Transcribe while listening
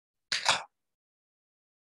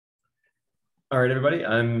All right, everybody.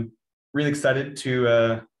 I'm really excited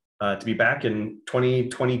to be back in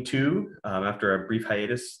 2022 after a brief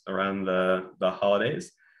hiatus around the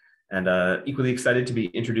holidays, and equally excited to be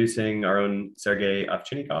introducing our own Sergey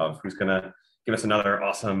Ovchinnikov, who's going to give us another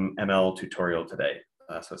awesome ML tutorial today.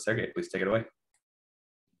 So Sergey, please take it away.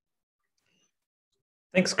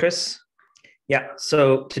 Thanks, Chris. Yeah,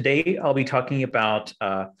 so today I'll be talking about,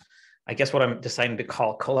 I guess what I'm deciding to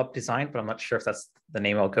call ColabDesign, but I'm not sure if that's the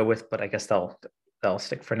name I'll go with, but I guess that'll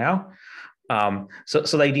stick for now. So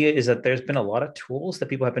the idea is that there's been a lot of tools that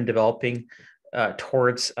people have been developing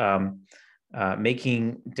towards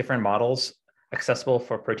making different models accessible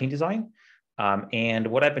for protein design. And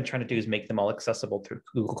what I've been trying to do is make them all accessible through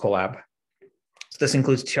Google Colab. So this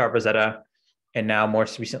includes TrRosetta, and now more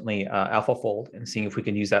recently AlphaFold, and seeing if we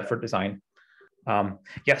can use that for design.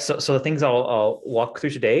 Yeah, so the things I'll walk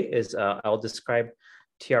through today is I'll describe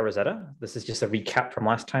TrRosetta. This is just a recap from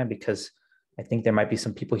last time because I think there might be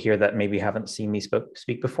some people here that maybe haven't seen me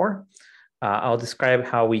speak before. I'll describe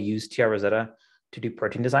how we use TrRosetta to do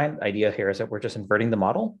protein design. The idea here is that we're just inverting the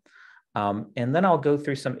model. And then I'll go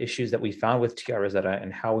through some issues that we found with TrRosetta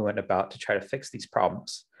and how we went about to try to fix these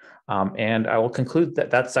problems. And I will conclude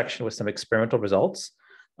that section with some experimental results.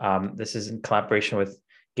 This is in collaboration with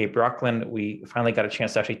Gabe Rockland. We finally got a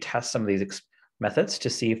chance to actually test some of these methods to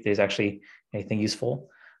see if there's actually anything useful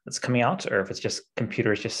that's coming out, or if it's just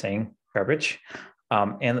computers just saying garbage.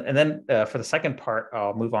 And then for the second part,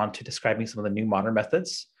 I'll move on to describing some of the new modern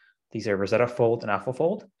methods. These are Rosetta Fold and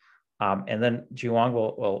AlphaFold. And then Wang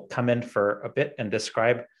will come in for a bit and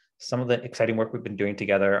describe some of the exciting work we've been doing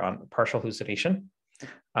together on partial hallucination.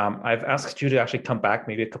 I've asked Ju to actually come back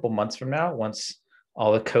maybe a couple months from now, once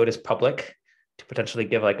all the code is public, to potentially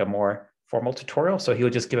give like a more formal tutorial. So he'll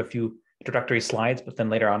just give a few introductory slides, but then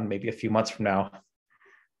later on, maybe a few months from now,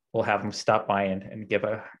 we'll have him stop by and give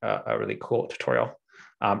a really cool tutorial.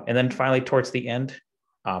 And then finally, towards the end,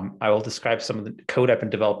 I will describe some of the code I've been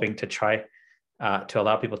developing to try to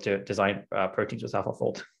allow people to design proteins with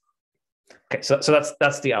AlphaFold. Okay, so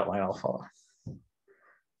that's the outline I'll follow,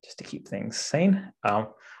 just to keep things sane.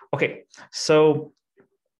 Okay, so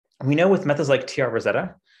we know with methods like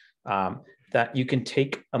TrRosetta that you can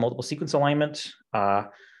take a multiple sequence alignment,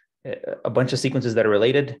 a bunch of sequences that are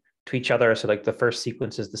related to each other. So like the first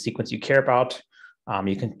sequence is the sequence you care about.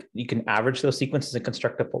 You can average those sequences and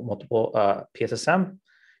construct a multiple PSSM.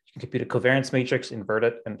 You can compute a covariance matrix, invert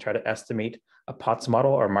it, and try to estimate a Potts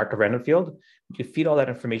model or Markov random field. You feed all that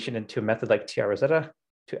information into a method like TrRosetta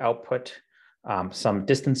to output some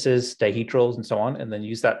distances, dihedrals, and so on, and then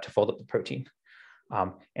use that to fold up the protein.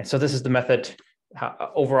 And so this is the method,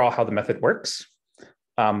 overall how the method works.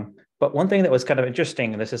 But one thing that was kind of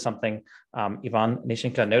interesting, and this is something Ivan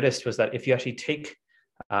Nishinka noticed, was that if you actually take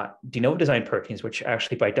de novo design proteins, which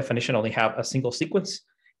actually by definition only have a single sequence,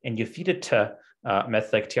 and you feed it to a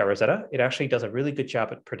method like TrRosetta, it actually does a really good job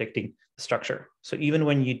at predicting the structure. So even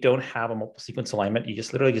when you don't have a multiple sequence alignment, you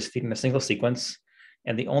just literally just feed in a single sequence,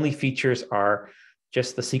 and the only features are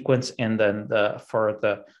just the sequence, and then for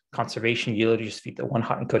the conservation, you literally just feed the one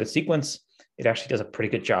hot encoded sequence. It actually does a pretty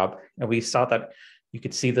good job. And we saw that you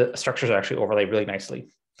could see the structures are actually overlaid really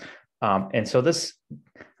nicely. And so this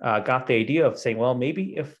got the idea of saying, well,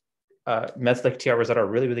 maybe if methods like TrRosetta are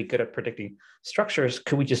really, really good at predicting structures,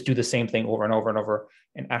 could we just do the same thing over and over and over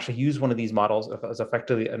and actually use one of these models as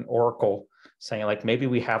effectively an oracle, saying like, maybe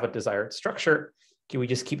we have a desired structure. Can we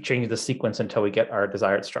just keep changing the sequence until we get our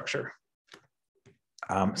desired structure?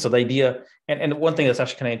 So the idea, and one thing that's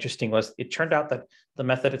actually kind of interesting was it turned out that the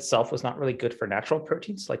method itself was not really good for natural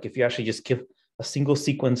proteins. Like if you actually just give a single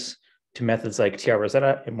sequence to methods like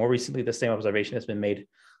TrRosetta, and more recently, the same observation has been made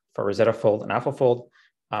for Rosetta Fold and AlphaFold,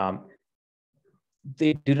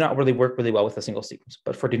 they do not really work really well with a single sequence.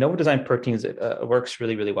 But for de novo design proteins, it works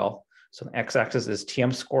really, really well. So the x-axis is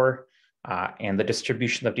TM score and the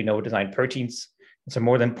distribution of de novo design proteins. And so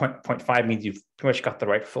more than 0.5 means you've pretty much got the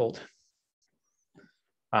right fold.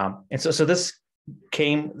 And so this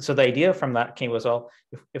came, so the idea from that came was, well,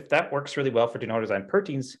 if that works really well for de novo design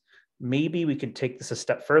proteins, maybe we can take this a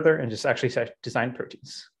step further and just actually start design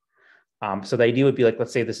proteins. So the idea would be like,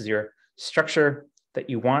 let's say this is your structure that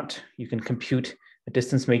you want. You can compute a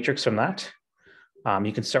distance matrix from that.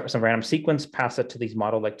 You can start with some random sequence, pass it to these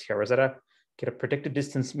model like TrRosetta, get a predicted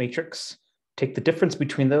distance matrix, take the difference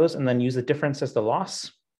between those, and then use the difference as the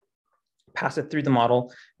loss, pass it through the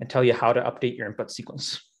model, and tell you how to update your input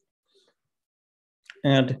sequence.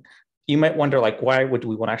 And you might wonder, like, why would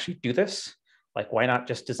we want to actually do this? Like, why not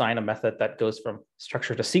just design a method that goes from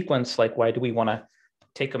structure to sequence? Like, why do we want to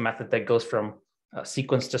take a method that goes from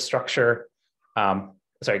sequence to structure,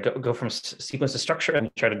 go from sequence to structure and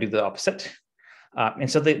try to do the opposite? And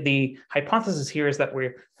so the hypothesis here is that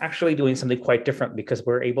we're actually doing something quite different because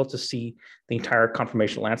we're able to see the entire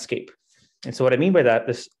conformation landscape. And so what I mean by that,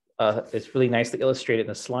 this is really nicely illustrated in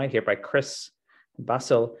the slide here by Chris and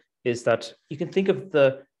Bahl, is that you can think of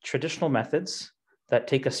the traditional methods that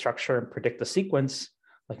take a structure and predict the sequence,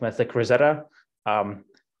 like methods like Rosetta.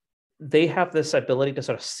 They have this ability to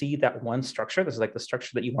sort of see that one structure. This is like the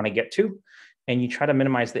structure that you want to get to, and you try to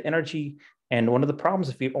minimize the energy. And one of the problems,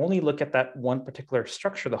 if you only look at that one particular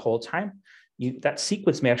structure the whole time, that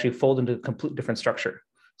sequence may actually fold into a completely different structure.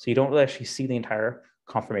 So you don't really actually see the entire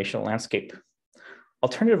conformational landscape.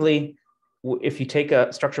 Alternatively, if you take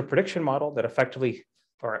a structure prediction model that effectively,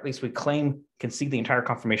 or at least we claim, can see the entire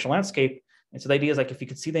conformational landscape. And so the idea is like, if you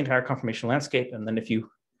can see the entire conformational landscape, and then if you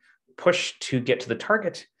push to get to the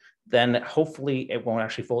target, then hopefully it won't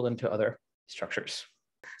actually fold into other structures.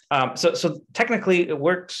 So technically it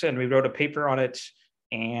works, and we wrote a paper on it,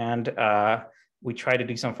 and we tried to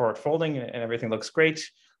do some forward folding, and everything looks great.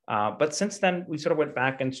 But since then, we sort of went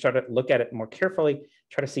back and started to look at it more carefully,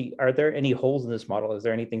 try to see, are there any holes in this model? Is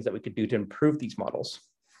there any things that we could do to improve these models?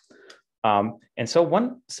 And so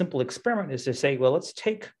one simple experiment is to say, well, let's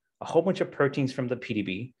take a whole bunch of proteins from the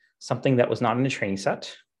PDB, something that was not in the training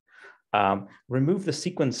set, remove the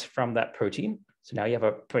sequence from that protein. So now you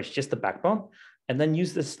have just the backbone, and then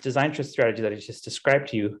use this design strategy that I just described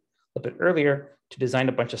to you a bit earlier to design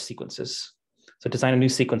a bunch of sequences. So design a new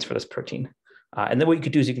sequence for this protein. And then what you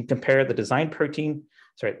could do is you can compare the design protein,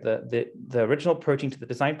 the original protein to the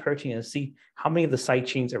design protein, and see how many of the side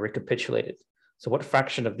chains are recapitulated. So what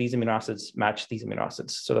fraction of these amino acids match these amino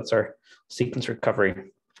acids? So that's our sequence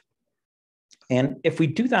recovery. And if we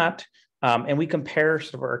do that, and we compare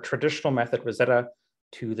sort of our traditional method, Rosetta,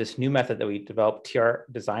 to this new method that we developed,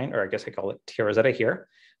 TrDesign, or I guess I call it TrRosetta here,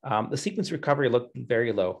 the sequence recovery looked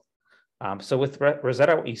very low. So with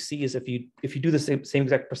Rosetta, what you see is if you do the same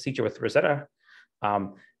exact procedure with Rosetta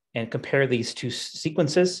and compare these two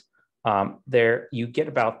sequences, there you get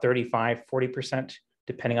about 35, 40%,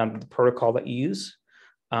 depending on the protocol that you use.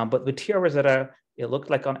 But with TrRosetta, it looked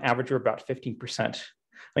like on average we're about 15%.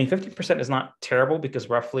 I mean, 15% is not terrible because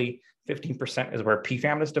roughly 15% is where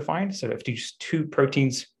PFAM is defined. So if these two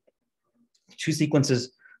proteins, two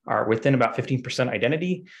sequences are within about 15%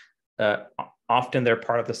 identity, often they're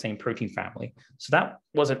part of the same protein family. So that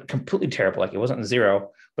wasn't completely terrible, like it wasn't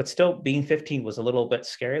zero, but still being 15 was a little bit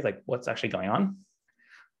scary, like what's actually going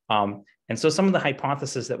on? And so some of the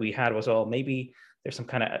hypotheses that we had was, well, maybe there's some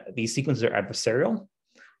kind of, these sequences are adversarial.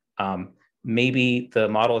 Maybe the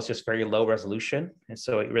model is just very low resolution. And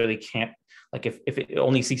so it really can't, like if it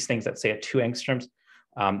only sees things that say at 2 angstroms,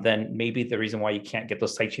 then maybe the reason why you can't get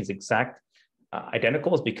those side chains exact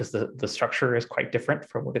identical is because the structure is quite different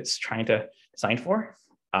from what it's trying to design for.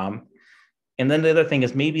 And then the other thing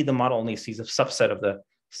is maybe the model only sees a subset of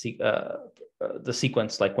the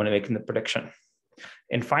sequence, like when making the prediction.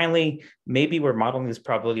 And finally, maybe we're modeling this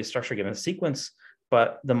probability of structure given a sequence,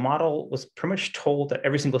 but the model was pretty much told that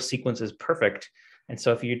every single sequence is perfect. And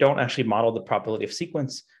so if you don't actually model the probability of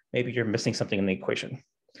sequence, maybe you're missing something in the equation.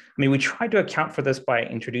 I mean, we tried to account for this by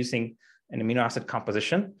introducing an amino acid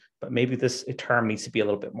composition, but maybe this term needs to be a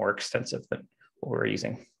little bit more extensive than what we're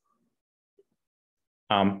using.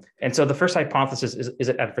 And so the first hypothesis is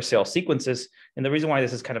it adversarial sequences? And the reason why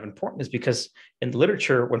this is kind of important is because in the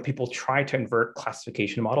literature, when people try to invert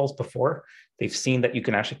classification models before, they've seen that you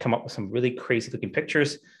can actually come up with some really crazy looking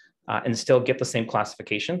pictures and still get the same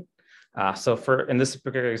classification. So in this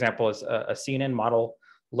particular example, is a CNN model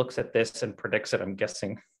looks at this and predicts it, I'm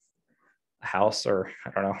guessing, a house or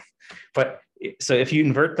I don't know. But so if you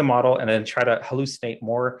invert the model and then try to hallucinate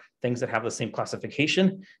more things that have the same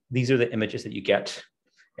classification, these are the images that you get.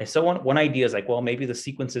 And so one idea is like, well, maybe the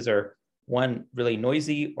sequences are one really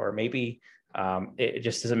noisy, or maybe it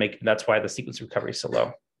just doesn't make, that's why the sequence recovery is so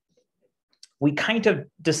low. We kind of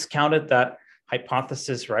discounted that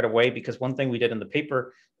hypothesis right away because one thing we did in the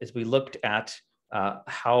paper is we looked at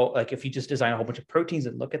how, like if you just design a whole bunch of proteins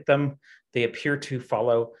and look at them, they appear to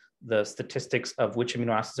follow the statistics of which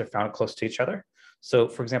amino acids are found close to each other. So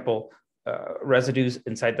for example, residues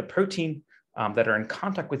inside the protein that are in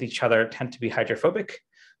contact with each other tend to be hydrophobic.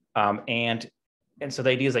 And so the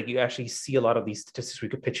idea is like you actually see a lot of these statistics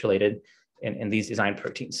recapitulated in these design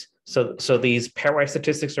proteins. So these pairwise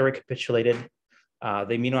statistics are recapitulated.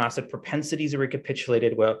 The amino acid propensities are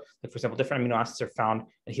recapitulated. Well, like for example, different amino acids are found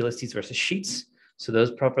in helices versus sheets. So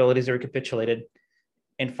those probabilities are recapitulated.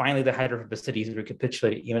 And finally, the hydrophobicity is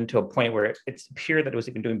recapitulated even to a point where it's appeared that it was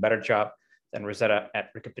even doing a better job than Rosetta at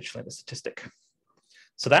recapitulating the statistic.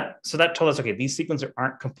 So that told us, okay, these sequences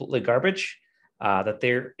aren't completely garbage, that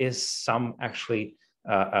there is some actually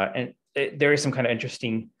there is some kind of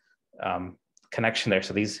interesting connection there.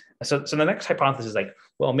 So the next hypothesis is like,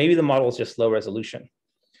 well, maybe the model is just low resolution.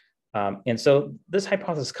 And so this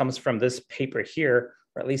hypothesis comes from this paper here,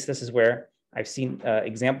 or at least this is where I've seen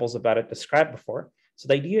examples about it described before. So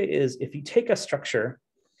the idea is if you take a structure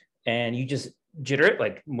and you just jitter it,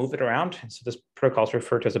 like move it around. And so this protocol is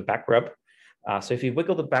referred to as a back rub. So if you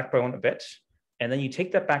wiggle the backbone a bit, and then you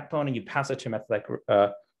take that backbone and you pass it to a method like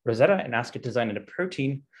Rosetta and ask it to design in a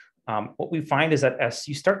protein, what we find is that as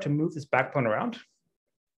you start to move this backbone around,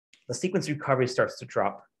 the sequence recovery starts to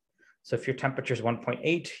drop. So if your temperature is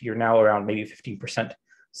 1.8, you're now around maybe 15%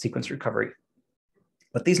 sequence recovery.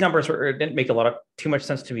 But these numbers didn't make too much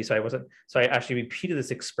sense to me, so I actually repeated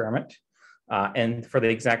this experiment and for the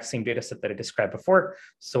exact same data set that I described before.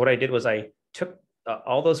 So what I did was I took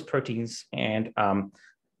all those proteins and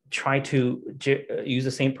tried to use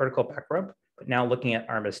the same protocol back rub, but now looking at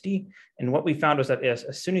RMSD. And what we found was that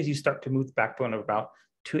as soon as you start to move the backbone of about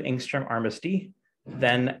 2 angstrom RMSD,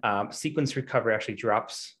 then sequence recovery actually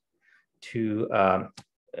drops to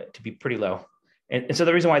be pretty low. And so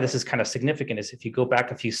the reason why this is kind of significant is if you go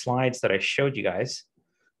back a few slides that I showed you guys,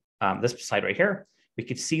 this slide right here, we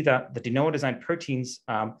could see that the de novo designed proteins,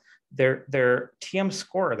 their TM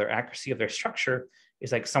score, their accuracy of their structure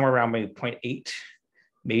is like somewhere around maybe 0.8,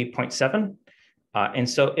 maybe 0.7. And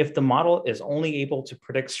so if the model is only able to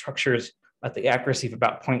predict structures at the accuracy of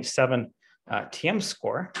about 0.7 TM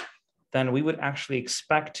score, then we would actually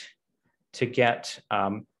expect to get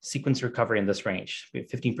sequence recovery in this range,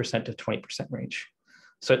 15% to 20% range.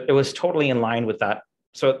 So it was totally in line with that.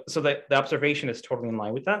 So the observation is totally in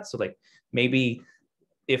line with that. So like maybe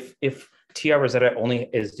if TrRosetta only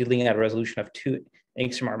is dealing at a resolution of 2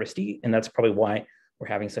 angstrom RMSD, and that's probably why we're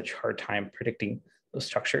having such a hard time predicting those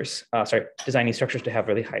structures, designing structures to have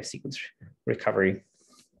really high sequence recovery.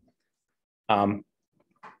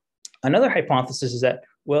 Another hypothesis is that,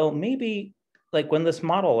 well, maybe like when this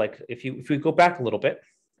model, like if we go back a little bit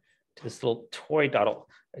to this little toy dot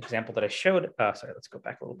example that I showed, let's go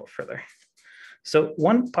back a little bit further. So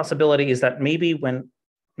one possibility is that maybe when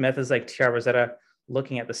methods like TrRosetta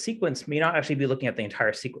looking at the sequence may not actually be looking at the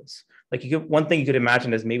entire sequence. Like one thing you could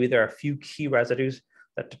imagine is maybe there are a few key residues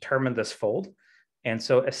that determine this fold. And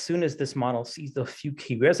so as soon as this model sees the few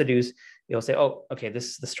key residues, it'll say, oh, okay,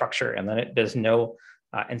 this is the structure. And then there's no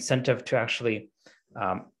incentive to actually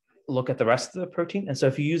look at the rest of the protein. And so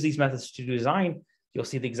if you use these methods to design, you'll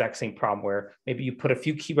see the exact same problem where maybe you put a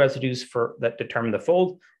few key residues that determine the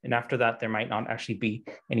fold. And after that, there might not actually be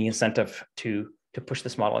any incentive to push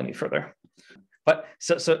this model any further. But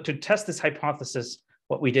so to test this hypothesis,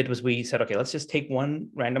 what we did was we said, okay, let's just take one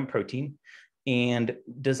random protein and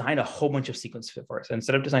design a whole bunch of sequences for it. So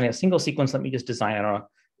instead of designing a single sequence, let me just design, I don't know,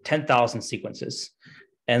 10,000 sequences.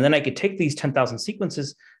 And then I could take these 10,000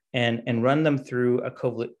 sequences and run them through a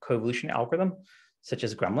coevolution algorithm, such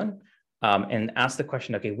as Gremlin, and ask the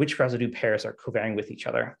question, okay, which residue pairs are covariant with each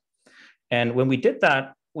other? And when we did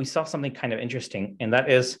that, we saw something kind of interesting, and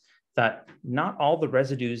that is that not all the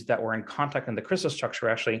residues that were in contact in the crystal structure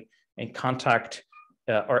were actually in contact,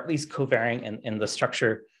 or at least covariant in the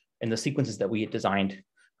structure in the sequences that we had designed.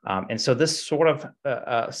 And so this sort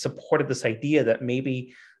of supported this idea that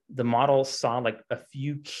maybe the model saw like a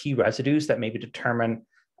few key residues that maybe determine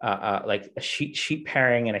like a sheet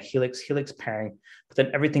pairing and a helix pairing, but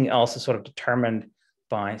then everything else is sort of determined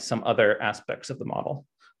by some other aspects of the model.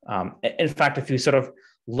 In fact, if you sort of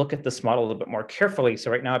look at this model a little bit more carefully,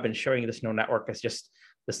 so right now I've been showing you this neural network as just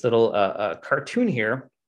this little cartoon here,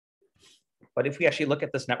 but if we actually look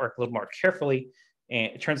at this network a little more carefully,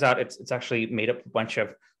 and it turns out it's actually made up a bunch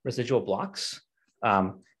of residual blocks.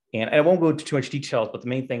 And I won't go into too much details, but the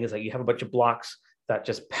main thing is that you have a bunch of blocks that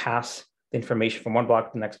just pass the information from one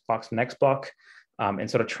block to the next block to the next block, and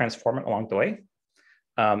sort of transform it along the way.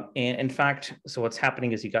 And in fact, so what's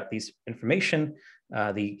happening is you got these information,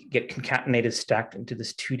 they get concatenated, stacked into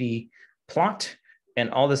this 2D plot,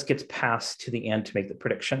 and all this gets passed to the end to make the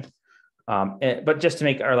prediction. But just to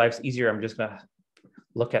make our lives easier, I'm just gonna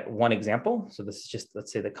look at one example. So this is just,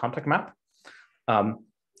 let's say, the contact map.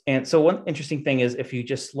 And so one interesting thing is if you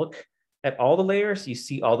just look at all the layers, you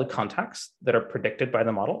see all the contacts that are predicted by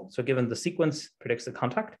the model. So given the sequence predicts the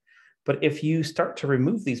contact, but if you start to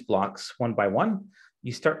remove these blocks one by one,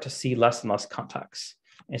 you start to see less and less contacts.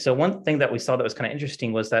 And so one thing that we saw that was kind of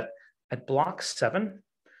interesting was that at block 7,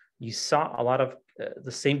 you saw a lot of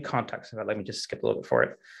the same contacts. Let me just skip a little bit for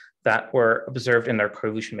it, that were observed in their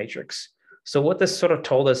coevolution matrix. So what this sort of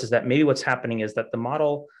told us is that maybe what's happening is that the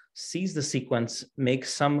model sees the sequence,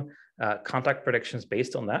 makes some contact predictions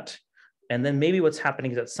based on that. And then maybe what's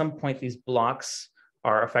happening is at some point, these blocks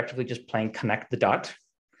are effectively just playing connect the dot.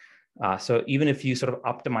 So even if you sort of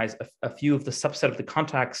optimize a few of the subset of the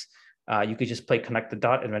contacts, you could just connect the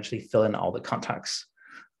dot and eventually fill in all the contacts.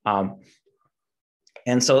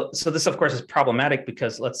 And so this, of course, is problematic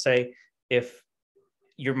because let's say if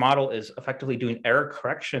your model is effectively doing error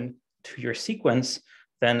correction to your sequence,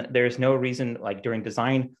 then there's no reason, like during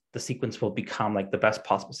design, the sequence will become like the best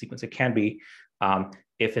possible sequence it can be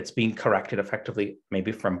if it's being corrected effectively,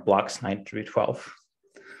 maybe from blocks 9 through 12.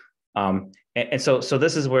 And so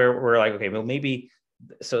this is where we're like, okay, well, maybe,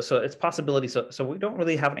 so it's possibility. So we don't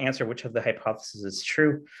really have an answer which of the hypotheses is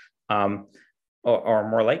true or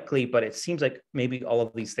more likely, but it seems like maybe all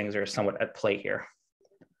of these things are somewhat at play here.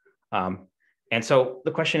 And so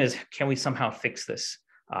the question is, can we somehow fix this?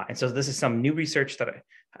 And so this is some new research that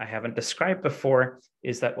I haven't described before,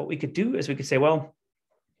 is that what we could do is we could say, well,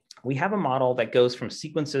 we have a model that goes from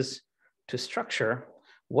sequences to structure.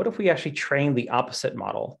 What if we actually train the opposite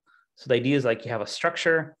model? So the idea is like you have a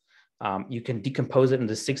structure, you can decompose it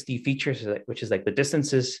into 60 features, which is like the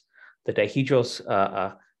distances, the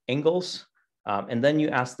dihedral angles, and then you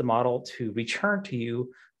ask the model to return to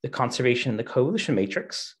you the conservation and the coevolution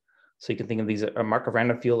matrix. So you can think of these a Markov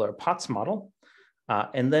random field or a Potts model.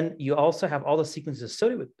 And then you also have all the sequences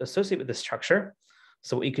associated with the structure.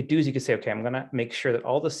 So what you could do is you could say, okay, I'm going to make sure that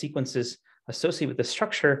all the sequences associated with the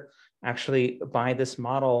structure actually by this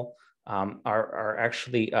model are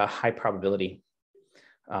actually a high probability.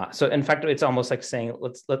 So in fact, it's almost like saying,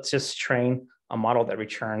 let's just train a model that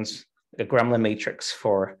returns a Gremlin matrix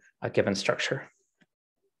for a given structure.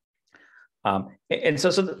 And so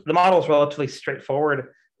the model is relatively straightforward.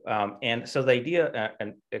 And so the idea,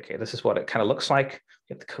 and okay, this is what it kind of looks like.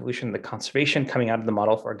 You have the coevolution, the conservation coming out of the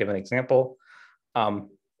model for a given example.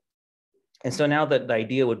 And so now that the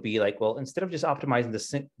idea would be like, well, instead of just optimizing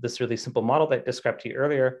this really simple model that I described to you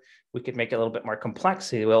earlier, we could make it a little bit more complex.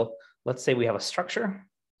 So, well, let's say we have a structure,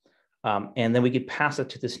 and then we could pass it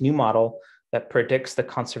to this new model that predicts the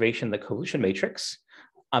conservation, the coevolution matrix.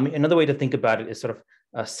 Another way to think about it is sort of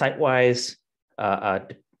a site-wise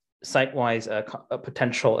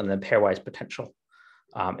potential and then pairwise potential.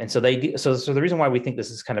 And so the reason why we think this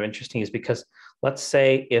is kind of interesting is because let's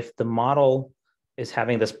say if the model is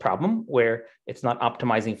having this problem where it's not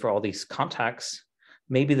optimizing for all these contacts,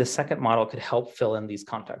 maybe the second model could help fill in these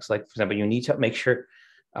contacts. Like, for example, you need to make sure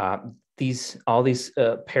all these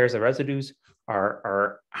pairs of residues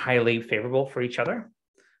are highly favorable for each other,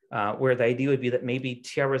 where the idea would be that maybe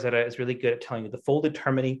TrRosetta is really good at telling you the full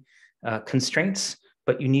determining constraints,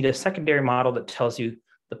 but you need a secondary model that tells you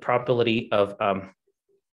the probability of,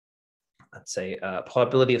 let's say,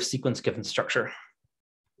 probability of sequence given structure.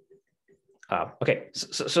 Okay,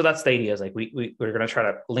 so that's the idea. Is like we're going to try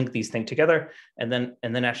to link these things together, and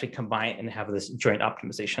then actually combine and have this joint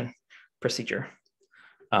optimization procedure.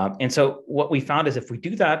 And so what we found is if we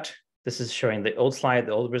do that, this is showing the old slide,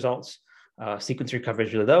 the old results. Sequence recovery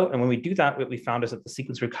is really low, and when we do that, what we found is that the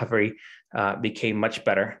sequence recovery became much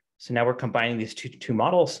better. So now we're combining these two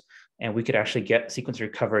models, and we could actually get sequence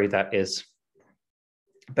recovery that is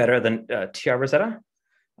better than TrRosetta.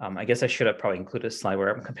 I guess I should have probably included a slide where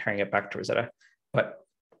I'm comparing it back to Rosetta, but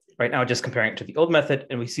right now just comparing it to the old method,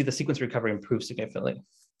 and we see the sequence recovery improve significantly.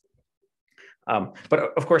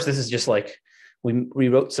 But of course, this is just like we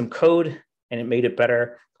rewrote some code and it made it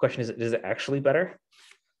better. The question is it actually better?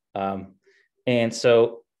 And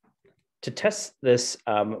so to test this,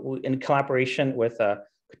 in collaboration with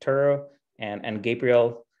Katuro and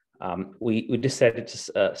Gabriel, we decided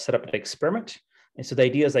to set up an experiment. And so the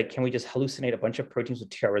idea is like, can we just hallucinate a bunch of proteins with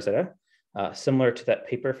TrRosetta, similar to that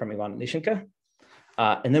paper from Ivan Nishenka?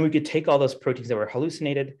 And then we could take all those proteins that were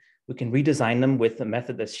hallucinated, we can redesign them with a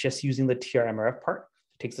method that's just using the TRMRF part,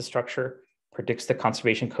 takes the structure, predicts the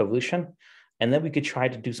conservation coevolution, and then we could try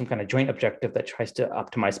to do some kind of joint objective that tries to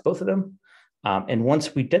optimize both of them. And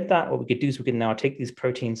once we did that, what we could do is we can now take these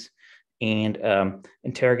proteins and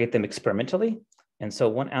interrogate them experimentally. And so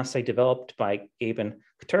one assay developed by Gabe and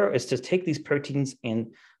Katuro is to take these proteins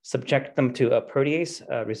and subject them to a protease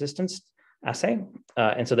resistance assay.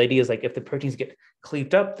 And so the idea is like if the proteins get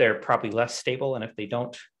cleaved up, they're probably less stable. And if they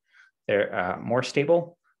don't, they're more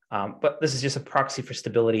stable. But this is just a proxy for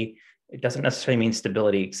stability. It doesn't necessarily mean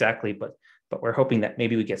stability exactly, but we're hoping that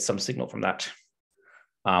maybe we get some signal from that.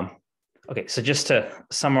 Okay, so just to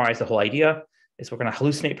summarize the whole idea is we're going to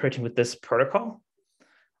hallucinate protein with this protocol,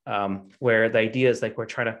 where the idea is like we're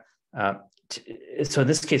trying to, so in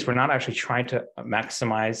this case, we're not actually trying to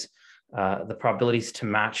maximize the probabilities to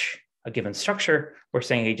match a given structure. We're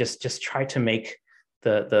saying, hey, just try to make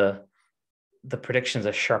the predictions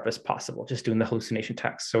as sharp as possible, just doing the hallucination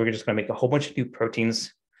text. So we're just going to make a whole bunch of new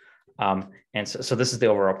proteins And so this is the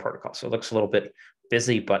overall protocol. So it looks a little bit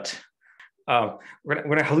busy, but we're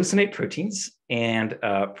gonna hallucinate proteins and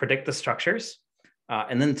predict the structures,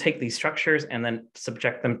 and then take these structures and then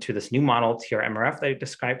subject them to this new model, TRMRF, that I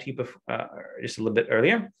described to you before, just a little bit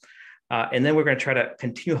earlier. And then we're going to try to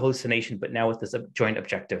continue hallucination, but now with this joint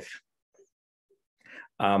objective.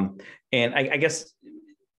 And I guess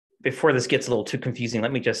before this gets a little too confusing,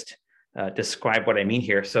 let me just describe what I mean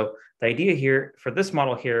here. So the idea here for this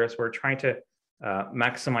model here is we're trying to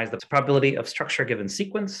maximize the probability of structure given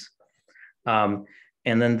sequence. And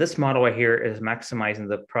then this model right here is maximizing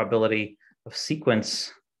the probability of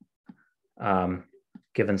sequence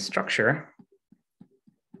given structure.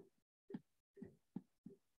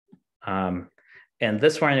 And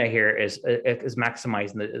this one right here is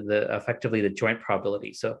maximizing the effectively the joint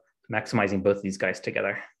probability. So maximizing both these guys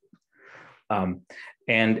together. And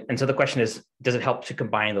so the question is, does it help to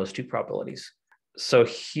combine those two probabilities? So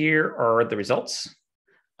here are the results.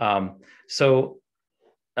 So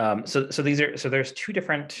there's two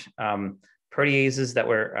different proteases that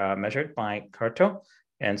were measured by Carto.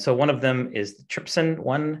 And so one of them is the trypsin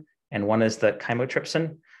one, and one is the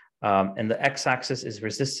chymotrypsin. And the x-axis is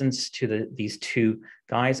resistance to these two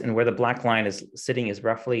guys. And where the black line is sitting is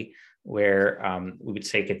roughly where we would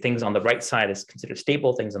say, okay, things on the right side is considered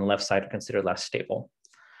stable, things on the left side are considered less stable.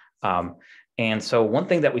 And so one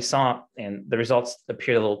thing that we saw, and the results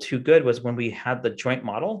appeared a little too good, was when we had the joint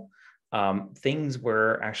model, things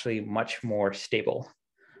were actually much more stable.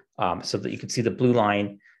 So that you can see the blue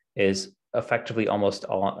line is effectively almost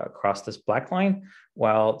all across this black line,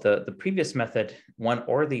 while the previous method, one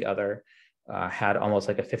or the other, had almost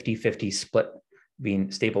like a 50-50 split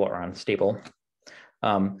being stable or unstable.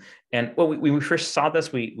 And when we first saw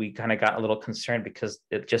this, we kind of got a little concerned because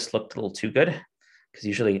it just looked a little too good, because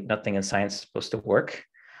usually nothing in science is supposed to work,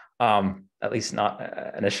 at least not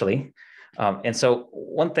initially. And so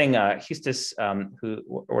one thing, Hustis, who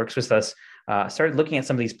works with us, started looking at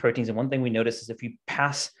some of these proteins. And one thing we noticed is if you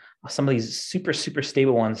pass some of these super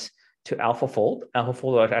stable ones to AlphaFold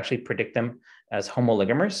would actually predict them as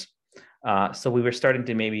homoligomers. So we were starting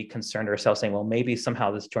to maybe concern ourselves, saying, well, maybe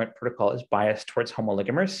somehow this joint protocol is biased towards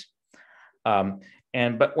homoligomers.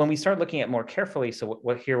 But when we start looking at more carefully, so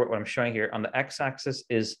what I'm showing here on the x-axis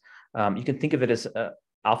is, you can think of it as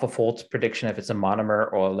AlphaFold's prediction if it's a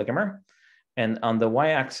monomer or a ligamer. And on the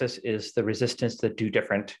y-axis is the resistance to do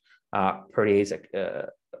different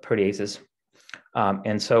proteases.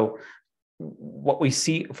 And so what we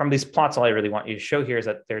see from these plots, all I really want you to show here is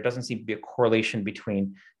that there doesn't seem to be a correlation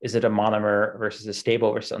between, is it a monomer versus a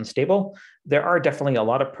stable versus unstable? There are definitely a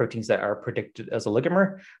lot of proteins that are predicted as a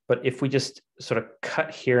ligamer, but if we just sort of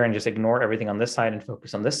cut here and just ignore everything on this side and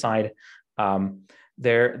focus on this side,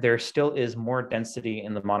 there still is more density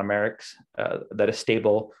in the monomerics that is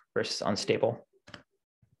stable versus unstable.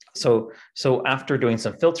 So after doing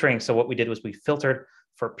some filtering, so what we did was we filtered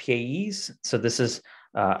for PAEs. So this is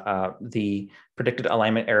the predicted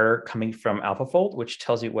alignment error coming from AlphaFold, which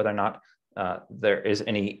tells you whether or not there is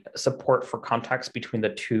any support for contacts between the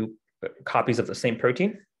two copies of the same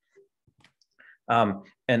protein,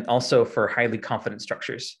 and also for highly confident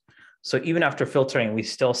structures. So even after filtering, we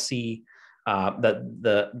still see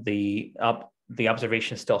that the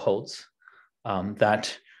observation still holds,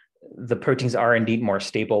 that the proteins are indeed more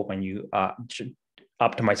stable when you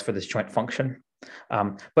optimize for this joint function.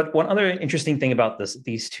 But one other interesting thing about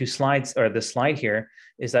these two slides, or this slide here,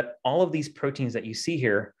 is that all of these proteins that you see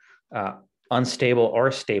here, unstable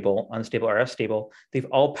or stable, unstable or stable, they've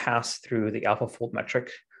all passed through the AlphaFold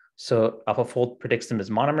metric. So AlphaFold predicts them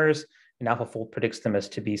as monomers, and AlphaFold predicts them as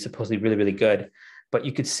to be supposedly really, really good. But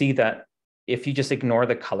you could see that if you just ignore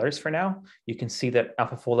the colors for now, you can see that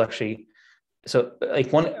AlphaFold actually, so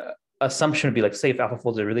like one assumption would be like, say if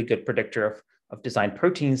AlphaFold is a really good predictor of designed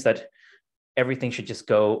proteins, that everything should just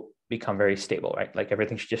become very stable, right? Like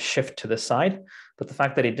everything should just shift to this side. But the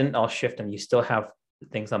fact that it didn't all shift and you still have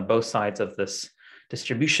things on both sides of this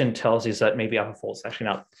distribution tells you that maybe AlphaFold is actually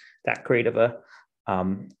not that great of a,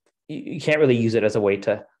 you can't really use it as a way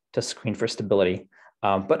to screen for stability.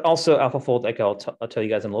 But also AlphaFold, like I'll tell you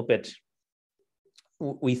guys in a little bit,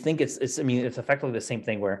 we think it's effectively the same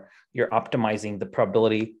thing where you're optimizing the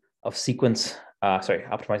probability of sequence,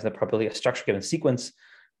 optimizing the probability of structure given sequence,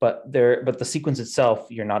 but the sequence itself,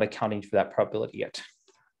 you're not accounting for that probability yet.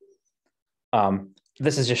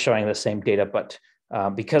 This is just showing the same data, but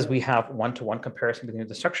because we have one-to-one comparison between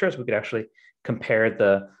the structures, we could actually compare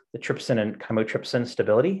the trypsin and chymotrypsin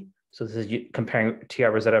stability. So this is comparing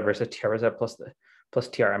TrRosetta versus TrRosetta plus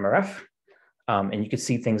TRMRF. And you can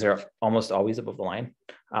see things are almost always above the line.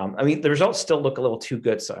 I mean, the results still look a little too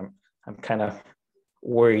good, so I'm kind of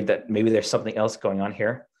worried that maybe there's something else going on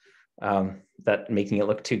here that making it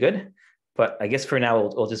look too good. But I guess for now,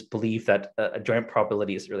 we'll just believe that a joint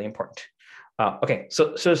probability is really important. Okay,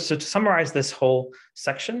 so to summarize this whole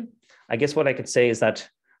section, I guess what I could say is that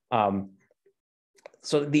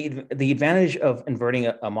so the advantage of inverting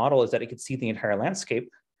a model is that it could see the entire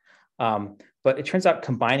landscape. But it turns out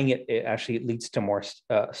combining it actually leads to more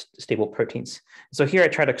stable proteins. So here I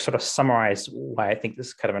try to sort of summarize why I think this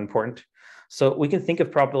is kind of important. So we can think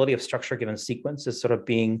of probability of structure given sequence as sort of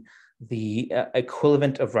being the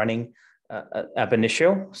equivalent of running ab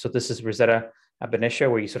initio. So this is Rosetta ab initio,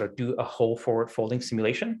 where you sort of do a whole forward folding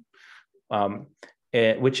simulation,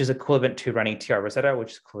 which is equivalent to running TrRosetta,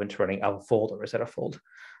 which is equivalent to running AlphaFold or Rosetta fold.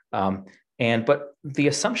 But the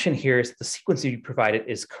assumption here is the sequence that you provided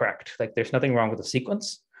is correct. Like there's nothing wrong with the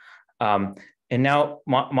sequence. And now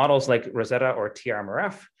models like Rosetta or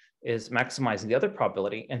TRMRF is maximizing the other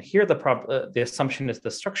probability. And here the assumption is the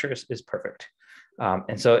structure is perfect.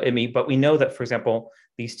 And so but we know that, for example,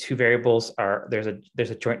 these two variables there's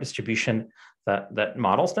a joint distribution that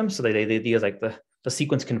models them. So the idea is like the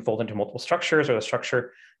sequence can fold into multiple structures, or the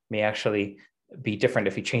structure may actually be different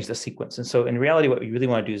if you change the sequence. And so in reality, what we really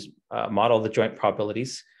want to do is model the joint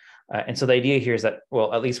probabilities. And so the idea here is that,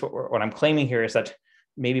 well, at least what I'm claiming here is that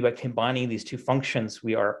maybe by combining these two functions,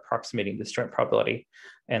 we are approximating this joint probability.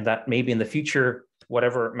 And that maybe in the future,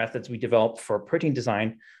 whatever methods we develop for protein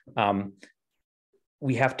design,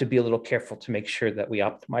 we have to be a little careful to make sure that we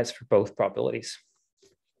optimize for both probabilities.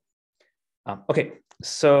 Okay,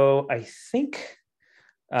 so I think,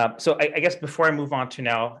 I guess before I move on to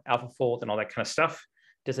now AlphaFold and all that kind of stuff,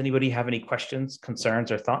 does anybody have any questions,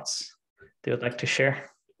 concerns, or thoughts they would like to share?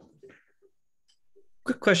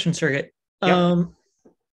 Quick question, Sergey. Yeah.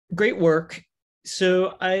 Great work.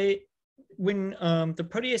 So when the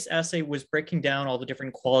Proteus assay was breaking down all the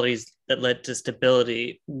different qualities that led to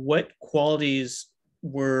stability, what qualities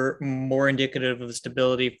were more indicative of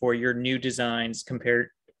stability for your new designs compared,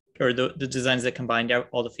 or the designs that combined out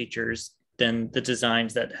all the features, than the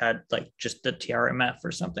designs that had like just the TRMF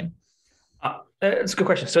or something? That's a good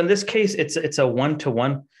question. So in this case, it's a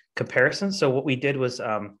one-to-one comparison. So what we did was,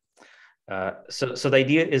 so the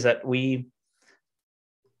idea is that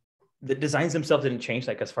the designs themselves didn't change,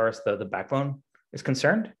 like as far as the backbone is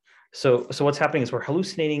concerned. So what's happening is we're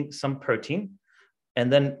hallucinating some protein,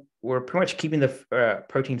 and then we're pretty much keeping the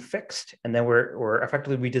protein fixed, and then we're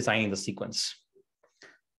effectively redesigning the sequence.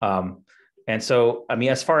 And so, I mean,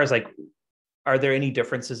 as far as like, are there any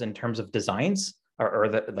differences in terms of designs or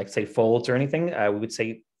like say folds or anything? We would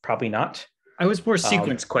say probably not. I was more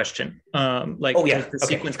sequence question. Like, oh yeah, the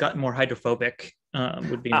sequence got more hydrophobic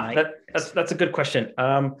would be that's a good question.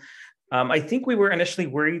 I think we were initially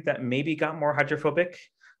worried that maybe it got more hydrophobic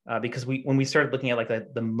because when we started looking at like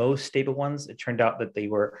the most stable ones, it turned out that they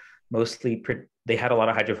were mostly, they had a lot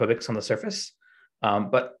of hydrophobics on the surface.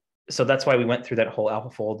 But so that's why we went through that whole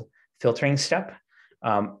AlphaFold filtering step.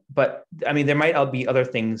 But I mean, there might be other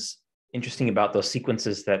things interesting about those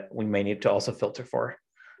sequences that we may need to also filter for.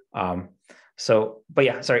 But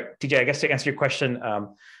yeah, sorry, TJ, I guess to answer your question,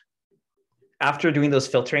 after doing those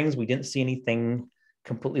filterings, we didn't see anything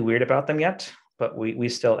completely weird about them yet, but we're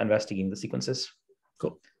still investigating the sequences.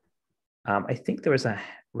 Cool. I think there was a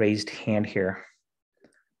raised hand here.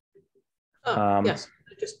 Yes,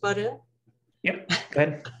 I just butt in. Yep, go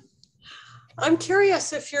ahead. I'm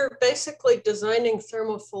curious if you're basically designing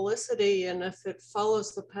thermophilicity and if it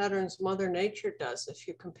follows the patterns Mother Nature does, if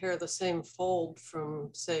you compare the same fold from,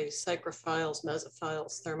 say, psychrophiles,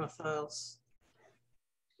 mesophiles, thermophiles.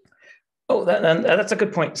 Oh, that's a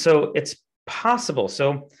good point. So it's possible.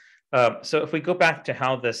 So if we go back to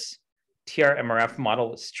how this TRMRF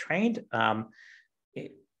model was trained,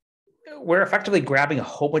 we're effectively grabbing a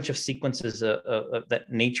whole bunch of sequences that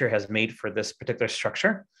nature has made for this particular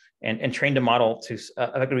structure and trained a model to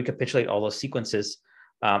effectively recapitulate all those sequences.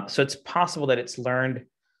 So it's possible that it's learned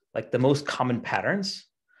like the most common patterns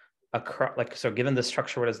across, like, so given the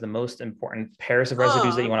structure, what is the most important pairs of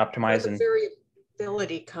residues that you want to optimize? And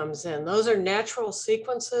variability comes in. Those are natural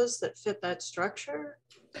sequences that fit that structure?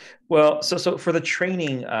 Well, so for the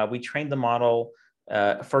training, we trained the model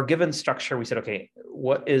for a given structure. We said, okay,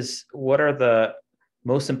 what are the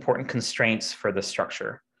most important constraints for the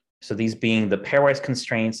structure? So these being the pairwise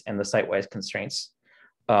constraints and the site-wise constraints.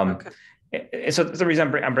 Okay. So the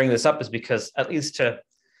reason I'm bringing this up is because, at least to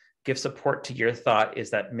give support to your thought,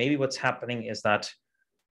 is that maybe what's happening is that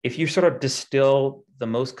if you sort of distill the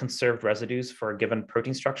most conserved residues for a given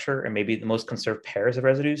protein structure and maybe the most conserved pairs of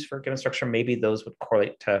residues for a given structure, maybe those would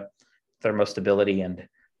correlate to thermostability and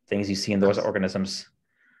things you see in those organisms.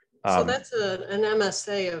 So that's an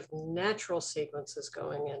MSA of natural sequences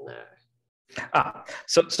going in there.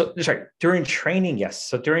 So sorry, during training, yes.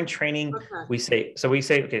 So during training, Okay. we say,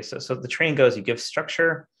 okay, so the training goes, you give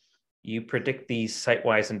structure, you predict these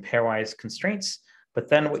site-wise and pairwise constraints, but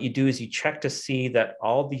then what you do is you check to see that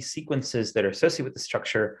all these sequences that are associated with the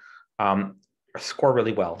structure score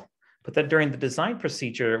really well. But then during the design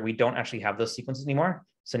procedure, we don't actually have those sequences anymore.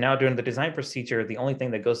 So now during the design procedure, the only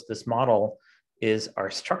thing that goes to this model is our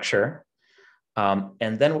structure.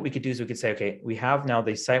 And then what we could do is we could say, okay, we have now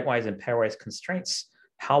the site-wise and pairwise constraints.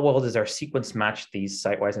 How well does our sequence match these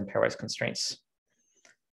site-wise and pairwise constraints?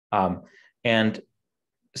 And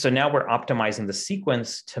so now we're optimizing the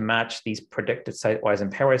sequence to match these predicted site-wise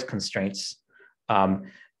and pairwise constraints. And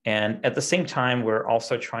at the same time, we're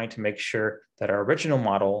also trying to make sure that our original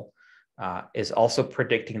model is also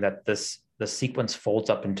predicting that the sequence folds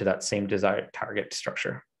up into that same desired target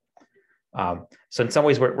structure. So in some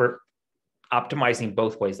ways, we're optimizing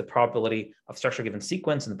both ways, the probability of structure given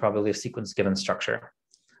sequence and the probability of sequence given structure.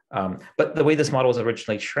 But the way this model was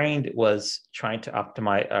originally trained was trying to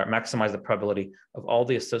optimize or maximize the probability of all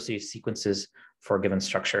the associated sequences for a given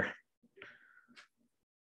structure.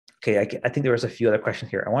 Okay, I think there was a few other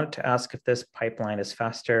questions here. I wanted to ask if this pipeline is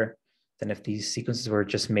faster than if these sequences were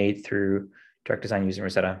just made through direct design using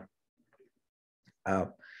Rosetta.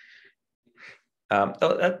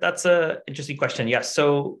 That's an interesting question. Yes,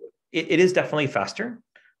 so it is definitely faster.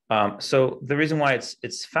 So the reason why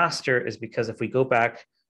it's faster is because if we go back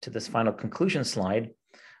to this final conclusion slide,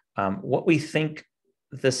 what we think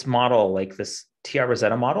this model, like this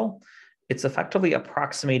TrRosetta model, it's effectively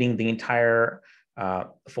approximating the entire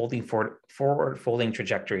forward folding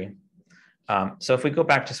trajectory. So if we go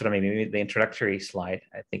back to sort of maybe the introductory slide,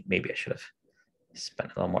 I think maybe I should have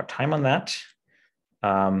spent a little more time on that.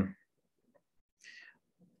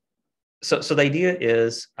 So the idea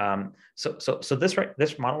is, so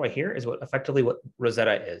this model right here is effectively what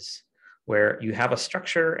Rosetta is, where you have a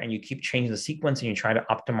structure and you keep changing the sequence and you try to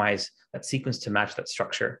optimize that sequence to match that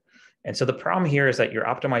structure. And so the problem here is that you're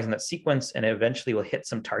optimizing that sequence and it eventually will hit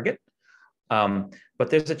some target. But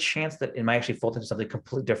there's a chance that it might actually fold into something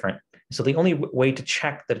completely different. So the only way to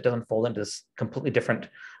check that it doesn't fold into this completely different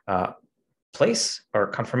place or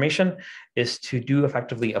conformation is to do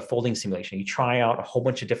effectively a folding simulation. You try out a whole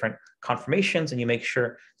bunch of different conformations and you make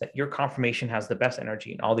sure that your conformation has the best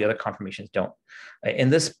energy and all the other conformations don't. In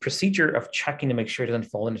this procedure of checking to make sure it doesn't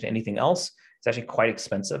fold into anything else, it's actually quite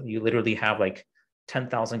expensive. You literally have like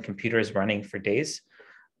 10,000 computers running for days.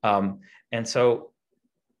 And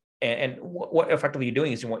what effectively you're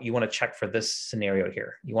doing is you want to check for this scenario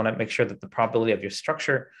here. You want to make sure that the probability of your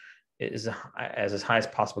structure is as high as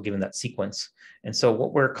possible given that sequence. And so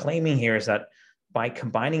what we're claiming here is that by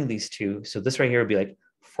combining these two, so this right here would be like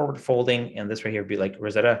forward folding and this right here would be like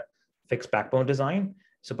Rosetta fixed backbone design.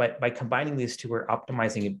 So by combining these two, we're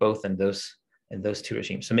optimizing it both in those two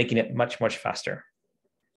regimes, so making it much faster.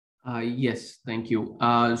 Yes, thank you.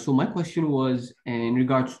 So my question was in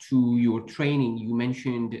regards to your training. You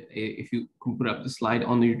mentioned, if you can put up the slide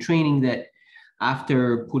on your training, that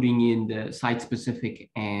after putting in the site-specific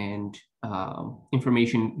and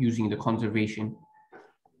information using the conservation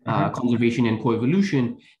and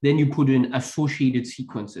coevolution, then you put in associated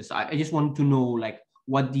sequences. I just wanted to know like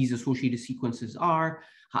what these associated sequences are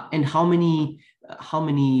and how many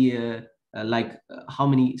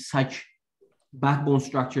such backbone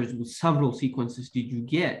structures with several sequences did you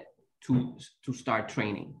get to start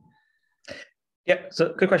training? Yeah,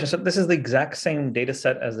 so good question. So this is the exact same data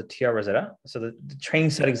set as the TrRosetta. So the training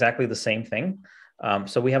set exactly the same thing.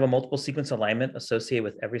 So we have a multiple sequence alignment associated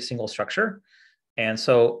with every single structure. And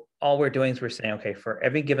so all we're doing is we're saying, okay, for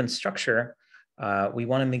every given structure, we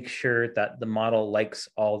want to make sure that the model likes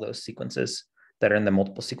all those sequences that are in the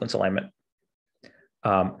multiple sequence alignment.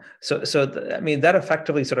 I mean, that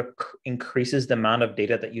effectively sort of increases the amount of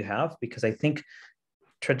data that you have, because I think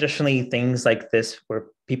traditionally things like this, where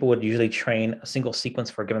people would usually train a single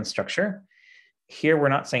sequence for a given structure. Here, we're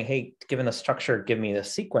not saying, hey, given a structure, give me the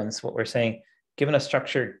sequence. What we're saying, given a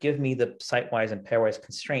structure, give me the site-wise and pairwise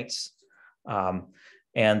constraints.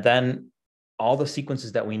 And then all the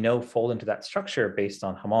sequences that we know fold into that structure based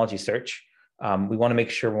on homology search, we want to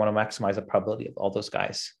make sure we want to maximize the probability of all those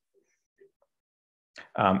guys.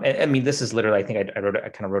 I mean, this is literally, I think I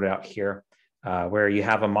kind of wrote it out here, where you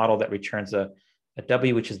have a model that returns a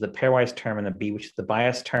W, which is the pairwise term, and a B, which is the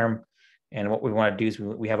bias term. And what we want to do is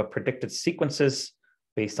we have a predicted sequences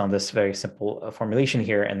based on this very simple formulation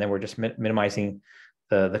here. And then we're just minimizing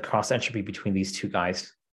the cross entropy between these two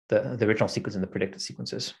guys, the original sequence and the predicted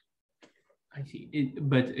sequences. I see.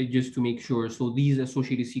 But just to make sure, so these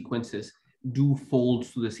associated sequences, do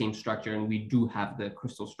folds to the same structure, and we do have the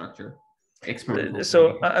crystal structure. Experimental.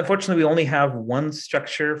 So unfortunately, we only have one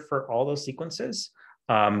structure for all those sequences.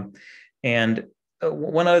 And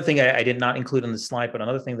one other thing I did not include on the slide, but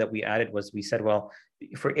another thing that we added was we said, well,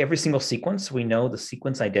 for every single sequence, we know the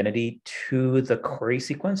sequence identity to the query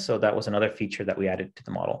sequence. So that was another feature that we added to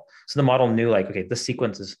the model. So the model knew like, okay, this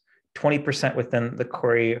sequence is 20% within the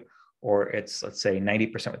query, or it's, let's say,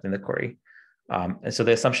 90% within the query. And so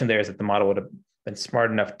the assumption there is that the model would have been smart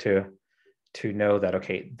enough to know that,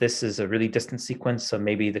 okay, this is a really distant sequence, so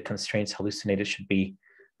maybe the constraints hallucinated should be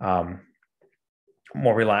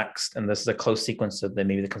more relaxed, and this is a close sequence, so then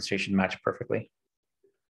maybe the constraints should match perfectly.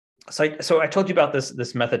 So I told you about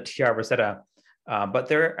this method TrRosetta, but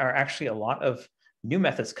there are actually a lot of new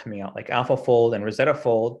methods coming out, like AlphaFold and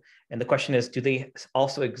RosettaFold, and the question is, do they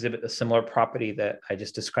also exhibit a similar property that I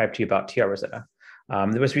just described to you about TrRosetta?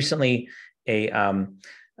 There was recently a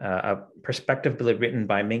perspective written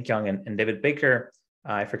by Ming-Yang and David Baker.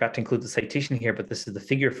 I forgot to include the citation here, but this is the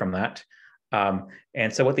figure from that.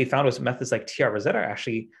 And so what they found was methods like TrRosetta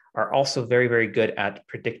actually are also very, very good at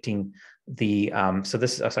predicting the, so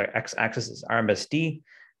this is, x-axis is RMSD,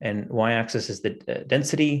 and y-axis is the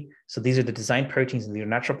density. So these are the design proteins and these are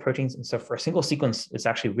natural proteins. And so for a single sequence, it's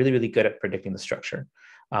actually really, really good at predicting the structure.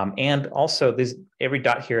 And also every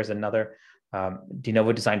dot here is another de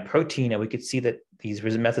novo design protein, and we could see that these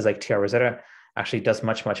methods like TrRosetta actually does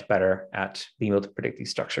much, much better at being able to predict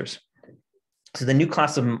these structures. So the new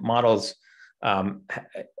class of models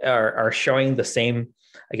are showing the same,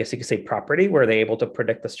 I guess you could say, property, where they're able to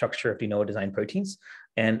predict the structure of de novo design proteins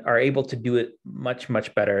and are able to do it much,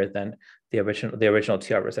 much better than the original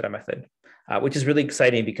TrRosetta method, which is really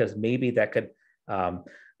exciting because maybe that could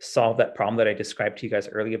solve that problem that I described to you guys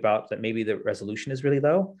earlier about that maybe the resolution is really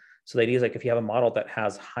low. So the idea is like if you have a model that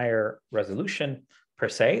has higher resolution per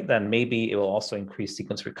se, then maybe it will also increase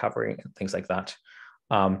sequence recovery and things like that.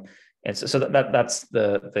 And so that's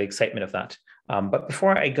the excitement of that. But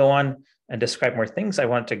before I go on and describe more things, I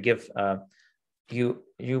want to give you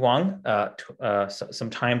Wang some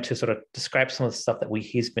time to sort of describe some of the stuff that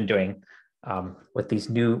he's been doing with these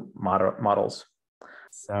new models.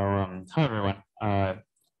 So hi everyone.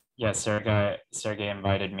 Yeah, Sergey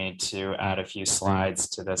invited me to add a few slides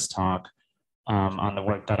to this talk on the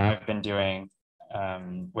work that I've been doing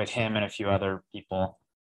with him and a few other people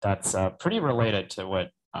that's pretty related to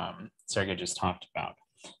what Sergey just talked about.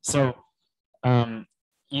 So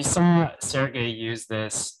you saw Sergey use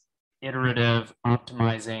this iterative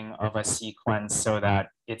optimizing of a sequence so that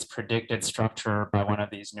its predicted structure by one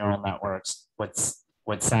of these neural networks would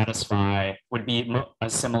be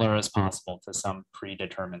as similar as possible to some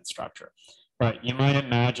predetermined structure. But you might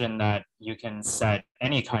imagine that you can set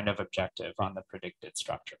any kind of objective on the predicted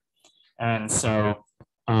structure. And so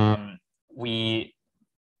we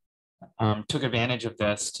took advantage of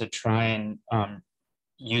this to try and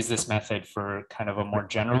use this method for kind of a more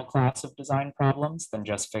general class of design problems than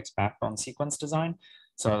just fixed backbone sequence design.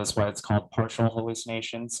 So that's why it's called partial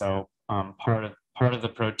hallucination. So part of the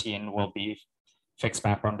protein will be fixed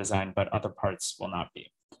backbone design, but other parts will not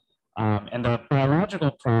be. And the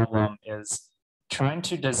biological problem is trying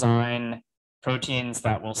to design proteins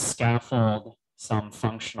that will scaffold some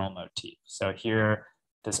functional motif. So here,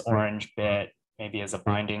 this orange bit maybe is a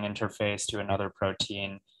binding interface to another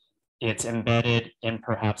protein. It's embedded in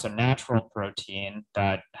perhaps a natural protein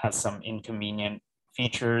that has some inconvenient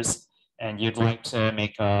features, and you'd like to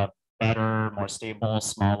make a better, more stable,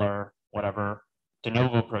 smaller, whatever, de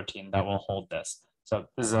novo protein that will hold this. So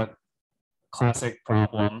this is a classic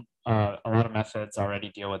problem. A lot of methods already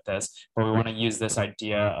deal with this, but we want to use this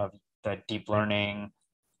idea of the deep learning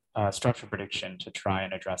structure prediction to try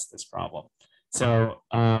and address this problem. So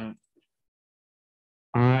I,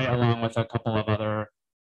 along with a couple of other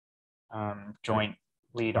joint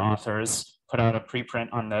lead authors, put out a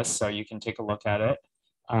preprint on this, so you can take a look at it.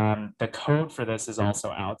 The code for this is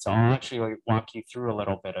also out, so I'll actually walk you through a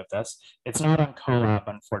little bit of this. It's not on Colab,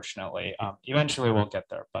 unfortunately. Eventually we'll get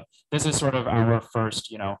there, but this is sort of our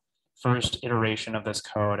first iteration of this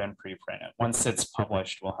code and preprint it. Once it's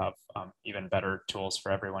published, we'll have even better tools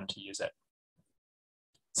for everyone to use it.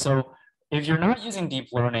 So if you're not using deep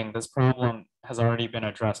learning, this problem has already been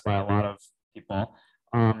addressed by a lot of people.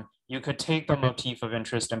 You could take the motif of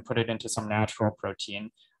interest and put it into some natural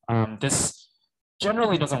protein. This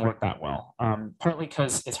generally doesn't work that well, partly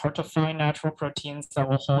because it's hard to find natural proteins that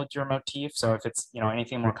will hold your motif. So if it's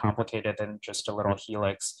anything more complicated than just a little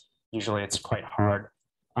helix, usually it's quite hard.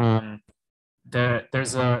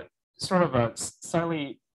 There's a sort of a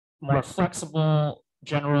slightly more flexible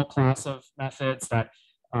general class of methods that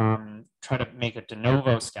try to make a de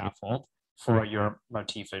novo scaffold for your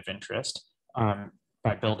motif of interest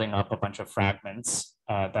by building up a bunch of fragments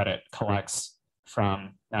that it collects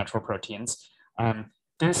from natural proteins.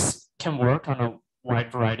 This can work on a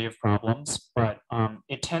wide variety of problems, but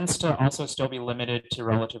it tends to also still be limited to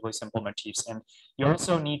relatively simple motifs. And you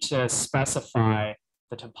also need to specify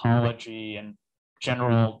the topology and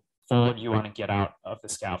general fold you want to get out of the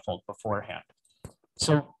scaffold beforehand.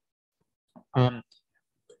 So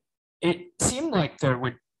it seemed like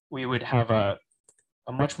we would have a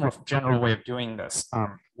much more general way of doing this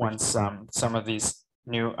once some of these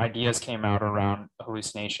new ideas came out around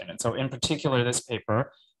hallucination. And so in particular, this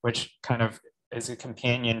paper, which kind of is a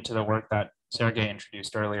companion to the work that Sergey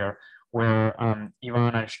introduced earlier, where Ivan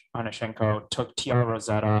Onashenko took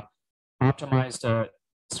TrRosetta,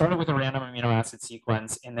 started with a random amino acid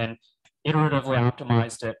sequence, and then iteratively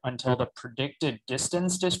optimized it until the predicted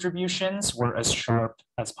distance distributions were as sharp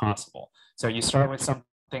as possible. So you start with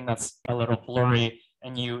something that's a little blurry,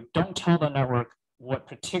 and you don't tell the network what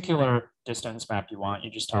particular distance map you want.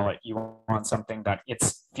 You just tell it you want something that it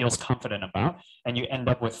feels confident about, and you end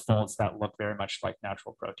up with folds that look very much like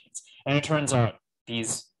natural proteins. And it turns out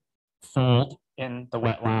these fold in the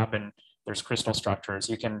wet lab, and there's crystal structures.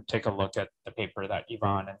 You can take a look at the paper that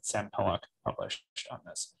Ivan and Sam Pellock published on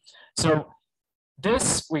this. So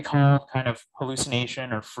this we call kind of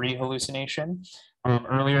hallucination or free hallucination.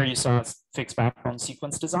 Earlier you saw fixed backbone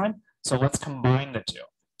sequence design. So let's combine the two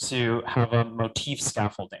to have a motif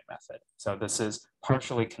scaffolding method. So this is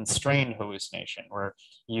partially constrained hallucination, where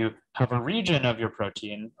you have a region of your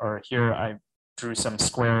protein, or here I drew some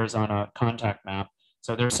squares on a contact map.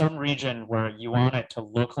 So there's some region where you want it to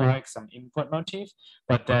look like some input motif,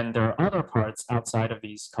 but then there are other parts outside of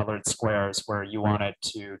these colored squares where you want it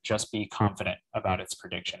to just be confident about its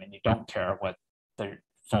prediction, and you don't care what the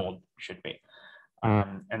fold should be.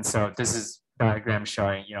 And so this is diagram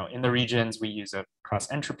showing, in the regions we use a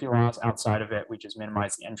cross entropy loss. Outside of it, we just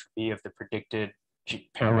minimize the entropy of the predicted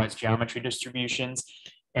pairwise geometry distributions.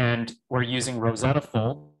 And we're using Rosetta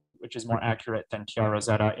fold, which is more accurate than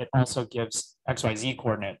TrRosetta. It also gives XYZ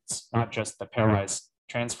coordinates, not just the pairwise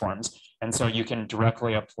transforms. And so you can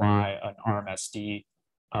directly apply an RMSD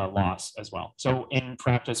loss as well. So in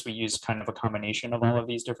practice, we use kind of a combination of all of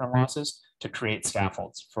these different losses to create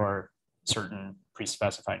scaffolds for certain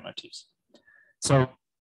pre-specified motifs. So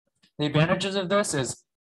the advantages of this is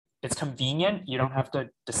it's convenient. You don't have to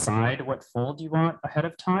decide what fold you want ahead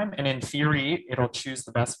of time. And in theory, it'll choose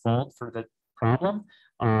the best fold for the problem.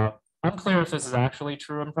 Unclear if this is actually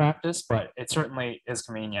true in practice, but it certainly is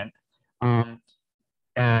convenient.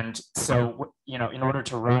 And so, in order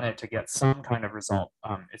to run it to get some kind of result,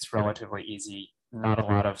 it's relatively easy, not a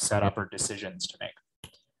lot of setup or decisions to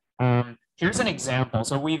make. Here's an example.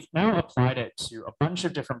 So we've now applied it to a bunch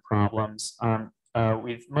of different problems.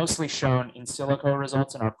 We've mostly shown in silico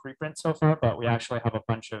results in our preprint so far, but we actually have a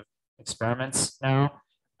bunch of experiments now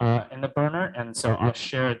in the burner. And so I'll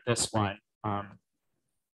share this one.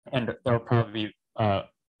 And there'll probably be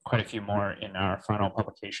quite a few more in our final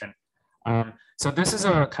publication. So this is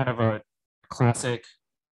a kind of a classic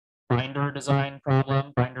binder design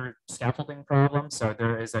problem, binder scaffolding problem. So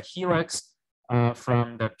there is a helix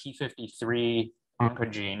from the P53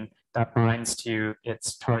 oncogene that binds to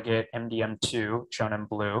its target MDM2, shown in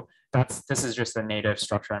blue. This is just the native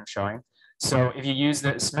structure I'm showing. So if you use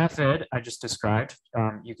this method I just described,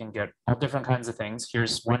 you can get all different kinds of things.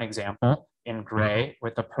 Here's one example in gray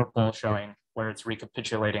with the purple showing where it's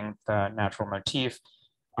recapitulating the natural motif.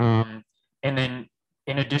 And then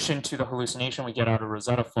in addition to the hallucination we get out of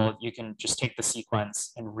Rosetta fold, you can just take the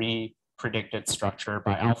sequence and re-predict its structure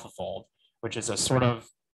by AlphaFold, which is a sort of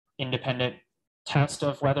independent test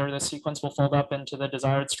of whether the sequence will fold up into the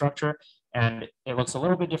desired structure. And it looks a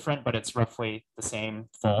little bit different, but it's roughly the same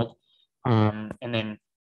fold. And then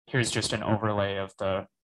here's just an overlay of the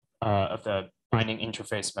binding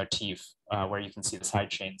interface motif where you can see the side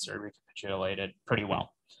chains are recapitulated pretty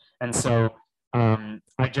well. And so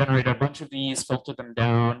I generated a bunch of these, filtered them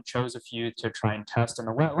down, chose a few to try and test in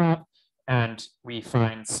the wet lab, and we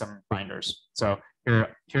find some binders. So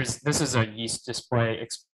this is a yeast display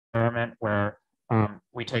experiment where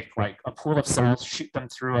we take like a pool of cells, shoot them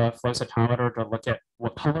through a flow cytometer to look at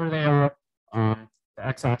what color they are. The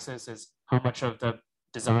x-axis is how much of the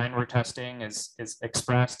design we're testing is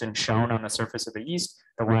expressed and shown on the surface of the yeast.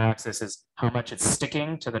 The y-axis is how much it's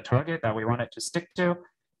sticking to the target that we want it to stick to.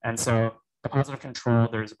 And so the positive control,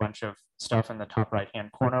 there's a bunch of stuff in the top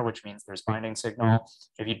right-hand corner, which means there's binding signal.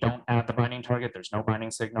 If you don't add the binding target, there's no binding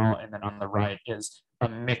signal. And then on the right is a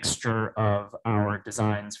mixture of our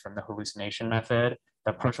designs from the hallucination method,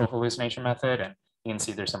 the partial hallucination method, and you can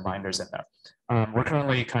see there's some binders in there. We're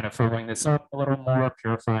currently kind of following this up a little more,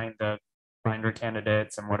 purifying the binder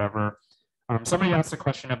candidates and whatever. Somebody asked a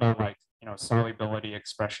question about like, solubility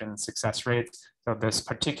expression success rates. So this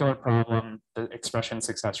particular problem, the expression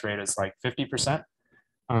success rate is like 50%.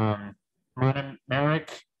 Monomeric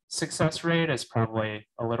success rate is probably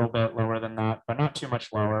a little bit lower than that, but not too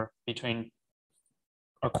much lower. Between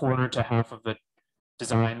a quarter to half of the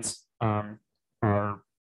designs are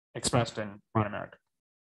expressed in monomeric.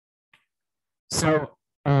 So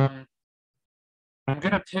I'm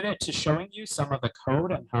going to pivot to showing you some of the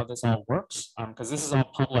code and how this all works, because this is all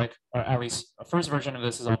public, or at least a first version of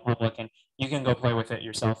this is all public, and you can go play with it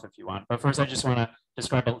yourself if you want. But first, I just want to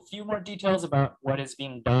describe a few more details about what is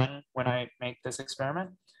being done when I make this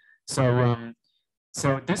experiment. So,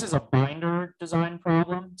 so this is a binder design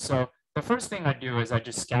problem. So the first thing I do is I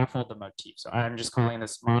just scaffold the motif. So I'm just calling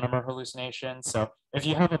this monomer hallucination. So if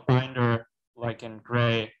you have a binder like in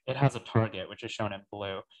gray, it has a target, which is shown in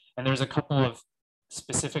blue. And there's a couple of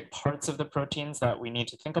specific parts of the proteins that we need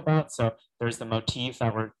to think about. So there's the motif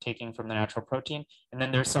that we're taking from the natural protein, and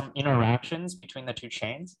then there's some interactions between the two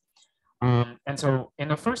chains. And so in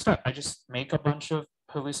the first step, I just make a bunch of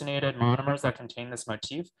hallucinated monomers that contain this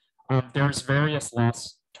motif. There's various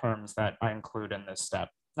loss terms that I include in this step.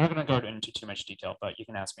 I'm not going to go into too much detail, but you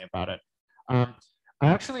can ask me about it. I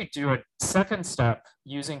actually do a second step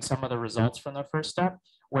using some of the results from the first step,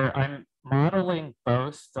 where I'm modeling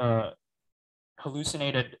both the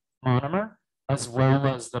hallucinated monomer as well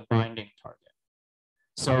as the binding target.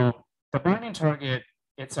 So the binding target,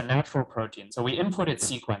 it's a natural protein. So we input its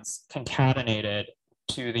sequence concatenated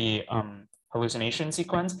to the hallucination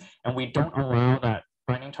sequence, and we don't allow that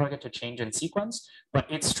binding target to change in sequence,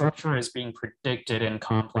 but its structure is being predicted in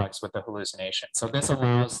complex with the hallucination. So this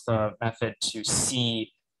allows the method to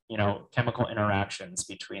see, chemical interactions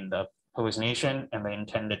between the hallucination and the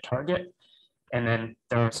intended target. And then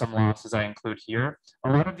there are some losses I include here. A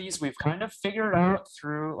lot of these we've kind of figured out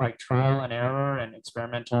through like trial and error and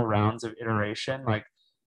experimental rounds of iteration. Like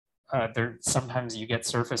sometimes you get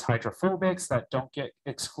surface hydrophobics that don't get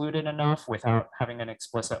excluded enough without having an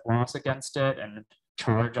explicit loss against it. And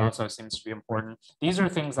charge also seems to be important. These are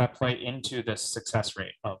things that play into this success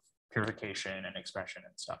rate of purification and expression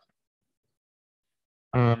and stuff.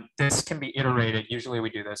 This can be iterated. Usually we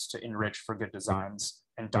do this to enrich for good designs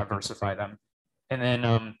and diversify them. And then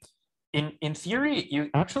in theory, you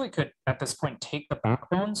actually could, at this point, take the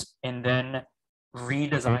backbones and then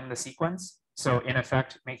redesign the sequence. So in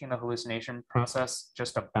effect, making the hallucination process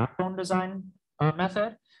just a backbone design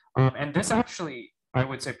method. And this actually, I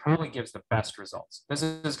would say, probably gives the best results. This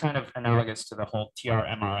is kind of analogous to the whole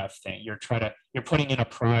TR-MRF thing. You're putting in a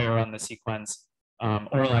prior on the sequence,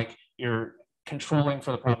 or like you're controlling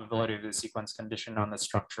for the probability of the sequence conditioned on the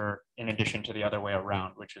structure in addition to the other way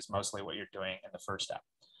around, which is mostly what you're doing in the first step.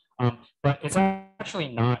 But it's actually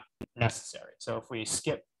not necessary. So if we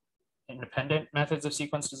skip independent methods of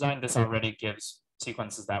sequence design, this already gives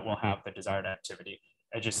sequences that will have the desired activity.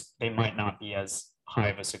 They might not be as high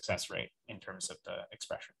of a success rate in terms of the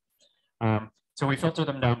expression. So we filter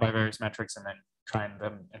them down by various metrics and then train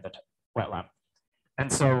them in the wet lab.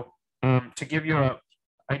 And so to give you an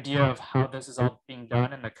idea of how this is all being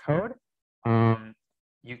done in the code,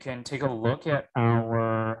 you can take a look at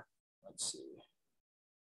our, let's see,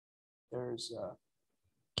 there's a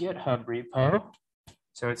GitHub repo.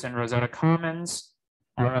 So it's in Rosetta Commons,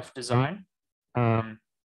 AfDesign.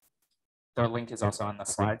 The link is also on the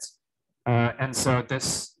slides. And so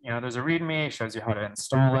this, there's a README, shows you how to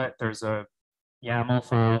install it. There's a YAML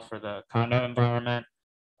file for the Conda environment.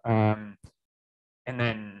 And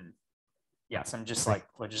then, yeah, some just like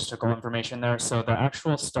logistical information there. So the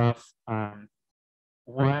actual stuff,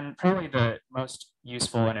 probably the most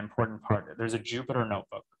useful and important part, there's a Jupyter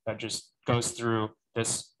notebook that just goes through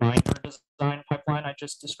this binder design pipeline I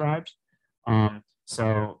just described.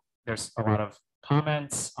 So there's a lot of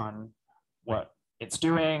comments on what it's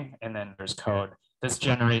doing, and then there's code. This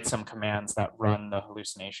generates some commands that run the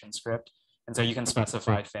hallucination script. And so you can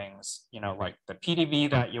specify things, like the PDB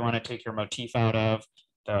that you want to take your motif out of,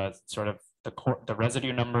 the sort of the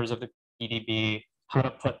residue numbers of the PDB, how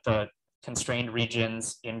to put the constrained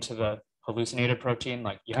regions into the hallucinated protein.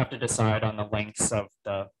 Like you have to decide on the lengths of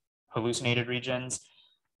the hallucinated regions.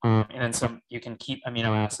 And then you can keep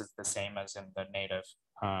amino acids the same as in the native.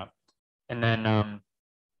 And then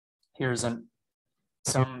here's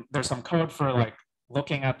there's some code for like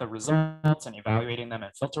looking at the results and evaluating them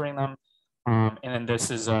and filtering them. And then this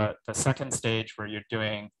is the second stage where you're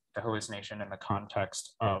doing the hallucination in the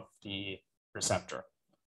context of the receptor.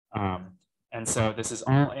 And so this is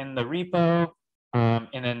all in the repo. And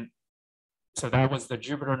then so that was the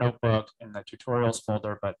Jupyter notebook in the tutorials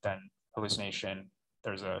folder, but then Hallucination,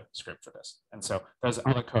 there's a script for this. And so there's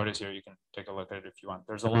all the code is here. You can take a look at it if you want.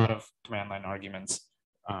 There's a lot of command line arguments.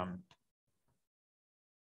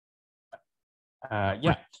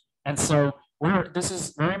 Yeah, and so this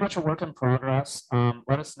is very much a work in progress.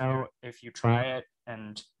 Let us know if you try it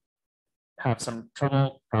and have some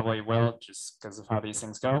trouble. Probably will, just because of how these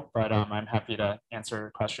things go, but I'm happy to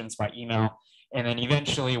answer questions by email. And then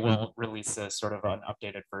eventually we'll release a sort of an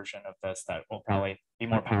updated version of this that will probably be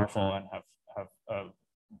more powerful and have a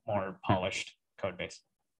more polished code base.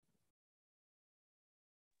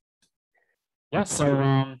 Yeah,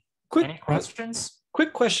 so any questions?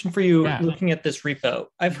 Quick question for you, Yeah. looking at this repo.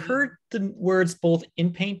 I've heard the words both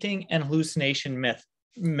inpainting and hallucination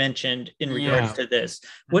mentioned in regards to this.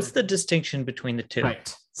 What's the distinction between the two?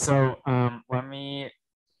 Right. So let me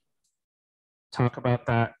talk about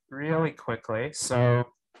that really quickly.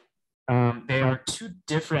 So they are two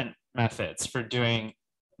different methods for doing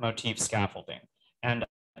motif scaffolding. And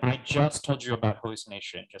I just told you about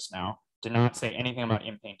hallucination just now, did not say anything about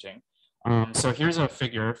inpainting. So here's a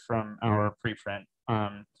figure from our preprint.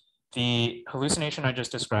 The hallucination I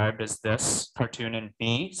just described is this cartoon in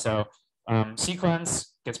B. So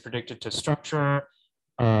sequence gets predicted to structure,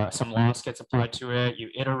 some loss gets applied to it, you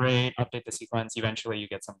iterate, update the sequence, eventually you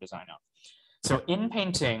get some design out. So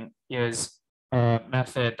inpainting is a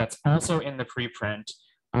method that's also in the preprint,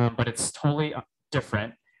 but it's totally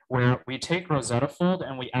different, where we take RosettaFold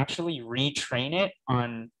and we actually retrain it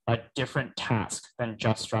on a different task than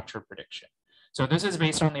just structure prediction. So this is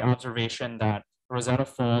based on the observation that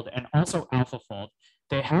RosettaFold and also AlphaFold,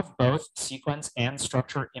 they have both sequence and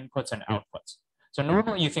structure inputs and outputs. So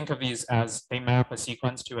normally you think of these as they map a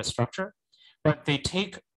sequence to a structure, but they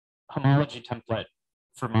take homology template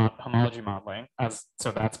for homology modeling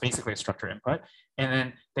so that's basically a structure input. And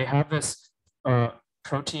then they have this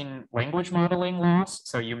protein language modeling loss.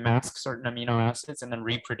 So you mask certain amino acids and then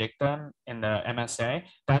repredict them in the MSA.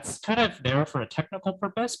 That's kind of there for a technical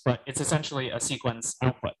purpose, but it's essentially a sequence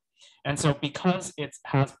output. And so because it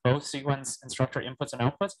has both sequence and structure inputs and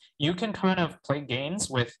outputs, you can kind of play games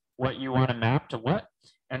with what you want to map to what.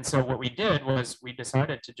 And so what we did was we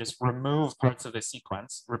decided to just remove parts of the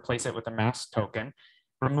sequence, replace it with a mask token,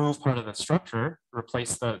 remove part of the structure,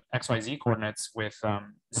 replace the XYZ coordinates with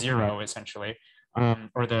 0 essentially,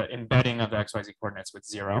 or the embedding of the XYZ coordinates with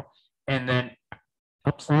 0, and then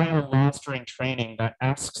apply a loss during training that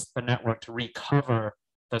asks the network to recover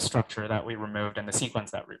the structure that we removed and the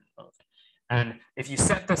sequence that we removed. And if you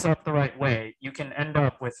set this up the right way, you can end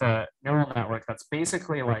up with a neural network that's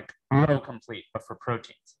basically like autocomplete, but for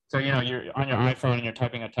proteins. So, you know, you're on your iPhone and you're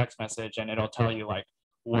typing a text message and it'll tell you like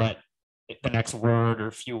what the next word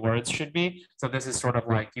or few words should be. So this is sort of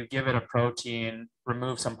like you give it a protein,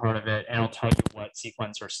 remove some part of it, and it'll tell you what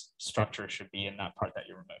sequence or structure should be in that part that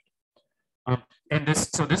you removed. And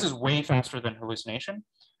this is way faster than hallucination.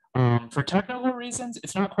 For technical reasons,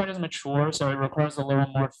 it's not quite as mature, so it requires a little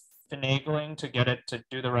more finagling to get it to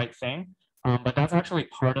do the right thing. But that's actually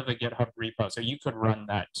part of the GitHub repo, so you could run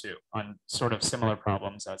that too on sort of similar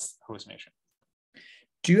problems as hallucination.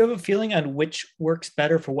 Do you have a feeling on which works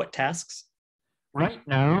better for what tasks? Right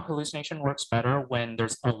now, hallucination works better when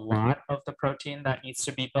there's a lot of the protein that needs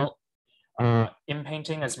to be built.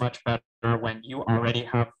 Inpainting is much better when you already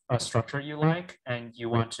have a structure you like and you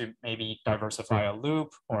want to maybe diversify a loop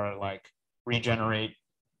or like regenerate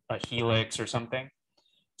a helix or something.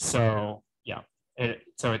 So yeah,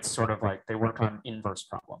 so it's sort of like they work on inverse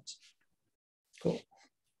problems. Cool.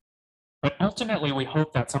 But ultimately, we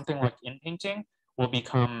hope that something like inpainting will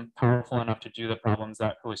become powerful enough to do the problems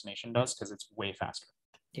that hallucination does because it's way faster.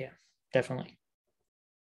 Yeah, definitely.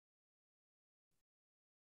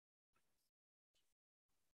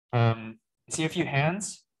 I see a few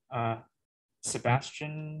hands.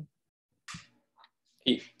 Sebastian.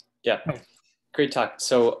 Yeah, great talk.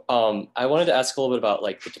 So I wanted to ask a little bit about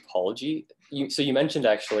like the topology. So you mentioned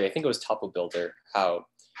actually, I think it was Topo Builder, how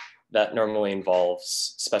that normally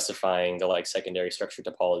involves specifying the like secondary structure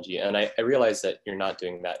topology. And I realize that you're not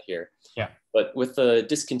doing that here. Yeah. But with the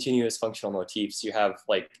discontinuous functional motifs, you have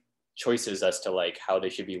like choices as to like how they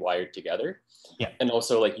should be wired together. Yeah. And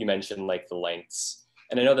also like you mentioned like the lengths.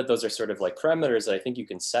 And I know that those are sort of like parameters that I think you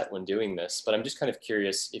can set when doing this, but I'm just kind of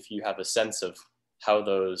curious if you have a sense of how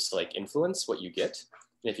those like influence what you get.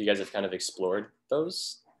 And if you guys have kind of explored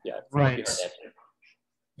those. Yeah. Right.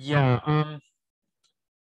 Yeah.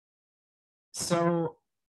 So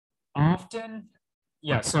often,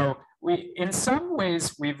 yeah, so in some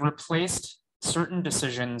ways, we've replaced certain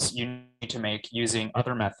decisions you need to make using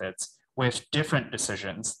other methods with different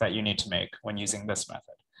decisions that you need to make when using this method.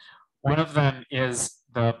 One of them is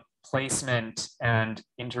the placement and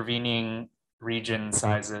intervening region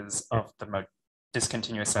sizes of the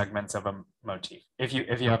discontinuous segments of a motif, if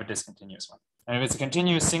you have a discontinuous one. And if it's a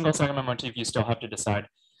continuous single segment motif, you still have to decide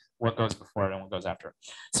what goes before it and what goes after it.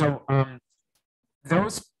 So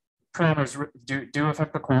those parameters do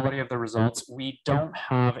affect the quality of the results. We don't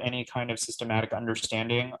have any kind of systematic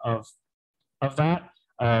understanding of that.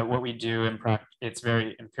 What we do in practice, it's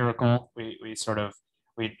very empirical.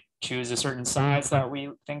 We choose a certain size that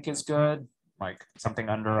we think is good, like something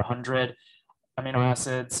under 100 amino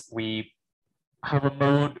acids. We have a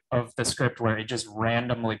mode of the script where it just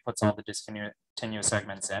randomly puts all the discontinuous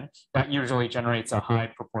segments in. That usually generates a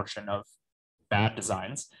high proportion of bad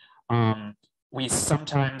designs. We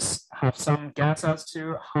sometimes have some guess as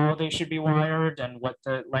to how they should be wired and what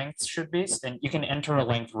the lengths should be. And you can enter a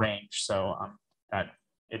length range so that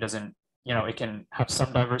it doesn't, it can have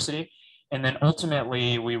some diversity. And then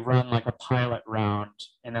ultimately we run like a pilot round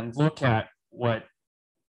and then look at what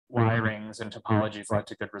wirings and topologies led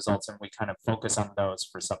to good results, and we kind of focus on those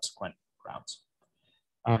for subsequent rounds.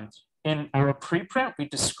 In our preprint, we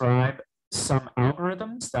describe some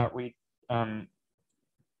algorithms that we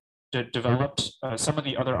developed. Some of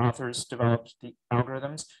the other authors developed the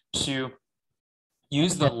algorithms to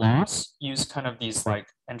use the loss, use kind of these like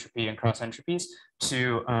entropy and cross entropies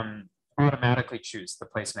to automatically choose the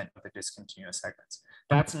placement of the discontinuous segments.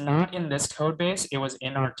 That's not in this code base. It was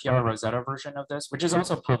in our TrRosetta version of this, which is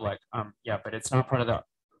also public. Yeah, but it's not part of the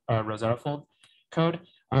RosettaFold code.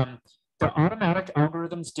 The automatic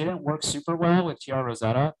algorithms didn't work super well with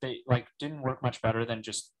TrRosetta. They didn't work much better than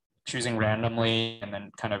just choosing randomly and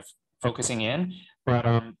then kind of focusing in. But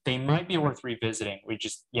they might be worth revisiting.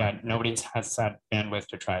 Nobody has had bandwidth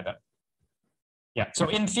to try them. Yeah, so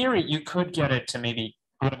in theory, you could get it to maybe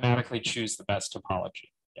automatically choose the best topology.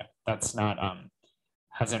 Yeah, that's not,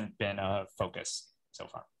 hasn't been a focus so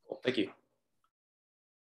far. Cool. Thank you.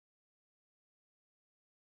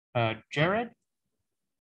 Jared?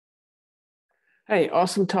 Hey,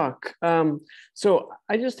 awesome talk. So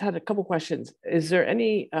I just had a couple questions. Is there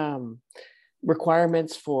any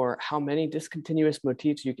requirements for how many discontinuous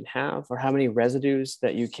motifs you can have, or how many residues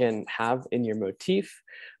that you can have in your motif?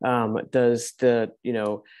 Does the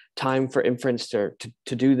time for inference to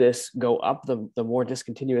do this go up the more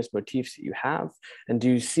discontinuous motifs that you have? And do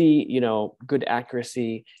you see good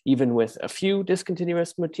accuracy even with a few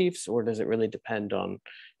discontinuous motifs, or does it really depend on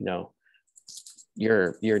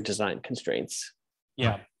your design constraints?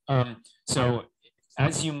 Yeah. So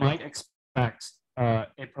as you might expect,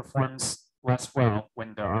 it performs less well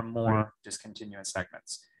when there are more discontinuous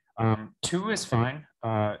segments. 2 is fine.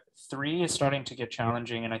 3 is starting to get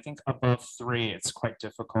challenging, and I think above 3 it's quite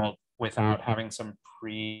difficult without having some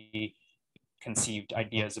preconceived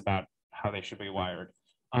ideas about how they should be wired.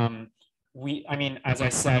 As I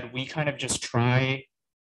said, we kind of just try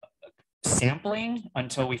sampling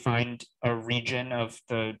until we find a region of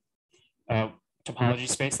the topology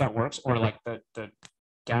space that works, or like the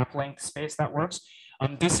gap length space that works.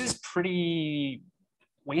 This is pretty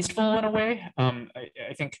wasteful in a way.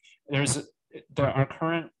 I think our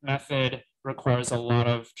current method requires a lot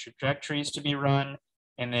of trajectories to be run,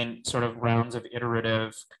 and then sort of rounds of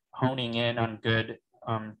iterative honing in on good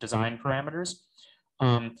design parameters.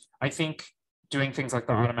 I think doing things like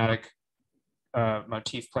the automatic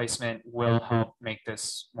motif placement will help make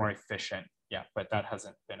this more efficient. Yeah, but that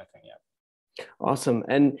hasn't been a thing yet. Awesome.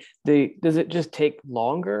 And does it just take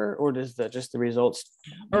longer, or does the results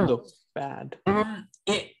look bad?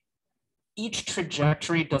 Each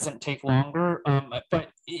trajectory doesn't take longer, but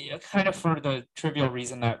kind of for the trivial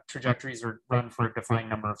reason that trajectories are run for a defined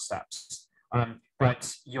number of steps.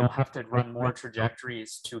 But you'll have to run more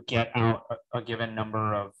trajectories to get out a given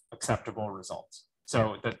number of acceptable results.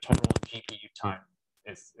 So the total GPU time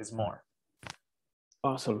is more.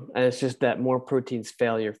 Awesome. And it's just that more proteins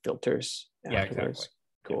fail your filters afterwards. Yeah, exactly.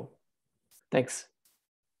 Cool. Thanks.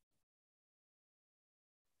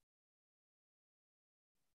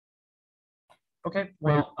 Okay,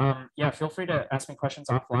 well, yeah, feel free to ask me questions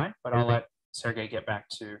offline, but I'll let Sergey get back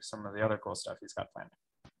to some of the other cool stuff he's got planned.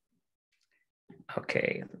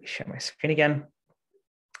 Okay, let me share my screen again.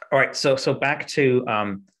 All right, so back to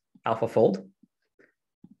AlphaFold.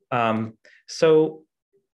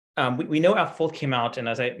 We know AlphaFold came out, and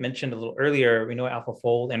as I mentioned a little earlier, we know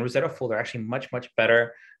AlphaFold and RosettaFold are actually much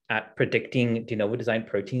better at predicting de novo design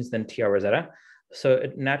proteins than TrRosetta. So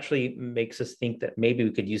it naturally makes us think that maybe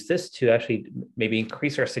we could use this to actually maybe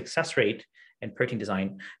increase our success rate in protein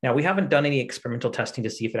design. Now, we haven't done any experimental testing to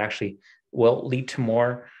see if it actually will lead to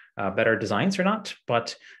more better designs or not,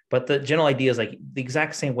 but the general idea is like the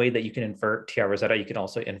exact same way that you can invert TrRosetta, you can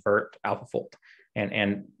also invert AlphaFold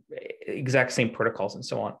and exact same protocols and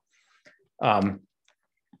so on.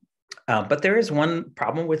 But there is one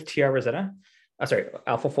problem with TrRosetta,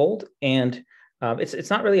 AlphaFold, and it's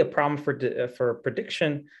not really a problem for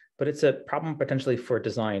prediction, but it's a problem potentially for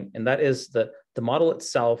design, and that is the model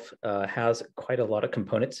itself has quite a lot of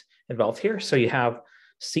components involved here. So you have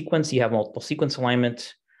sequence, you have multiple sequence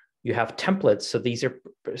alignment, you have templates. So these are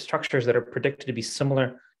structures that are predicted to be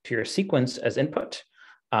similar to your sequence as input.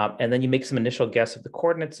 And then you make some initial guess of the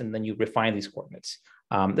coordinates, and then you refine these coordinates.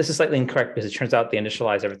 This is slightly incorrect because it turns out they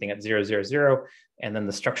initialize everything at 0, 0, 0, and then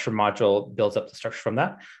the structure module builds up the structure from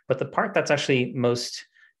that. But the part that's actually most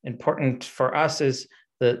important for us is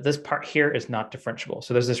this part here is not differentiable.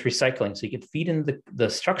 So there's this recycling. So you can feed in the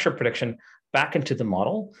structure prediction back into the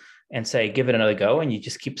model and say, give it another go, and you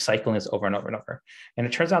just keep cycling this over and over and over. And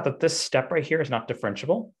it turns out that this step right here is not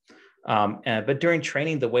differentiable. But during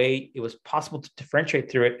training, the way it was possible to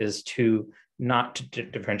differentiate through it is to not to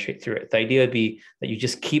differentiate through it. The idea would be that you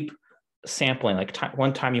just keep sampling. Like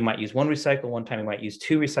one time you might use 1 recycle, one time you might use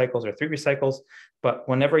 2 recycles or 3 recycles. But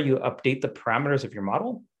whenever you update the parameters of your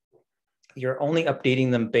model, you're only updating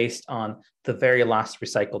them based on the very last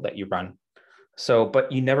recycle that you run. So, but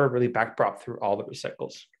you never really backprop through all the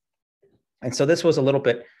recycles. And so this was a little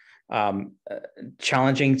bit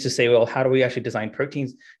challenging to say, well, how do we actually design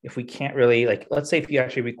proteins if we can't really, like, let's say if you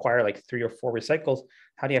actually require like 3 or 4 recycles,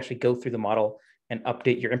 how do you actually go through the model and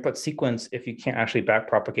update your input sequence if you can't actually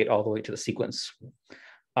backpropagate all the way to the sequence?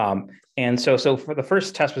 And so for the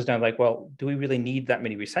first test was done like, well, do we really need that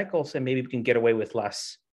many recycles? And maybe we can get away with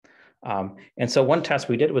less. And so one test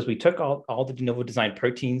we did was we took all the de novo design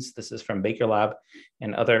proteins, this is from Baker Lab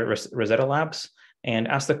and other Rosetta labs, and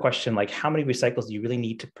asked the question, like, how many recycles do you really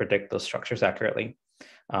need to predict those structures accurately?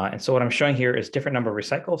 And so what I'm showing here is different number of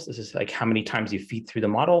recycles. This is like how many times you feed through the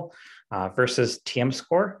model versus TM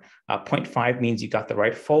score. 0.5 means you got the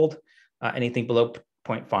right fold. Anything below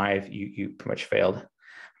 0.5, you pretty much failed.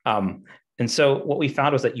 And so what we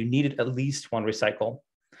found was that you needed at least 1 recycle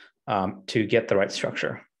to get the right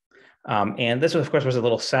structure. And this, of course, was a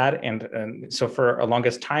little sad. And so for a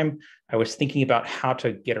longest time, I was thinking about how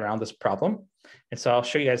to get around this problem. And so I'll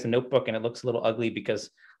show you guys the notebook, and it looks a little ugly because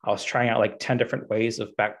I was trying out like 10 different ways of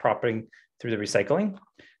backpropping through the recycling.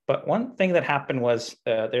 But one thing that happened was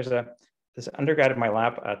there's this undergrad in my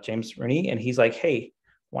lab, James Rooney, and he's like, hey,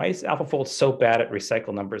 why is AlphaFold so bad at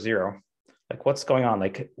recycle number 0? Like, what's going on?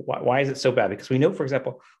 Like, why is it so bad? Because we know, for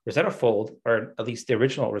example, Rosetta Fold, or at least the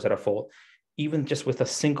original Rosetta Fold, even just with a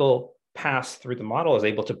single pass through the model is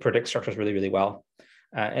able to predict structures really, really well.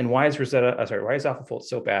 And why is AlphaFold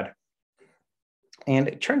so bad? And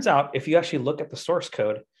it turns out, if you actually look at the source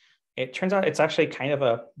code, it turns out it's actually kind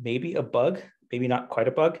of maybe a bug, maybe not quite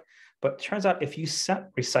a bug, but it turns out if you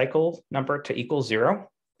set recycle number to equal 0,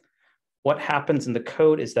 what happens in the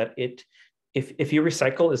code is that if your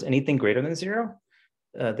recycle is anything greater than 0,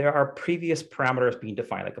 there are previous parameters being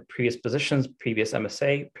defined, like the previous positions, previous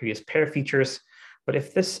MSA, previous pair features. But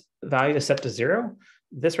if this value is set to 0,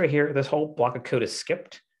 this right here, this whole block of code is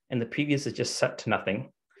skipped, and the previous is just set to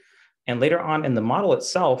nothing. And later on in the model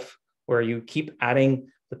itself, where you keep adding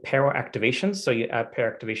the pair activations, so you add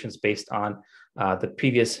pair activations based on the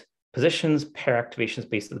previous positions, pair activations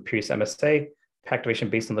based on the previous MSA, pair activation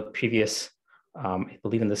based on the previous, I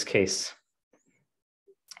believe in this case,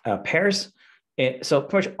 pairs. So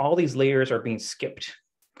pretty much all these layers are being skipped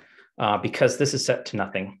because this is set to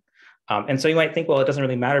nothing. And so you might think, well, it doesn't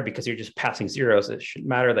really matter because you're just passing zeros. It shouldn't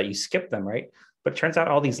matter that you skip them, right? But it turns out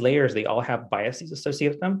all these layers, they all have biases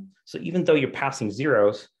associated with them. So even though you're passing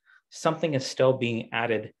zeros, something is still being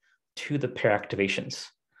added to the pair activations.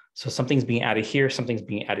 So something's being added here, something's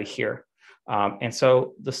being added here. And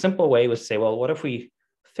so the simple way was to say, well, what if we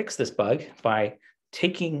fix this bug by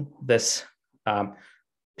taking this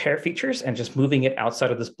pair features and just moving it outside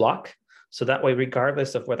of this block? So that way,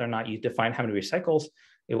 regardless of whether or not you define how many recycles,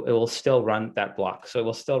 it will still run that block. So it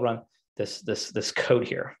will still run this code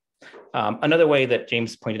here. Another way that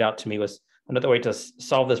James pointed out to me was another way to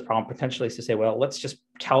solve this problem potentially is to say, well, let's just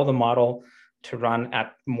tell the model to run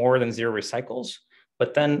at more than 0 recycles,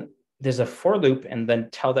 but then there's a for loop, and then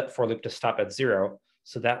tell that for loop to stop at 0.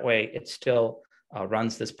 So that way it still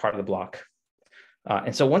runs this part of the block.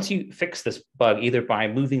 And so once you fix this bug, either by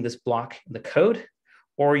moving this block in the code,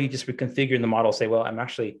 or you just reconfigure the model, say, well, I'm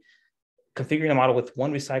actually configuring the model with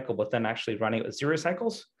 1 recycle, but then actually running it with 0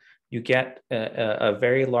 recycles, you get a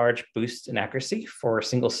very large boost in accuracy for a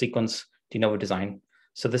single sequence de novo design.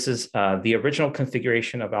 So this is the original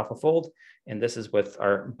configuration of AlphaFold, and this is with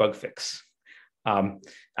our bug fix.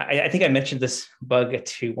 I think I mentioned this bug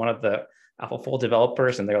to one of the AlphaFold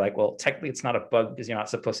developers, and they're like, well, technically it's not a bug because you're not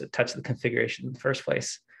supposed to touch the configuration in the first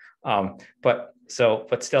place. But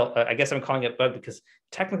still, I guess I'm calling it a bug because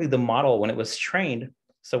technically the model, when it was trained,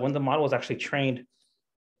 so when the model was actually trained,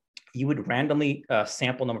 you would randomly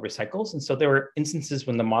sample number of recycles. And so there were instances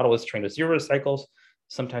when the model was trained with 0 recycles,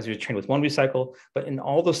 sometimes you were trained with 1 recycle, but in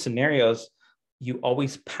all those scenarios, you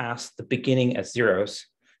always pass the beginning as zeros.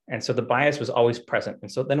 And so the bias was always present.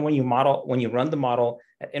 And so then when you run the model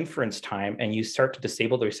at inference time and you start to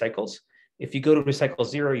disable the recycles, if you go to recycle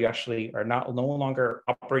 0, you actually are no longer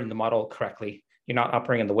operating the model correctly. You're not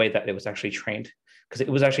operating in the way that it was actually trained, because it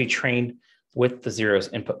was actually trained with the zeros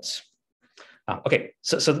inputs. Okay,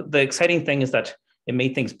 so the exciting thing is that it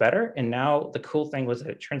made things better. And now the cool thing was that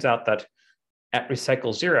it turns out that at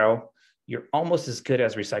recycle 0, you're almost as good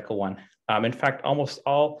as recycle 1. In fact, almost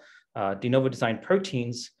all de novo design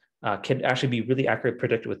proteins can actually be really accurately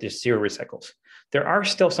predicted with just 0 recycles. There are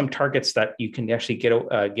still some targets that you can actually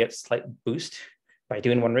get slight boost by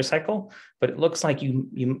doing 1 recycle, but it looks like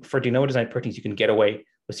you for de novo design proteins, you can get away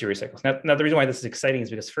with 0 recycles. Now, the reason why this is exciting is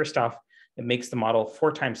because first off, it makes the model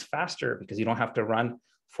 4 times faster because you don't have to run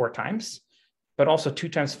 4 times, but also 2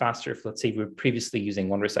 times faster if, let's say, we were previously using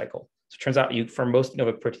 1 recycle. So it turns out for most de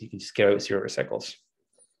novo proteins, you can just get away with 0 recycles.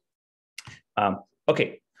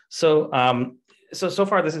 Okay, so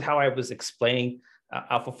far this is how I was explaining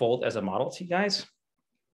AlphaFold as a model to you guys.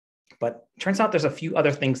 But it turns out there's a few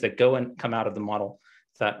other things that go and come out of the model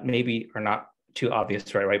that maybe are not too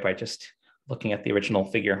obvious right away by just looking at the original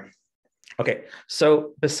figure. Okay,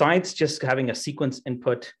 so besides just having a sequence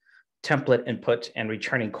input, template input, and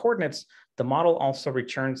returning coordinates, the model also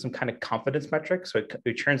returns some kind of confidence metric. So it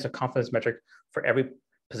returns a confidence metric for every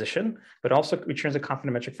position, but also returns a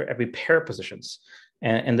confidence metric for every pair of positions.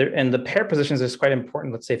 And the pair positions is quite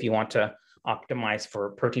important. Let's say if you want to optimize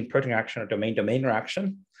for protein-protein interaction or domain-domain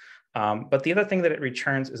interaction. But the other thing that it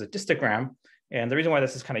returns is a histogram. And the reason why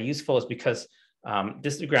this is kind of useful is because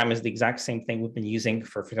histogram is the exact same thing we've been using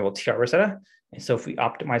for example, TrRosetta. And so if we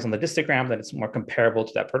optimize on the histogram, then it's more comparable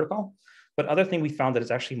to that protocol. But other thing we found that it's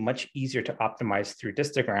actually much easier to optimize through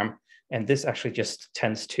histogram. And this actually just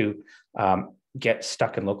tends to get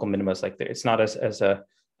stuck in local minimas. Like it's not as a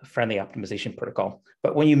friendly optimization protocol.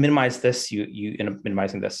 But when you minimize this, you end up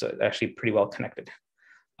minimizing this. So it's actually pretty well connected.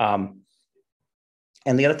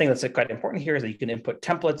 And the other thing that's quite important here is that you can input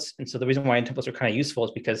templates. And so the reason why templates are kind of useful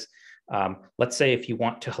is because let's say if you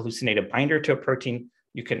want to hallucinate a binder to a protein,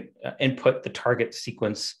 you can input the target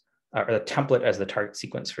sequence or the template as the target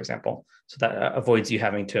sequence, for example. So that avoids you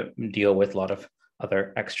having to deal with a lot of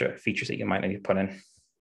other extra features that you might need to put in.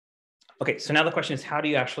 Okay, so now the question is, how do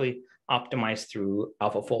you actually optimize through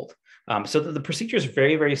AlphaFold? So the procedure is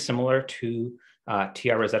very, very similar to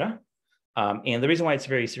TrRosetta. And the reason why it's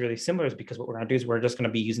really similar is because what we're going to do is we're just going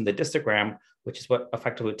to be using the histogram, which is what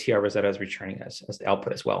effectively TrRosetta is returning as the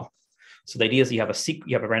output as well. So the idea is you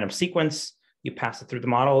have a random sequence, you pass it through the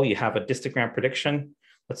model, you have a histogram prediction.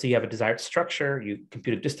 Let's say you have a desired structure, you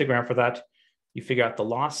compute a histogram for that, you figure out the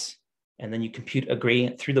loss, and then you compute a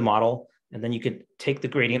gradient through the model, and then you could take the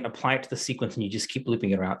gradient, apply it to the sequence, and you just keep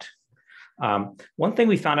looping it around. One thing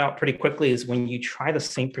we found out pretty quickly is when you try the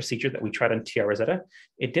same procedure that we tried on TrRosetta,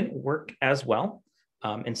 it didn't work as well.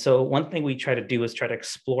 And so one thing we try to do is try to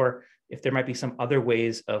explore if there might be some other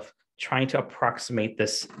ways of trying to approximate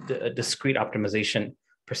this discrete optimization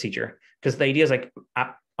procedure. Because the idea is like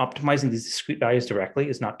optimizing these discrete values directly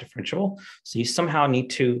is not differentiable. So you somehow need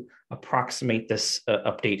to approximate this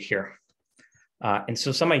update here. And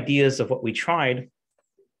so some ideas of what we tried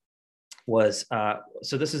was,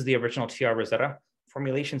 so this is the original TrRosetta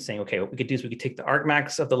formulation saying, okay, what we could do is we could take the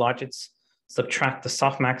argmax of the logits, subtract the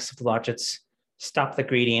softmax of the logits, stop the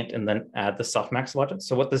gradient, and then add the softmax logits.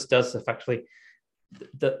 So what this does is effectively,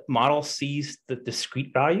 the model sees the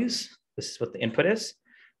discrete values. This is what the input is,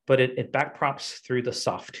 but it backprops through the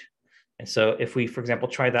soft. And so if we, for example,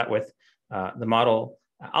 try that with the model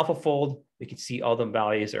AlphaFold, we can see all the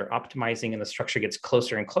values are optimizing and the structure gets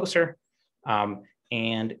closer and closer.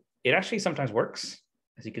 And it actually sometimes works,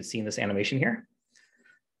 as you can see in this animation here.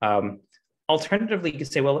 Alternatively, you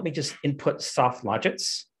could say, well, let me just input soft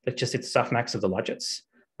logits. Let's just hit the softmax of the logits.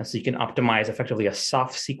 And so you can optimize effectively a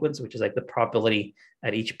soft sequence, which is like the probability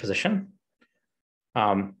at each position.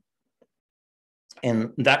 And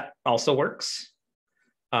that also works.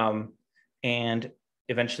 And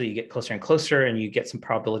eventually you get closer and closer and you get some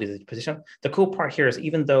probabilities at each position. The cool part here is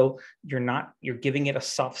even though you're giving it a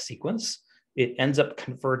soft sequence, it ends up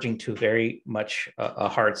converging to very much a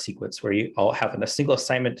hard sequence where you all have a single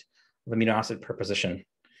assignment of amino acid per position.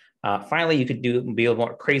 Finally, you could be a little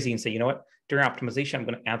more crazy and say, you know what, during optimization, I'm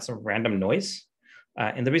going to add some random noise.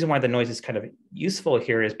 And the reason why the noise is kind of useful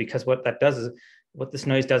here is because what this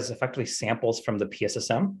noise does is effectively samples from the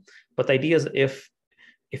PSSM. But the idea is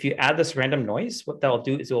if you add this random noise, what that'll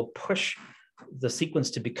do is it will push the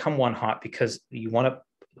sequence to become one hot because you want to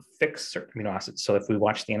fix certain amino acids. So if we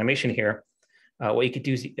watch the animation here, what you could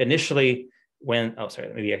do is initially when, oh,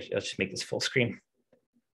 sorry, maybe I'll just make this full screen.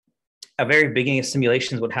 At very beginning of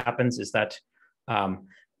simulations, what happens is that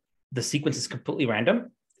the sequence is completely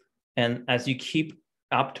random. And as you keep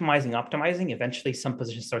optimizing, eventually some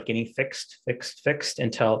positions start getting fixed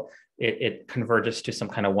until it converges to some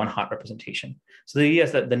kind of one hot representation. So the idea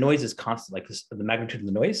is that the noise is constant, like this, the magnitude of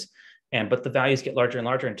the noise, but the values get larger and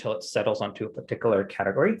larger until it settles onto a particular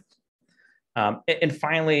category. And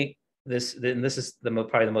finally, this is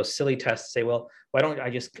probably the most silly test to say, well, why don't I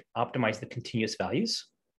just optimize the continuous values?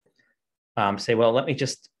 Say, well, let me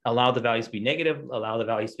just allow the values to be negative, allow the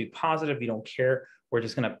values to be positive. You don't care. We're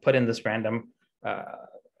just going to put in this random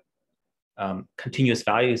continuous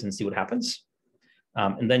values and see what happens.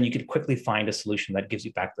 And then you could quickly find a solution that gives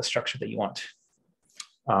you back the structure that you want.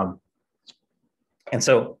 And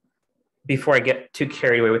so before I get too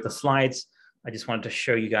carried away with the slides, I just wanted to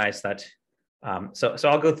show you guys that. So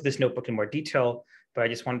I'll go through this notebook in more detail, but I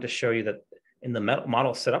just wanted to show you that in the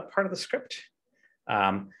model setup part of the script,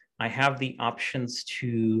 I have the options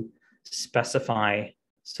to specify.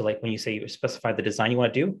 So like when you say you specify the design you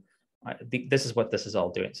want to do, this is what this is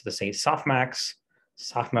all doing. So this is softmax,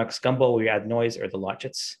 gumball, where you add noise, or the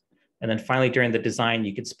logits. And then finally, during the design,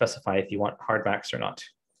 you can specify if you want hard max or not.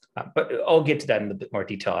 But I'll get to that in a bit more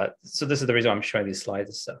detail. So this is the reason I'm showing these slides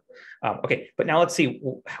and stuff. Okay, but now let's see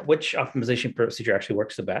which optimization procedure actually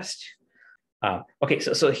works the best. Okay,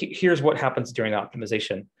 so here's what happens during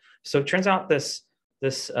optimization. So it turns out this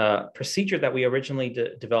procedure that we originally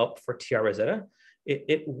developed for TrRosetta,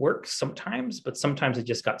 it works sometimes, but sometimes it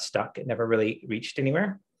just got stuck. It never really reached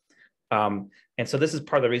anywhere. And so this is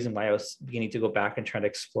part of the reason why I was beginning to go back and try to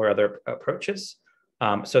explore other approaches.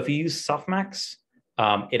 So if you use softmax,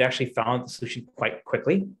 it actually found the solution quite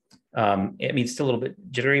quickly. I mean, it's still a little bit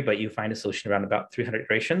jittery, but you find a solution around about 300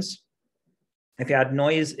 iterations. If you add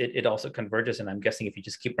noise, it also converges, and I'm guessing if you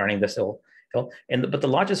just keep running this, but the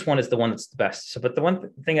logis one is the one that's the best. So, but the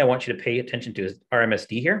one thing I want you to pay attention to is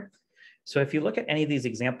RMSD here. So if you look at any of these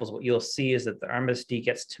examples, what you'll see is that the RMSD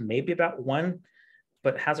gets to maybe about 1,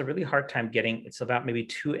 but has a really hard time getting, it's about maybe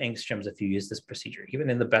 2 angstroms if you use this procedure,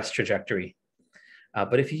 even in the best trajectory.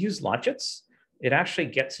 But if you use logits, it actually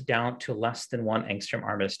gets down to less than 1 angstrom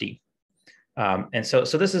RMSD. And so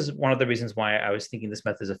this is one of the reasons why I was thinking this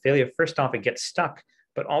method is a failure. First off, it gets stuck,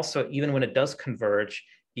 but also even when it does converge,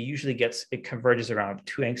 it converges around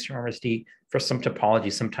 2 angstrom RMSD for some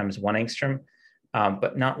topology, sometimes 1 angstrom,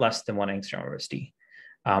 but not less than 1 angstrom RMSD.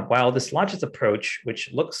 While this logits approach, which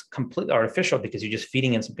looks completely artificial because you're just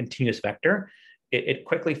feeding in some continuous vector, it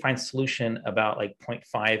quickly finds solution about like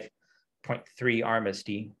 0.5, 0.3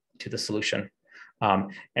 RMSD to the solution.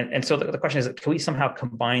 And so the question is, can we somehow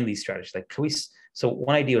combine these strategies? Like, so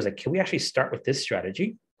one idea was like, can we actually start with this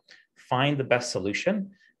strategy, find the best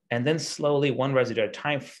solution, and then slowly, one residue at a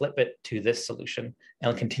time, flip it to this solution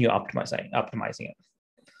and continue optimizing it.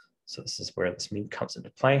 So this is where this meme comes into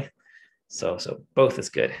play. So both is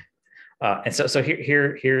good. And so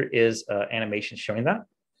here is animation showing that.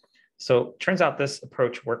 So turns out this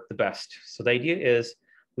approach worked the best. So the idea is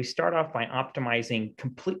we start off by optimizing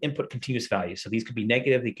complete input continuous values. So these could be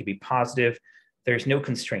negative, they could be positive. There's no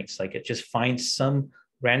constraints, like it just finds some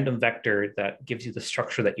random vector that gives you the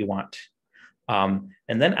structure that you want. And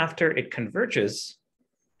then after it converges,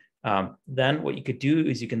 then what you could do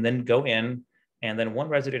is you can then go in and then one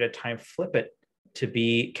residue at a time, flip it to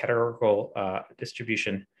be categorical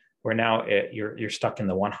distribution, where now you're stuck in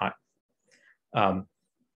the 1 hot. And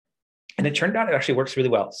it turned out it actually works really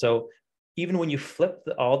well. So even when you flip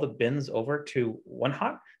all the bins over to 1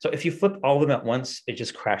 hot, so if you flip all of them at once, it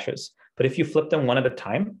just crashes. But if you flip them one at a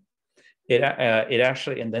time, it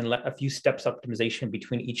actually, and then let a few steps optimization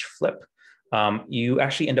between each flip, you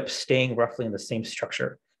actually end up staying roughly in the same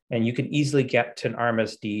structure. And you can easily get to an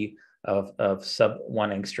RMSD of sub 1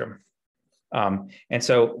 angstrom. And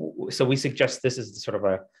so we suggest this is sort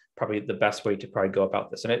of probably the best way to probably go about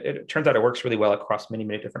this. And it turns out it works really well across many,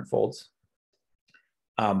 many different folds.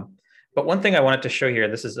 But one thing I wanted to show here,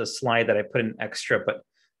 this is a slide that I put in extra, but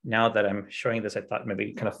now that I'm showing this, I thought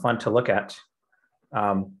maybe kind of fun to look at,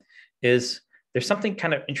 is there's something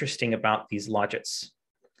kind of interesting about these logits.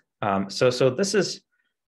 So this is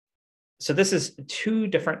 2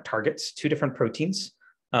 different targets, 2 different proteins.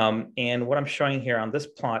 And what I'm showing here on this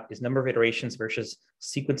plot is number of iterations versus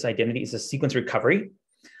sequence identity, is a sequence recovery.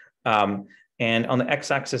 And on the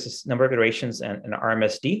x-axis is number of iterations and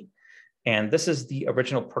RMSD. And this is the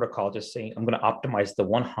original protocol, just saying I'm going to optimize the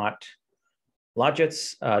one hot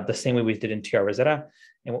logits the same way we did in TrRosetta.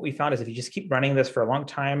 And what we found is if you just keep running this for a long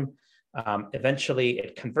time, eventually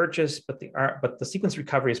it converges, but the sequence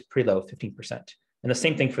recovery is pretty low, 15%. And the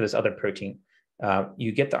same thing for this other protein.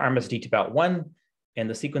 You get the RMSD to about 1, and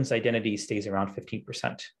the sequence identity stays around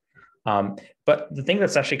 15%. But the thing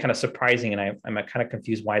that's actually kind of surprising, and I'm kind of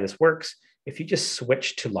confused why this works, if you just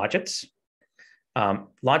switch to logits,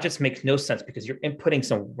 logits makes no sense because you're inputting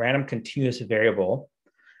some random continuous variable.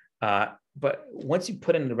 But once you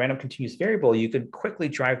put in the random continuous variable, you can quickly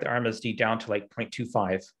drive the RMSD down to like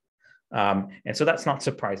 0.25. And so that's not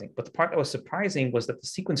surprising. But the part that was surprising was that the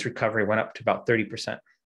sequence recovery went up to about 30%.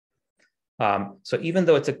 So even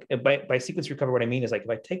though it's by sequence recovery, what I mean is like if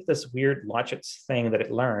I take this weird logits thing that it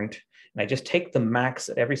learned, and I just take the max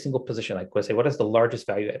at every single position, like I say, what is the largest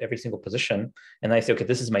value at every single position? And then I say, okay,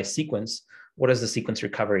 this is my sequence. What is the sequence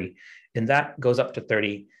recovery? And that goes up to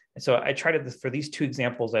 30. And so I tried it for these 2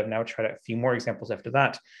 examples. I've now tried a few more examples after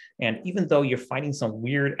that. And even though you're finding some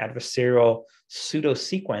weird adversarial pseudo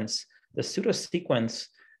sequence, the pseudo sequence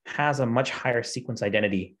has a much higher sequence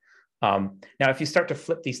identity. Now, if you start to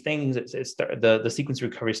flip these things, the sequence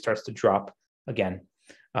recovery starts to drop again.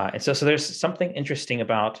 And so there's something interesting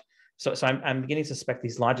about, so I'm beginning to suspect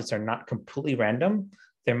these logits are not completely random.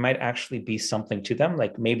 There might actually be something to them,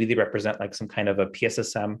 like maybe they represent like some kind of a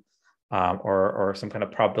PSSM or some kind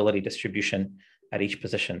of probability distribution at each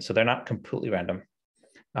position. So they're not completely random.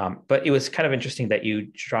 But it was kind of interesting that you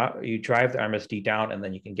drive the RMSD down and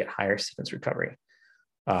then you can get higher sequence recovery.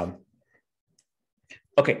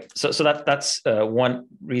 Okay, so that's one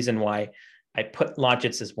reason why I put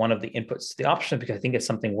logits as one of the inputs to the option, because I think it's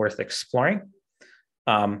something worth exploring.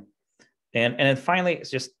 And then finally, it's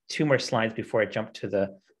just 2 more slides before I jump to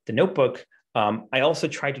the notebook. I also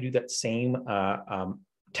tried to do that same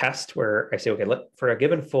test where I say, okay, for a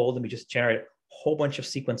given fold, let me just generate a whole bunch of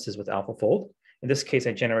sequences with AlphaFold. In this case,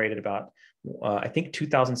 I generated about, I think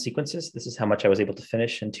 2,000 sequences. This is how much I was able to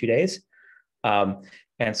finish in 2 days.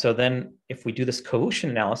 And so then if we do this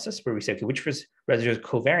coevolution analysis where we say, okay, which residues are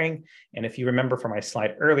covariant? And if you remember from my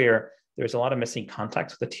slide earlier, there's a lot of missing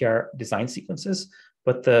contacts with the TrDesign sequences,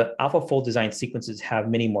 but the AlphaFold design sequences have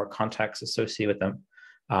many more contacts associated with them.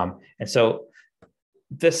 And so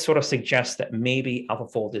this sort of suggests that maybe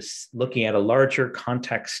AlphaFold is looking at a larger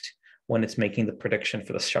context when it's making the prediction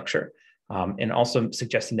for the structure. And also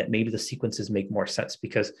suggesting that maybe the sequences make more sense,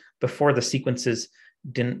 because before the sequences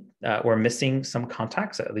were missing some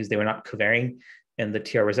contacts, at least they were not covariant in the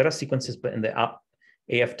TrRosetta sequences, but in the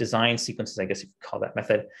AfDesign sequences, I guess you could call that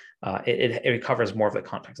method, it recovers more of the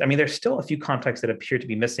contacts. I mean, there's still a few contacts that appear to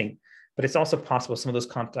be missing, but it's also possible some of those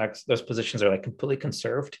contacts, those positions are like completely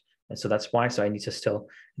conserved. And so that's why, so I need to still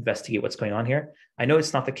investigate what's going on here. I know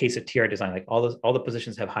it's not the case at TrDesign, like all the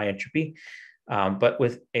positions have high entropy, but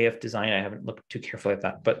with AfDesign, I haven't looked too carefully at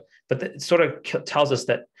that. But it sort of tells us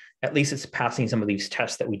that at least it's passing some of these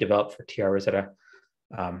tests that we developed for TrRosetta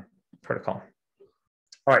protocol.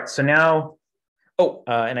 All right, so now,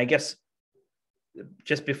 and I guess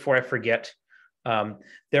just before I forget, I'm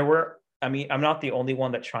not the only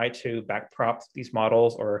one that tried to backprop these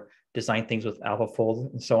models or design things with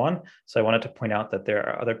AlphaFold and so on. So I wanted to point out that there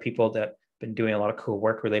are other people that have been doing a lot of cool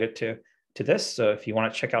work related to this. So if you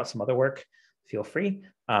want to check out some other work, feel free.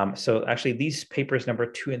 So actually these papers number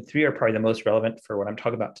 2 and 3 are probably the most relevant for what I'm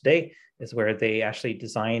talking about today, is where they actually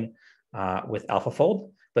design with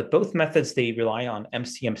AlphaFold. But both methods, they rely on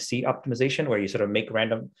MCMC optimization, where you sort of make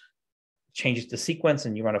random changes to sequence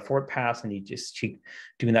and you run a forward pass and you just keep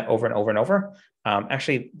doing that over and over and over.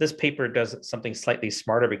 Actually, this paper does something slightly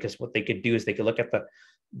smarter, because what they could do is they could look at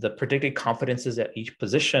the predicted confidences at each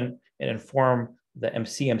position and inform the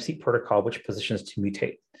MCMC protocol which positions to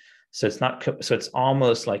mutate. So it's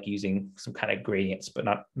almost like using some kind of gradients, but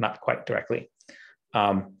not quite directly.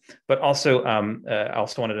 But also, I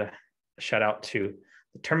also wanted to shout out to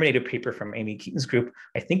the Terminator paper from Amy Keaton's group.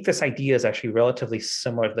 I think this idea is actually relatively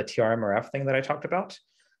similar to the TRMRF thing that I talked about.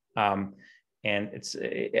 But it's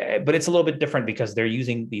a little bit different because they're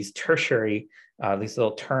using these tertiary, these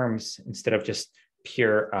little terms instead of just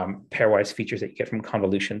pure pairwise features that you get from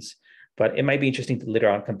convolutions. But it might be interesting to later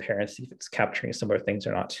on compare and see if it's capturing similar things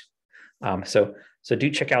or not. So do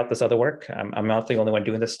check out this other work. I'm not the only one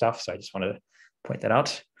doing this stuff, so I just wanted to point that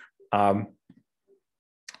out.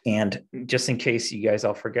 And just in case you guys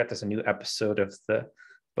all forget, there's a new episode of the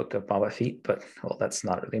Book of Baba Feet, but well, that's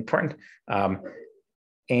not really important. But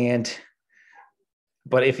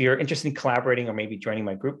if you're interested in collaborating or maybe joining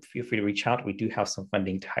my group, feel free to reach out. We do have some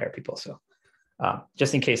funding to hire people. So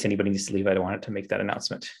just in case anybody needs to leave, I wanted to make that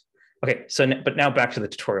announcement. Okay, so but now back to the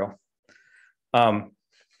tutorial.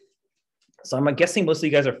 So I'm guessing most of you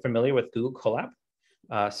guys are familiar with Google Colab.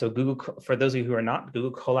 So Google, for those of you who are not,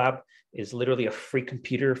 Google Colab is literally a free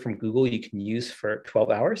computer from Google you can use for 12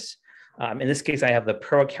 hours. In this case, I have the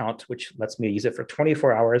Pro account, which lets me use it for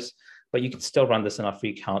 24 hours, but you can still run this in a free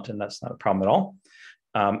account, and that's not a problem at all.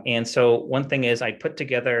 And so one thing is I put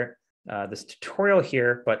together this tutorial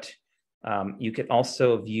here, but you can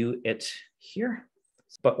also view it here.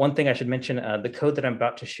 But one thing I should mention, the code that I'm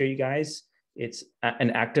about to show you guys, it's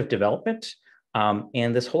an active development.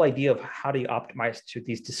 And this whole idea of how do you optimize to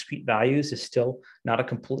these discrete values is still not a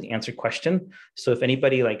completely answered question. So if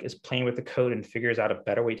anybody is playing with the code and figures out a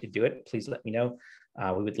better way to do it, please let me know.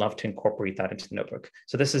 We would love to incorporate that into the notebook.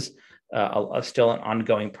 So this is still an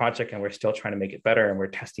ongoing project, and we're still trying to make it better, and we're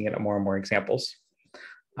testing it at more and more examples.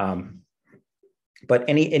 But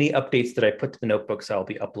any updates that I put to the notebooks, I'll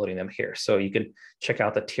be uploading them here. So you can check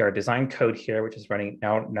out the TrDesign code here, which is running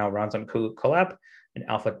now runs on Colab, and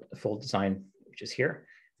AlphaFold design, which is here.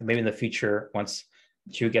 And maybe in the future, once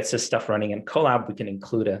Drew gets his stuff running in Colab, we can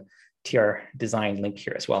include a TrDesign link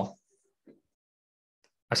here as well.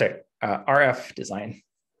 I'm sorry, RF design,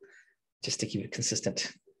 just to keep it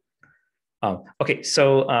consistent. Okay,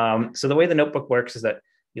 so the way the notebook works is that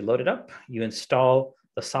you load it up, you install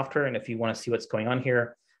the software, and if you want to see what's going on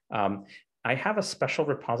here, I have a special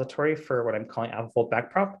repository for what I'm calling AlphaFold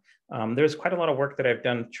backprop. There's quite a lot of work that I've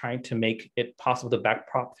done trying to make it possible to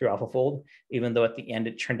backprop through AlphaFold, even though at the end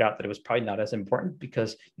it turned out that it was probably not as important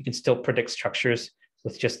because you can still predict structures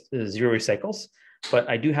with just 0 recycles. But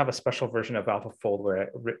I do have a special version of AlphaFold where I've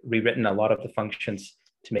rewritten a lot of the functions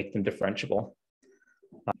to make them differentiable.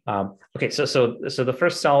 Okay, so the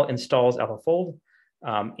first cell installs AlphaFold.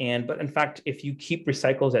 But in fact, if you keep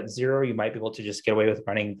recycles at 0, you might be able to just get away with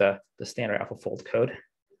running the standard AlphaFold code.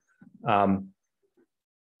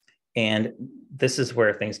 And this is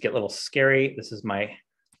where things get a little scary. This is my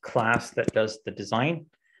class that does the design.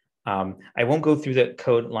 I won't go through the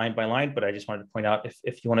code line by line, but I just wanted to point out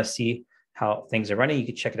if you want to see how things are running, you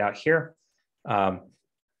can check it out here. And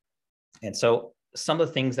so some of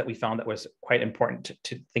the things that we found that was quite important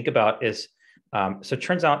to think about is, so it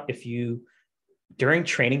turns out if you, during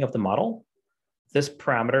training of the model, this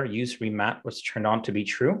parameter use remat was turned on to be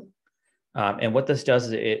true. And what this does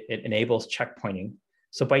is it enables checkpointing.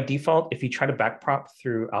 So by default, if you try to backprop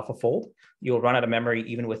through AlphaFold, you'll run out of memory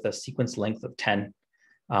even with a sequence length of 10.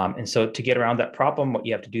 And so to get around that problem, what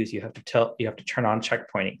you have to do is you have to turn on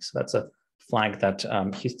checkpointing. So that's a flag that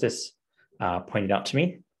Hustis pointed out to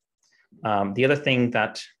me. The other thing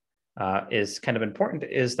that is kind of important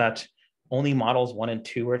is that only models 1 and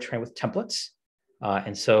 2 are trained with templates.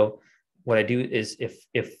 And so what I do is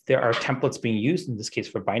if there are templates being used, in this case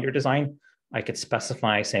for binder design, I could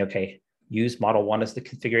specify, say, okay, use model 1 as the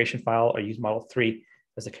configuration file or use model 3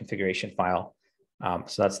 as a configuration file.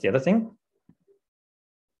 So that's the other thing.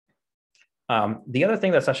 The other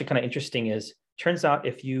thing that's actually kind of interesting is, turns out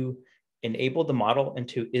if you enable the model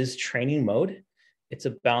into is training mode, it's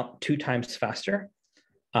about 2 times faster.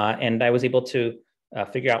 And I was able to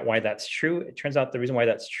figure out why that's true. It turns out the reason why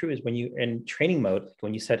that's true is when you're in training mode,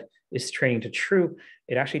 when you set is training to true,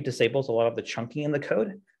 it actually disables a lot of the chunking in the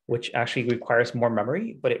code, which actually requires more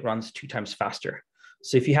memory, but it runs 2 times faster.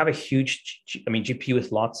 So if you have a huge, GPU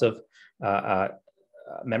with lots of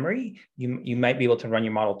memory, you might be able to run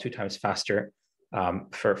your model 2 times faster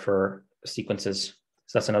for sequences.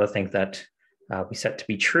 So that's another thing that we set to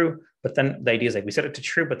be true. But then the idea is we set it to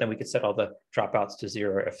true, but then we could set all the dropouts to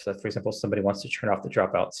 0 if, for example, somebody wants to turn off the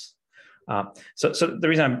dropouts. So the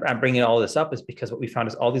reason I'm bringing all this up is because what we found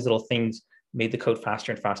is all these little things made the code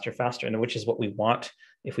faster and faster, and which is what we want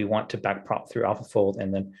if we want to backprop through AlphaFold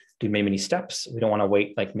and then do many steps. We don't want to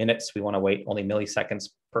wait minutes. We want to wait only milliseconds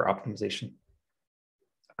per optimization.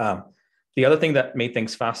 The other thing that made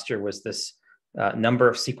things faster was this number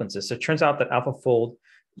of sequences. So it turns out that AlphaFold,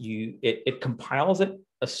 it compiles it,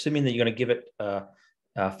 assuming that you're going to give it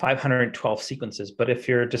 512 sequences. But if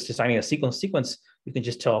you're just designing a sequence, you can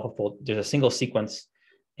just tell AlphaFold there's a single sequence,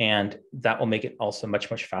 and that will make it also much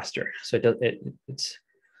faster. So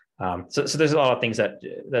so there's a lot of things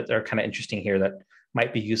that are kind of interesting here that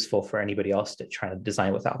might be useful for anybody else to try to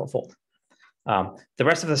design with AlphaFold. The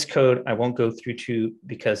rest of this code I won't go through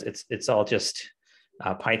because it's all just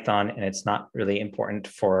Python, and it's not really important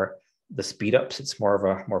for the speed ups. It's more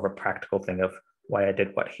of a practical thing of why I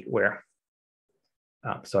did what where.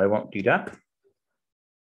 So I won't do that.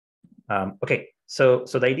 Okay, so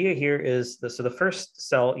the idea here is so the first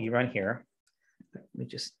cell you run here. Let me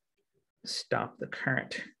just stop the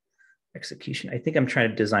current execution. I think I'm trying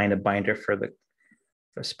to design a binder for the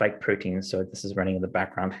for spike proteins. So this is running in the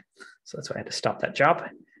background. So that's why I had to stop that job.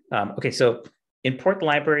 Okay, so import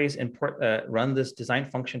libraries, run this design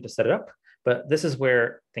function to set it up. But this is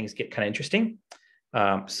where things get kind of interesting.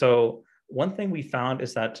 So one thing we found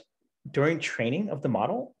is that during training of the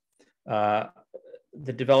model,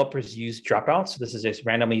 the developers use dropouts. So this is just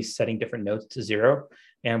randomly setting different nodes to 0.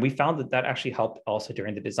 And we found that that actually helped also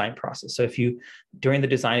during the design process. So during the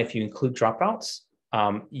design, if you include dropouts,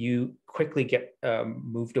 you quickly get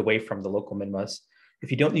moved away from the local minmas. If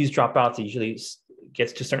you don't use dropouts, it usually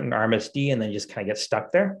gets to certain RMSD and then you just kind of get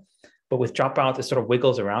stuck there. But with dropouts, it sort of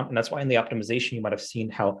wiggles around. And that's why in the optimization, you might have seen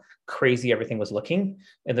how crazy everything was looking.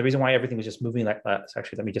 And the reason why everything was just moving like that, so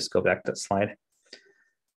actually, let me just go back to that slide.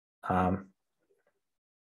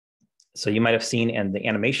 So you might have seen in the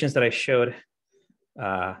animations that I showed,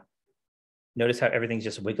 notice how everything's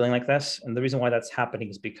just wiggling like this. And the reason why that's happening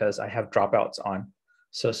is because I have dropouts on.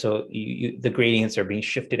 So the gradients are being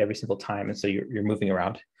shifted every single time. And so you're moving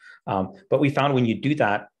around. But we found when you do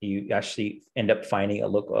that, you actually end up finding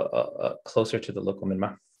a closer to the local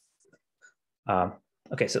minima.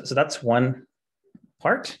 Okay, so that's one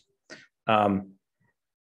part.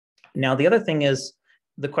 Now, the other thing is,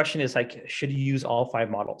 the question is like, should you use all 5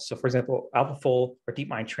 models? So for example, AlphaFold or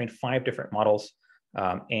DeepMind trained 5 different models.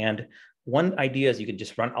 And one idea is you could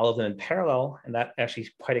just run all of them in parallel, and that actually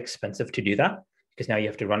is quite expensive to do that because now you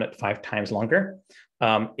have to run it 5 times longer.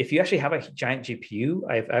 If you actually have a giant GPU,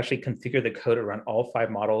 I've actually configured the code to run all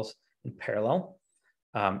 5 models in parallel,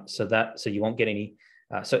 so you won't get any.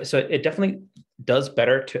 So it definitely does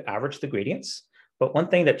better to average the gradients. But one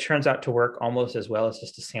thing that turns out to work almost as well is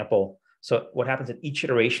just to sample. So what happens at each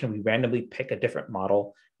iteration, we randomly pick a different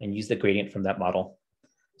model and use the gradient from that model.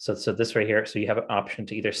 So this right here, so you have an option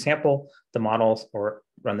to either sample the models or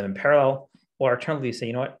run them in parallel, or alternatively say,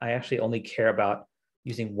 you know what, I actually only care about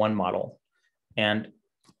using one model. And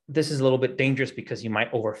this is a little bit dangerous because you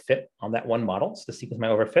might overfit on that one model. So the sequence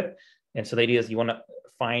might overfit. And so the idea is you want to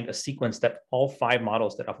find a sequence that all 5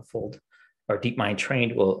 models that AlphaFold or DeepMind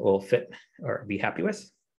trained will fit or be happy with.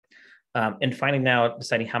 And finally now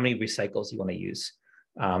deciding how many recycles you want to use.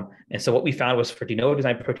 And so what we found was for de novo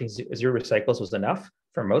design proteins, 0 recycles was enough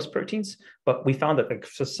for most proteins, but we found that like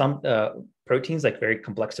for some proteins, like very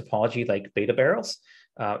complex topology, like beta barrels,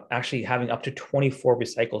 actually having up to 24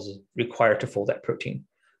 recycles is required to fold that protein.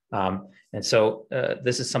 And so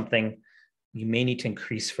this is something you may need to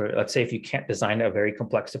increase for, let's say if you can't design a very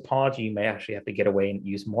complex topology, you may actually have to get away and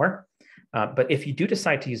use more. But if you do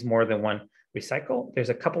decide to use more than one recycle, there's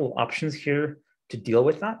a couple of options here to deal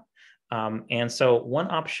with that. And so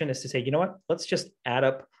one option is to say, you know what, let's just add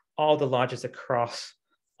up all the lodges across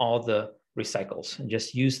all the recycles and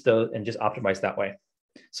just use those and just optimize that way.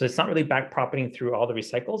 So it's not really backpropping through all the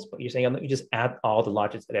recycles, but you're saying, let me just add all the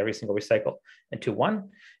lodges at every single recycle into one.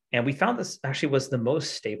 And we found this actually was the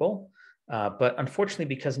most stable. But unfortunately,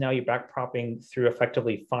 because now you're backpropping through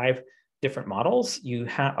effectively 5 different models, you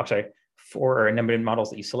have, 4 or a number of models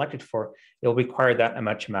that you selected for, it'll require that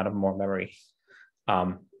much amount of more memory.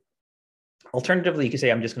 Alternatively, you can say,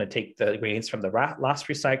 I'm just going to take the gradients from the last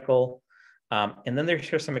recycle. And then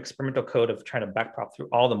here's some experimental code of trying to backprop through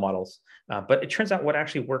all the models. But it turns out what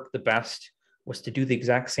actually worked the best was to do the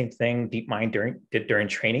exact same thing DeepMind did during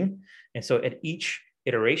training. And so at each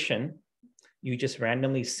iteration, you just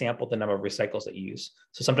randomly sample the number of recycles that you use.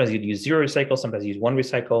 So sometimes you'd use 0 recycles, sometimes you use 1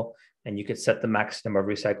 recycle, and you could set the max number of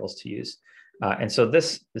recycles to use. And so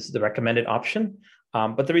this is the recommended option.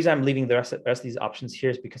 But the reason I'm leaving the rest of these options here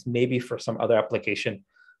is because maybe for some other application,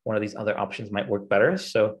 one of these other options might work better.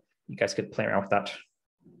 So you guys could play around with that.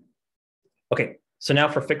 Okay, so now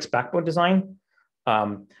for fixed backbone design.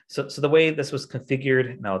 So the way this was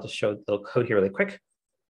configured, and I'll just show the code here really quick,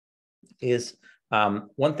 is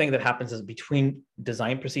one thing that happens is between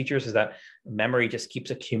design procedures is that memory just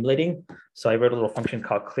keeps accumulating. So I wrote a little function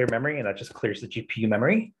called clear memory, and that just clears the GPU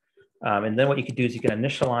memory. And then what you can do is you can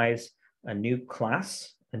initialize a new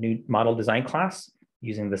class, a new model design class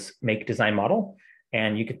using this make design model.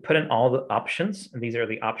 And you could put in all the options. And these are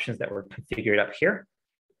the options that were configured up here.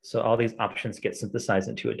 So all these options get synthesized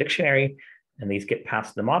into a dictionary, and these get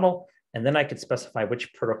passed to the model. And then I could specify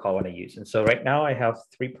which protocol I want to use. And so right now I have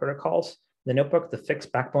 3 protocols. The notebook, the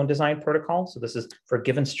fixed backbone design protocol. So this is for a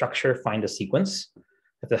given structure, find a sequence.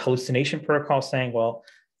 The hallucination protocol saying, well,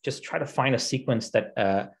 just try to find a sequence that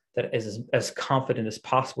that is as confident as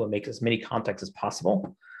possible and makes as many contacts as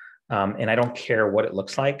possible. And I don't care what it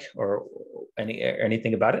looks like or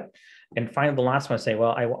anything about it. And finally, the last one I say,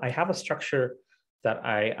 well, I have a structure that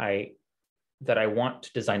I want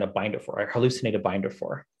to design a binder for, I hallucinate a binder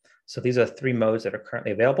for. So these are 3 modes that are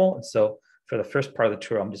currently available. And so for the first part of the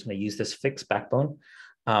tutorial, I'm just going to use this fixed backbone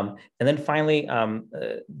And then finally,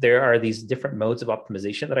 there are these different modes of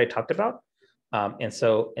optimization that I talked about. And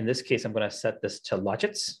so in this case, I'm going to set this to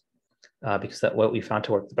logits because that's what we found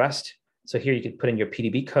to work the best. So here you could put in your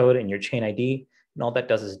PDB code and your chain ID, and all that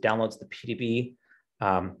does is downloads the PDB.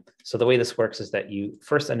 So the way this works is that you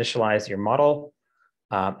first initialize your model,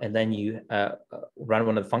 and then you run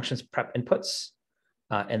one of the functions prep inputs,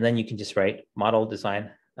 and then you can just write model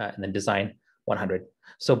design and then design 100.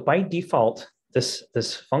 So by default,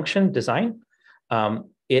 this function design,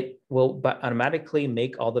 it will automatically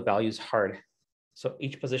make all the values hard. So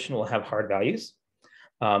each position will have hard values.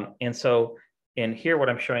 And so in here, what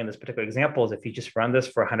I'm showing in this particular example is if you just run this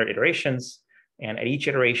for 100 iterations, and at each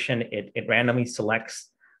iteration, it randomly selects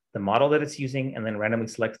the model that it's using and then randomly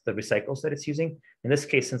selects the recycles that it's using. In this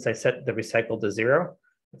case, since I set the recycle to 0,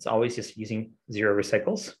 it's always just using 0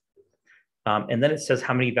 recycles. And then it says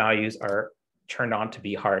how many values are turned on to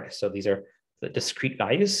be hard. So these are the discrete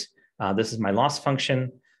values. This is my loss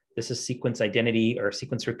function. This is sequence identity or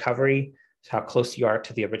sequence recovery. So how close you are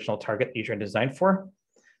to the original target that you're trying to design for.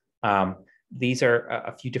 These are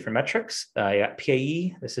a few different metrics.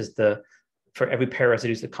 PAE, this is for every pair of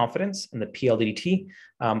residues, the confidence, and the PLDT.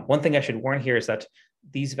 One thing I should warn here is that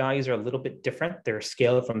these values are a little bit different. They're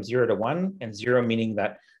scaled from 0 to 1, and 0 meaning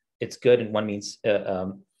that it's good and 1 means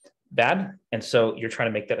bad. And so you're trying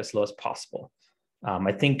to make that as low as possible.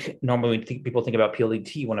 I think normally when people think about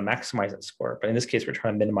PLDT, you want to maximize that score, but in this case, we're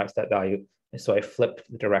trying to minimize that value. And so I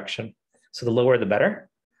flipped the direction. So the lower, the better.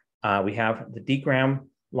 We have the dgram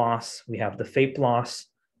loss, we have the FAPE loss,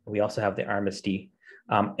 we also have the RMSD.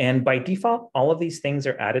 And by default, all of these things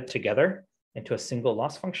are added together into a single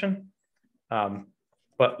loss function.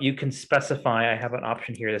 But you can specify, I have an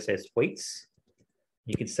option here that says weights.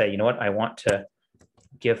 You can say, you know what, I want to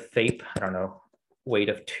give FAPE, I don't know, weight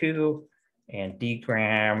of 2, and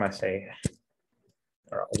dgram, I say,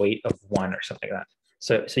 or a weight of 1 or something like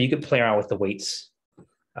that. So you could play around with the weights,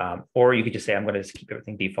 or you could just say, I'm going to just keep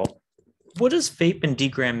everything default. What does FAPE and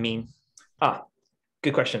dgram mean?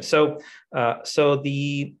 Good question. So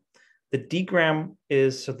the dgram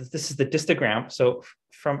is, so this is the distogram. So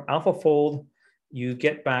from AlphaFold, you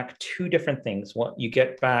get back 2 different things. One, you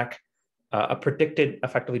get back a predicted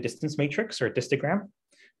effectively distance matrix or a distogram,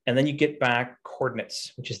 and then you get back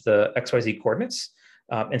coordinates, which is the XYZ coordinates.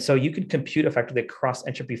 And so you can compute effectively a cross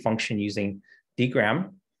entropy function using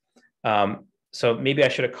dgram. So maybe I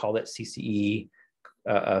should have called it CCE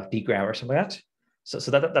dgram or something like that.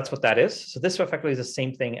 So that's what that is. So this effectively is the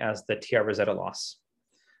same thing as the TrRosetta loss.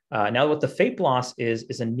 Now what the FAPE loss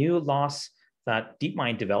is a new loss that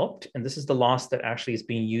DeepMind developed. And this is the loss that actually is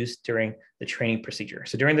being used during the training procedure.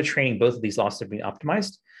 So during the training, both of these losses are being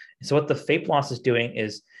optimized. And so what the FAPE loss is doing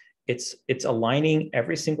is it's aligning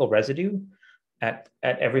every single residue at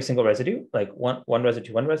every single residue, like one residue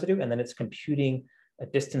to one residue, and then it's computing a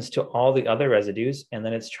distance to all the other residues, and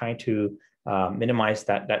then it's trying to minimize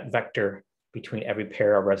that vector between every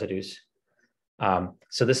pair of residues.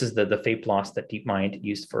 So this is the FAPE loss that DeepMind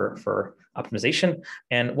used for optimization.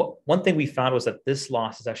 And one thing we found was that this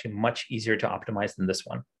loss is actually much easier to optimize than this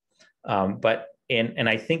one. And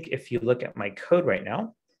I think if you look at my code right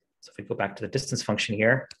now, so if we go back to the distance function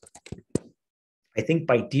here, I think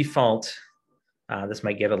by default, this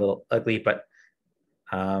might get a little ugly, but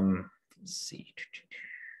let's see.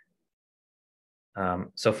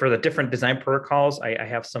 So for the different design protocols, I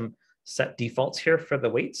have some set defaults here for the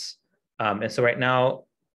weights. And so right now,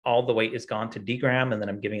 all the weight is gone to dgram, and then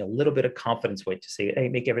I'm giving a little bit of confidence weight to say, hey,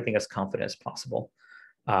 make everything as confident as possible.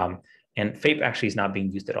 And FAPE actually is not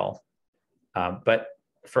being used at all. But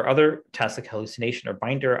for other tasks like hallucination or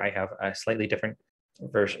binder, I have a slightly different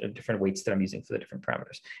version, different weights that I'm using for the different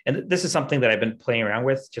parameters. And this is something that I've been playing around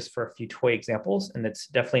with just for a few toy examples, and it's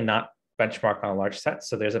definitely not benchmarked on a large set.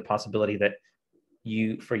 So there's a possibility that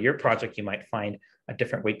for your project, you might find a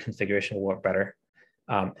different weight configuration will work better.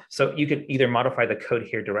 So you could either modify the code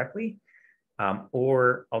here directly,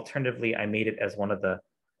 or alternatively, I made it as one of the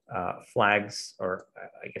flags, or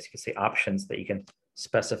I guess you could say options that you can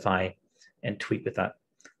specify and tweak with that.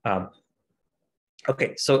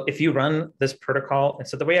 Okay, so if you run this protocol, and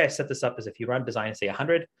so the way I set this up is if you run design, say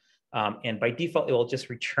 100, and by default, it will just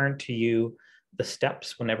return to you the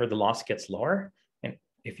steps whenever the loss gets lower. And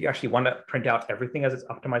if you actually want to print out everything as it's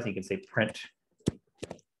optimizing, you can say print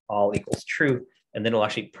all equals true, and then it'll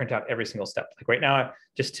actually print out every single step. Like right now,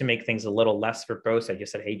 just to make things a little less verbose, I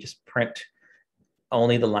just said, hey, just print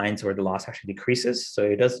only the lines where the loss actually decreases. So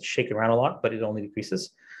it does shake around a lot, but it only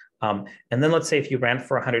decreases. And then let's say if you ran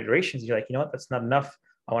for 100 iterations, you're like, you know what, that's not enough.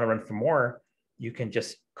 I want to run for more. You can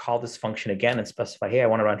just call this function again and specify, hey, I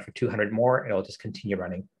want to run for 200 more, and it'll just continue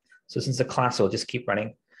running. So since it's a class, it'll just keep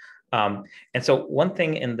running. And so one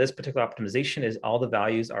thing in this particular optimization is all the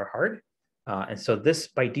values are hard. And so this,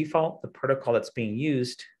 by default, the protocol that's being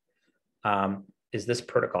used is this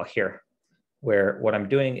protocol here, where what I'm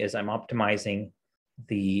doing is I'm optimizing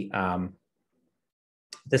the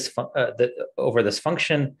over this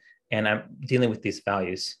function, and I'm dealing with these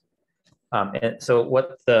values. And so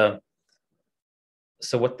what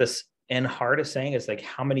this n hard is saying is like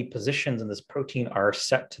how many positions in this protein are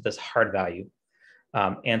set to this hard value.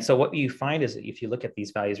 And so what you find is that if you look at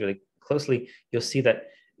these values really closely, you'll see that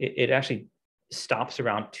it actually stops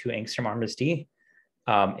around 2 angstrom RMSD,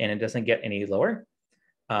 and it doesn't get any lower.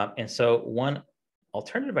 And so one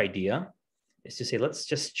alternative idea is to say, let's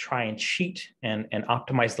just try and cheat and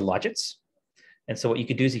optimize the logits. And so what you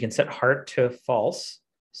could do is you can set hard to false.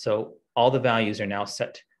 So all the values are now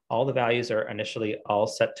set. All the values are initially all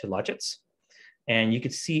set to logits. And you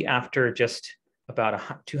could see after just about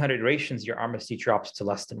 200 iterations, your RMSD drops to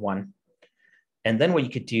less than 1. And then what you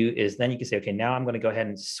could do is then you can say, okay, now I'm going to go ahead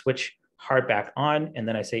and switch hard back on. And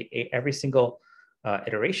then I say every single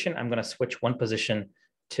iteration, I'm going to switch 1 position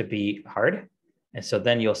to be hard. And so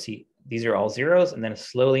then you'll see these are all zeros. And then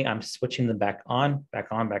slowly I'm switching them back on, back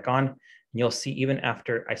on, back on. And you'll see even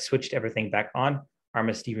after I switched everything back on,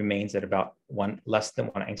 RMSD remains at about less than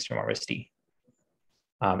 1 angstrom RMSD.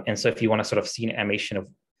 And so if you want to sort of see an animation of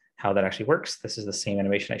how that actually works, this is the same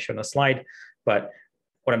animation I showed on the slide. But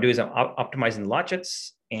what I'm doing is I'm optimizing the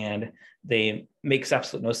logits, and they makes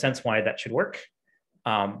absolutely no sense why that should work.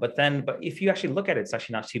 But if you actually look at it, it's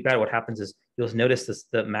actually not too bad. What happens is you'll notice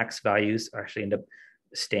the max values actually end up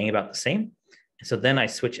staying about the same. And so then I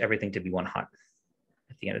switch everything to be 1 hot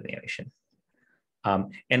at the end of the animation.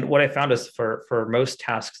 And what I found is for most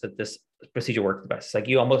tasks that this procedure worked the best. It's like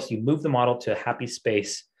you move the model to a happy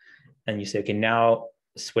space, and you say, okay, now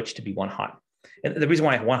switch to be 1 hot. And the reason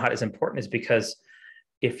why 1 hot is important is because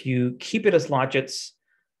if you keep it as logits,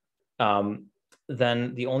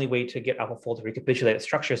 then the only way to get AlphaFold to recapitulate its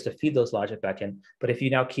structure is to feed those logic back in. But if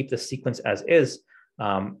you now keep the sequence as is,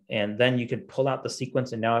 and then you can pull out the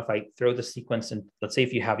sequence, and now if I throw the sequence, and let's say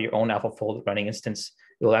if you have your own AlphaFold running instance,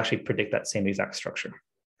 it will actually predict that same exact structure.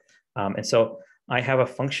 And so I have a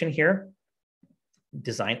function here,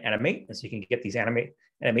 design animate, and so you can get these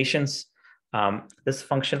animations. This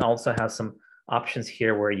function also has some options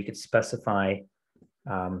here where you could specify,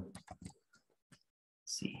 let's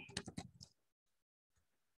see.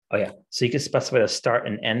 Oh yeah, so you can specify the start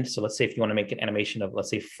and end. So let's say if you want to make an animation of, let's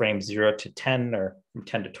say, frame 0 to 10 or from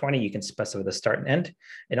 10 to 20, you can specify the start and end.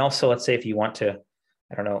 And also, let's say if you want to,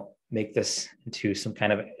 I don't know, make this into some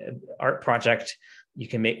kind of art project, you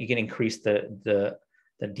can increase the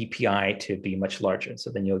DPI to be much larger.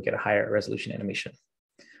 So then you'll get a higher resolution animation.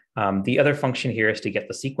 The other function here is to get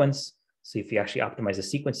the sequence. So if you actually optimize the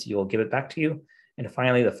sequence, you'll give it back to you. And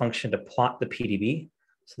finally, the function to plot the PDB.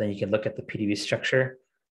 So then you can look at the PDB structure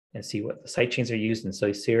and see what the side chains are used. And so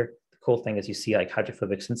you see here, the cool thing is you see like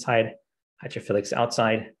hydrophobics inside, hydrophilics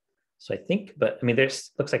outside. So I think, but I mean,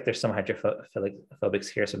 looks like there's some hydrophobics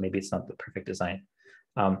here, so maybe it's not the perfect design.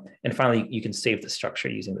 And finally, you can save the structure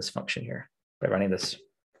using this function here by running this.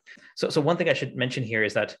 So one thing I should mention here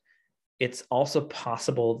is that it's also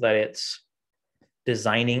possible that it's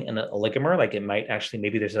designing an oligomer, like it might actually,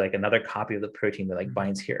 maybe there's like another copy of the protein that like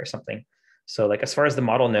binds here or something. So like, as far as the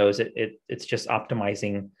model knows, it's just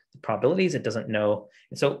optimizing the probabilities. It doesn't know.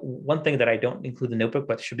 And so one thing that I don't include in the notebook,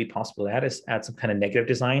 but should be possible to add, is add some kind of negative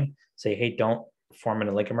design. Say, hey, don't form an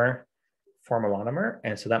oligomer, form a monomer.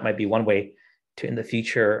 And so that might be one way to, in the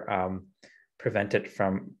future, prevent it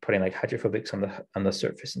from putting like hydrophobics on the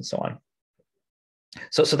surface and so on.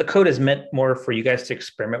 So the code is meant more for you guys to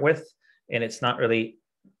experiment with, and it's not really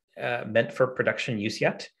meant for production use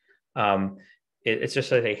yet. It's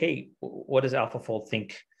just like, hey, what does AlphaFold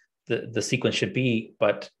think the sequence should be?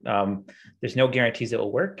 But there's no guarantees it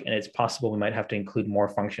will work, and it's possible we might have to include more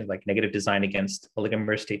functions like negative design against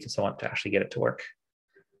oligomer states and so on to actually get it to work.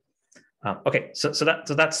 Okay, so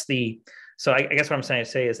that's the. So I guess what I'm trying to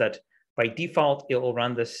say is that by default it will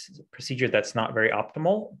run this procedure that's not very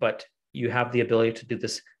optimal, but you have the ability to do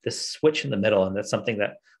this switch in the middle, and that's something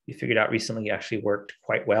that we figured out recently actually worked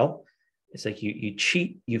quite well. It's like you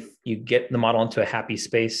cheat, you get the model into a happy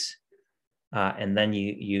space, and then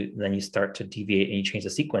you start to deviate and you change the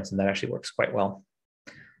sequence, and that actually works quite well.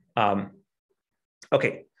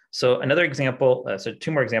 Okay, so another example, so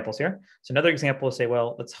 2 more examples here. So another example is say,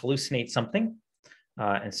 well, let's hallucinate something.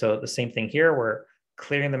 And so the same thing here, we're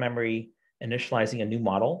clearing the memory, initializing a new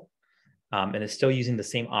model, and it's still using the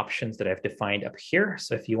same options that I've defined up here.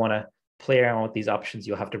 So if you want to play around with these options,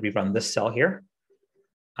 you'll have to rerun this cell here.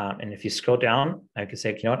 And if you scroll down, I can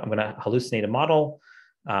say, you know what, I'm going to hallucinate a model,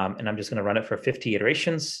 and I'm just going to run it for 50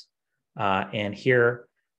 iterations. And here,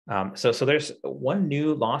 so there's one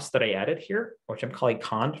new loss that I added here, which I'm calling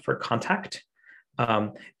con for contact.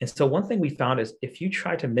 And so one thing we found is if you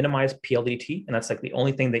try to minimize PLDT, and that's like the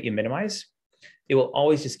only thing that you minimize, it will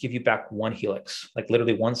always just give you back one helix, like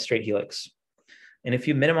literally one straight helix. And if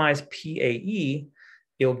you minimize PAE,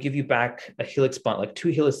 it will give you back a helix bond, like 2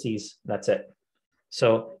 helices, that's it.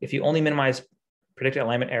 So if you only minimize predicted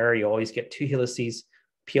alignment error, you always get 2 helices.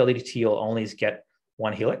 PLDT, you'll always get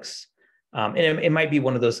 1 helix. And it might be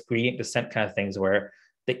one of those gradient descent kind of things where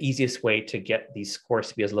the easiest way to get these scores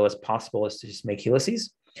to be as low as possible is to just make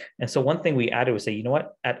helices. And so one thing we added was say, you know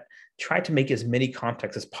what, try to make as many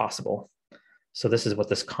contacts as possible. So this is what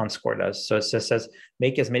this con score does. So it just says,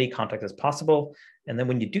 make as many contacts as possible. And then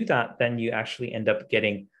when you do that, then you actually end up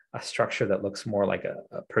getting a structure that looks more like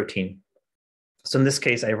a protein. So in this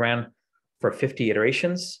case, I ran for 50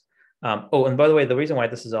 iterations. Oh, and by the way, the reason why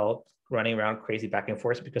this is all running around crazy back and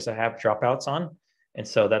forth is because I have dropouts on. And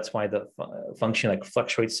so that's why the function like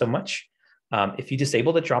fluctuates so much. If you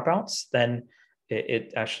disable the dropouts, then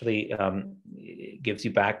it actually it gives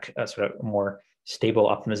you back a sort of more stable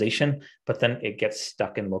optimization, but then it gets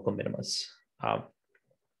stuck in local minimas.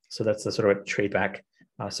 So that's the sort of trade back.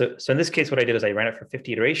 So in this case, what I did is I ran it for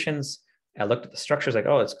 50 iterations. I looked at the structures like,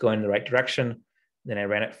 oh, it's going in the right direction. Then I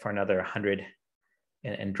ran it for another 100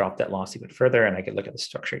 and dropped that loss even further, and I could look at the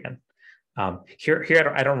structure again.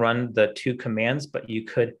 Here I don't run the 2 commands, but you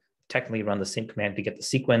could technically run the same command to get the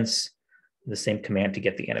sequence, the same command to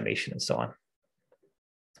get the animation, and so on.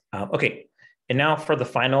 Okay, and now for the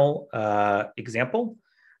final example.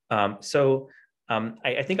 I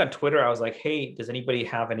think on Twitter, I was like, hey, does anybody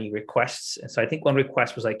have any requests? And so I think one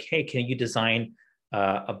request was like, hey, can you design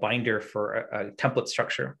a binder for a template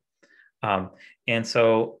structure? And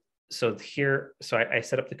so I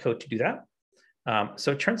set up the code to do that.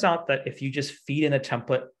 So it turns out that if you just feed in a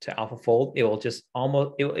template to AlphaFold, it will just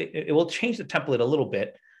it will change the template a little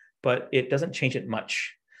bit, but it doesn't change it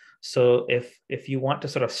much. So if you want to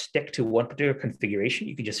sort of stick to one particular configuration,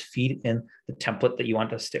 you can just feed in the template that you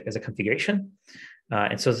want to stick as a configuration.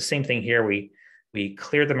 And so it's the same thing here. We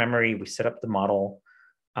clear the memory, we set up the model.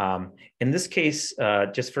 In this case,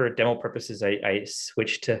 just for demo purposes, I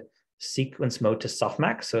switched to sequence mode to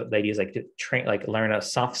softmax. So the idea is like to learn a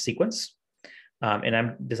soft sequence. And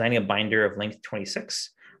I'm designing a binder of length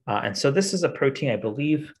 26. And so this is a protein I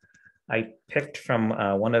believe I picked from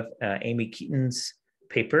one of Amy Keaton's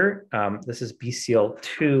paper. This is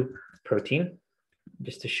BCL2 protein,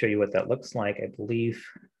 just to show you what that looks like, I believe.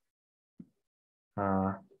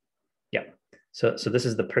 Yeah, so this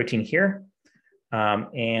is the protein here.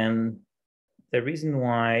 And the reason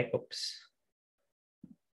why, oops.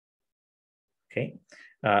 Okay,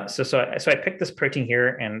 so I picked this protein here,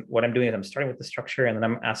 and what I'm doing is I'm starting with the structure, and then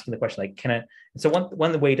I'm asking the question like, can it? And so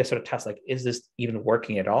one way to sort of test like, is this even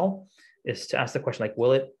working at all, is to ask the question like,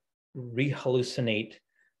 will it rehallucinate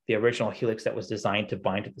the original helix that was designed to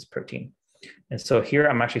bind to this protein? And so here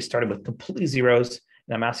I'm actually starting with completely zeros,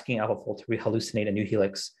 and I'm asking AlphaFold to rehallucinate a new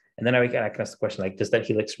helix, and then I can ask the question like, does that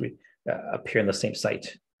helix appear in the same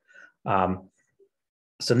site?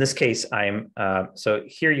 So in this case, so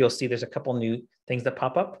here you'll see there's a couple new things that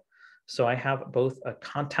pop up. So I have both a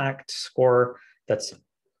contact score that's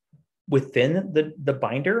within the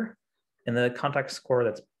binder and the contact score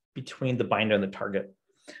that's between the binder and the target.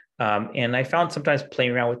 And I found sometimes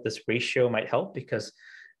playing around with this ratio might help, because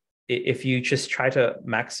if you just try to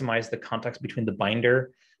maximize the contacts between the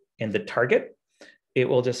binder and the target, it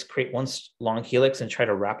will just create one long helix and try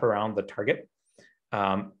to wrap around the target.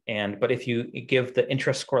 But if you give the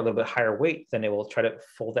interest score a little bit higher weight, then it will try to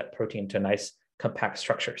fold that protein to a nice compact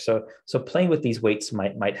structure. So playing with these weights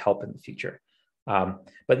might help in the future. But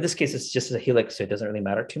in this case, it's just a helix, so it doesn't really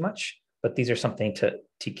matter too much. But these are something to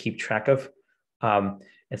keep track of.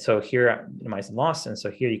 And so here I'm minimizing loss. And so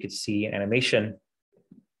here you could see an animation.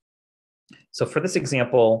 So for this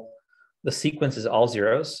example, the sequence is all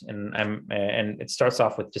zeros, and it starts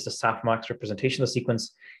off with just a softmax representation of the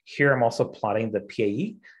sequence. Here I'm also plotting the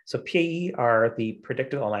PAE. So PAE are the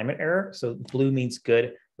predicted alignment error. So blue means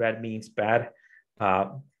good, red means bad.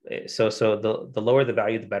 So the lower the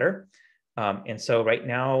value, the better. And so right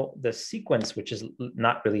now the sequence, which is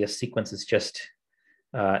not really a sequence, it's just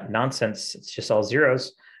nonsense, it's just all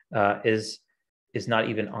zeros, is not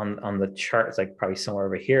even on the chart. It's like probably somewhere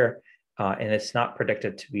over here. And it's not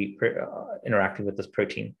predicted to be interacting with this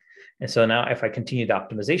protein. And so now if I continue the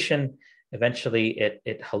optimization, eventually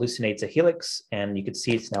it hallucinates a helix, and you can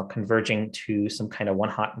see it's now converging to some kind of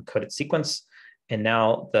one-hot encoded sequence. And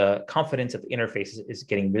now the confidence of the interface is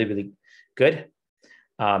getting really, really good.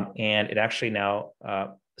 And it actually now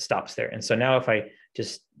stops there. And so now if I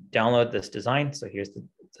just download this design, so here's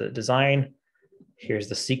the design, here's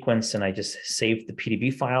the sequence, and I just saved the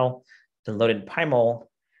PDB file and loaded in PyMol.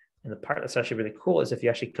 And the part that's actually really cool is if you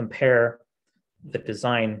actually compare the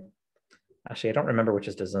design, actually, I don't remember which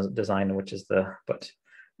is design and which is but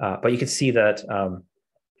you can see that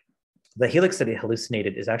the helix that it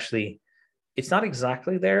hallucinated is actually, it's not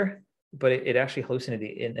exactly there, but it actually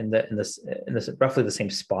hallucinated in this roughly the same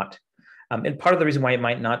spot. And part of the reason why it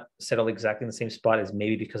might not settle exactly in the same spot is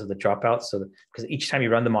maybe because of the dropout. So because each time you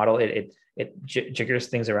run the model, it jiggers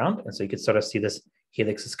things around. And so you can sort of see this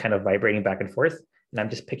helix is kind of vibrating back and forth. And I'm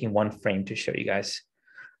just picking one frame to show you guys.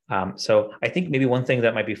 So I think maybe one thing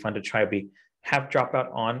that might be fun to try would be have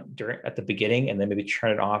dropout on at the beginning, and then maybe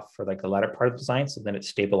turn it off for like the latter part of the design. So then it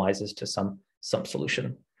stabilizes to some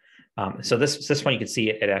solution. So this one, you can see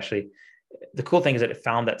it actually, the cool thing is that it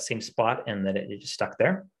found that same spot and then it just stuck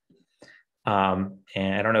there. And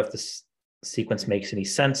I don't know if this sequence makes any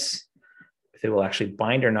sense, if it will actually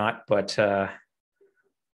bind or not, but it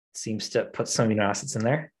seems to put some amino acids in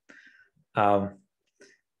there.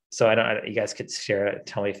 So you guys could share it,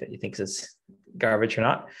 tell me if you think this is garbage or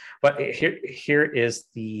not. But here is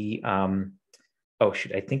the, oh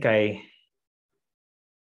shoot, I think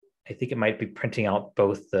it might be printing out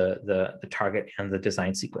both the target and the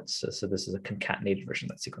design sequence. So this is a concatenated version of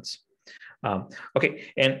that sequence.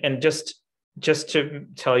 Okay, and just to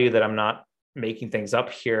tell you that I'm not making things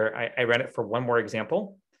up here, I ran it for one more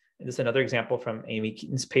example. And this is another example from Amy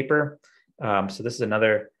Keaton's paper. So this is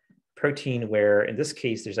another protein where, in this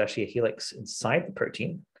case, there's actually a helix inside the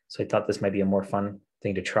protein. So I thought this might be a more fun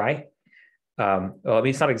thing to try. Well, I mean,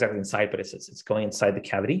 it's not exactly inside, but it's going inside the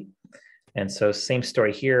cavity. And so same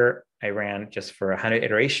story here, I ran just for 100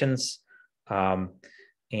 iterations.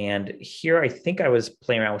 And here, I think I was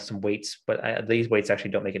playing around with some weights, but these weights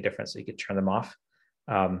actually don't make a difference, so you could turn them off.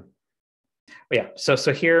 But yeah, so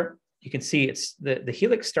here you can see it's the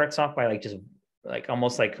helix starts off by like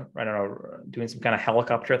almost like, I don't know, doing some kind of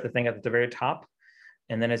helicopter at the thing at the very top.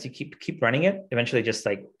 And then as you keep running it, eventually just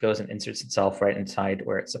like goes and inserts itself right inside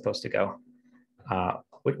where it's supposed to go,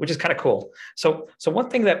 which is kind of cool. So one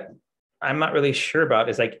thing that I'm not really sure about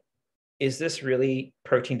is like, is this really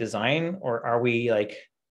protein design, or are we like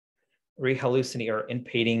rehallucinating or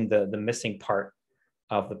inpainting the missing part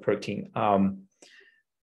of the protein? I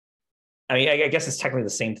mean, I guess it's technically the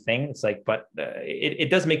same thing. It's like, but it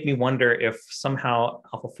does make me wonder if somehow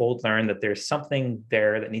AlphaFold learned that there's something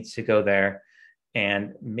there that needs to go there.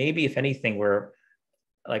 And maybe if anything, we're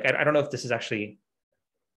like, I don't know if this is actually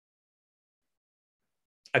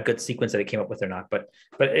a good sequence that it came up with or not, but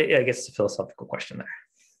I guess it's a philosophical question there.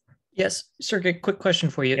 Yes, Sergey, quick question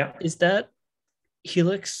for you. Yeah. Is that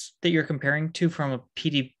helix that you're comparing to from a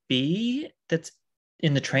PDB that's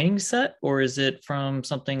in the training set, or is it from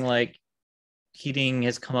something like Keating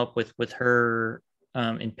has come up with her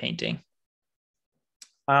Inpainting?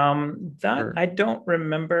 I don't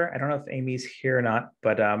remember. I don't know if Amy's here or not,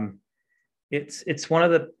 but it's one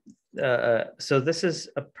of the, so this is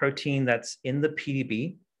a protein that's in the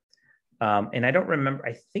PDB. And I don't remember,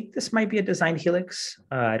 I think this might be a designed helix.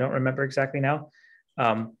 I don't remember exactly now.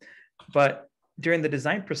 But during the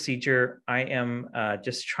design procedure, I am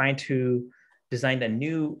just trying to design a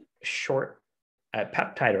new short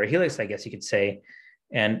peptide or a helix, I guess you could say.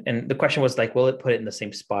 And the question was like, will it put it in the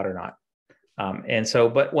same spot or not? And so,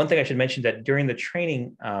 but one thing I should mention that during the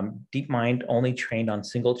training, DeepMind only trained on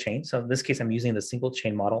single chain. So in this case, I'm using the single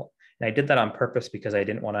chain model. And I did that on purpose because I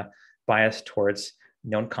didn't want to bias towards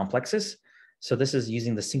known complexes. So this is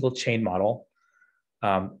using the single chain model.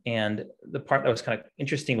 And the part that was kind of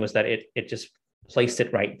interesting was that it just placed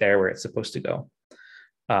it right there where it's supposed to go.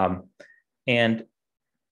 And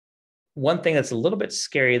one thing that's a little bit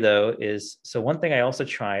scary though is, so one thing I also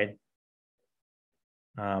tried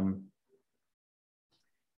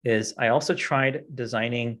is I also tried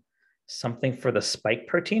designing something for the spike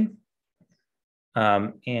protein.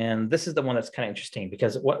 And this is the one that's kind of interesting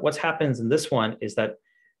because what happens in this one is that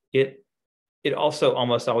it also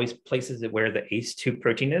almost always places it where the ACE2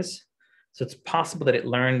 protein is. So it's possible that it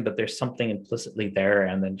learned that there's something implicitly there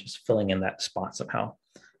and then just filling in that spot somehow.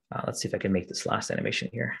 Let's see if I can make this last animation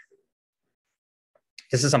here.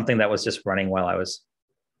 This is something that was just running while I was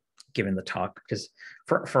giving the talk, because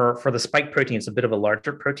for the spike protein, it's a bit of a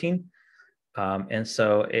larger protein. And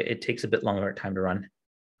so it takes a bit longer time to run.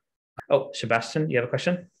 Oh, Sebastian, you have a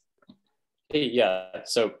question? Hey, yeah.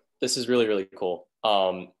 So this is really, really cool.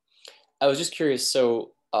 I was just curious.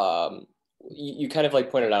 So you kind of like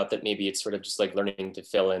pointed out that maybe it's sort of just like learning to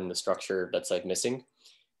fill in the structure that's like missing.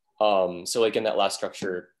 So like in that last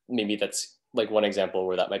structure, maybe that's like one example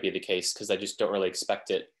where that might be the case, because I just don't really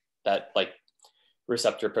expect it, that like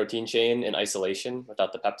receptor protein chain in isolation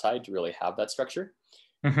without the peptide to really have that structure.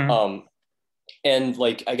 And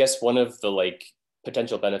like, I guess one of the like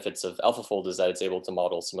potential benefits of AlphaFold is that it's able to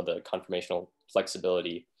model some of the conformational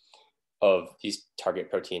flexibility of these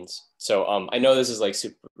target proteins. So I know this is like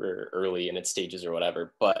super early in its stages or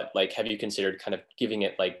whatever, but like, have you considered kind of giving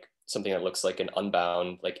it like something that looks like an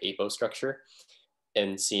unbound like apo structure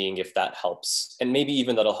and seeing if that helps? And maybe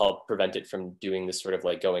even that'll help prevent it from doing this sort of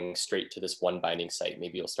like going straight to this one binding site.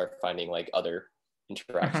 Maybe you'll start finding like other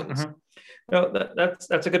interactions. No,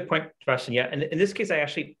 that's a good point, Sebastian. Yeah, and in this case, I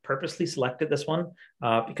actually purposely selected this one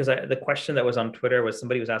because the question that was on Twitter was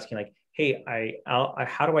somebody was asking like, hey,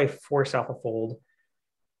 how do I force AlphaFold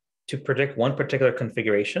to predict one particular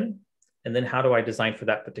configuration? And then how do I design for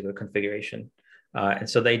that particular configuration? And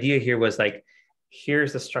so the idea here was like,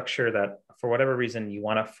 here's the structure that for whatever reason you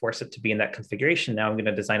want to force it to be in that configuration. Now I'm going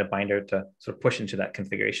to design a binder to sort of push into that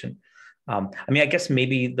configuration. I mean, I guess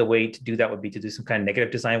maybe the way to do that would be to do some kind of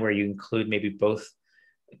negative design where you include maybe both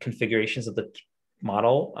configurations of the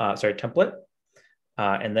model, template,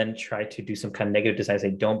 and then try to do some kind of negative design.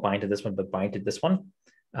 Say, don't bind to this one, but bind to this one,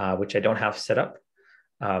 which I don't have set up.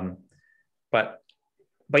 But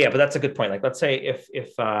that's a good point. Like, let's say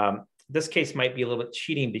if this case might be a little bit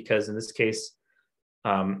cheating, because in this case,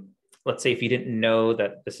 let's say if you didn't know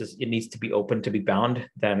that it needs to be open to be bound,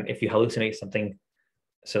 then if you hallucinate something,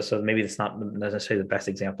 so maybe it's not necessarily the best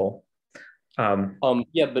example.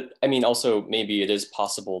 Yeah, but I mean, also maybe it is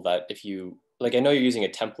possible that if you, like, I know you're using a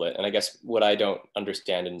template, and I guess what I don't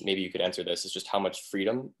understand, and maybe you could answer this, is just how much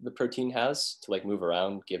freedom the protein has to like move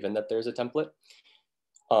around given that there's a template.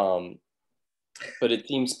 But it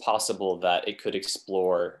seems possible that it could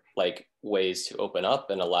explore like ways to open up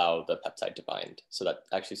and allow the peptide to bind. So that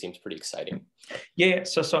actually seems pretty exciting. Yeah.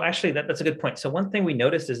 So actually that's a good point. So one thing we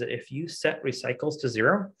noticed is that if you set recycles to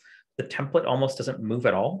 0, the template almost doesn't move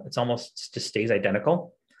at all. It's almost just stays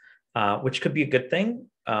identical, which could be a good thing,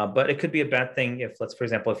 but it could be a bad thing if, for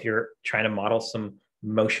example, if you're trying to model some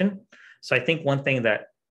motion. So I think one thing that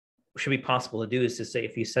should be possible to do is to say,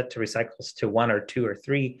 if you set to recycles to 1 or 2 or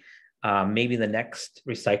 3, maybe the next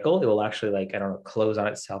recycle, it will actually, like, I don't know, close on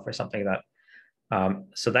itself or something like that.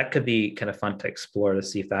 So that could be kind of fun to explore to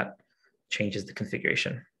see if that changes the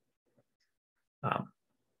configuration.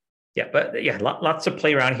 Lots to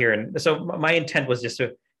play around here. And so my intent was just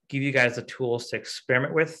to give you guys the tools to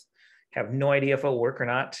experiment with. Have no idea if it'll work or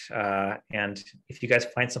not. And if you guys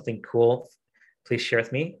find something cool, please share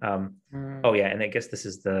with me. Oh yeah, and I guess this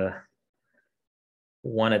is the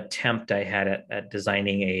one attempt I had at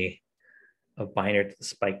designing a binder to the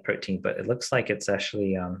spike protein, but it looks like it's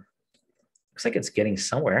actually looks like it's getting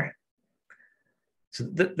somewhere. So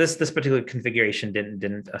this particular configuration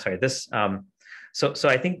didn't so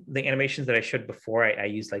I think the animations that I showed before, I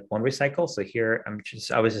used like 1 recycle. So here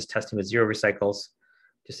I was just testing with 0 recycles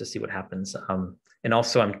just to see what happens. And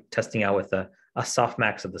also I'm testing out with a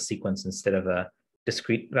softmax of the sequence instead of a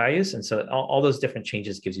discrete values. And so all those different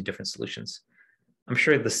changes gives you different solutions. I'm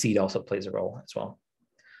sure the seed also plays a role as well.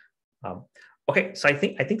 Okay, so I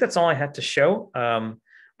think that's all I had to show.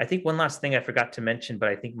 I think one last thing I forgot to mention, but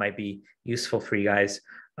I think might be useful for you guys.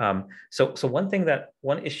 So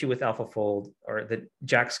one issue with AlphaFold, or the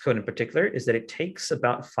JAX code in particular, is that it takes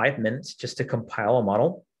about 5 minutes just to compile a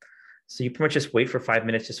model. So you pretty much just wait for 5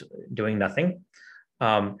 minutes just doing nothing.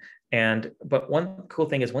 But one cool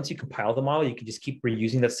thing is once you compile the model, you can just keep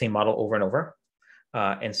reusing that same model over and over.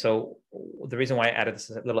 And so the reason why I added this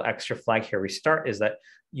little extra flag here, restart, is that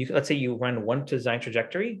let's say you run one design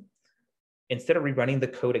trajectory. Instead of rerunning the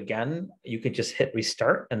code again, you could just hit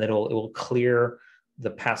restart, and then it will clear the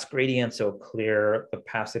past gradients, it will clear the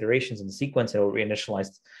past iterations in the sequence, it will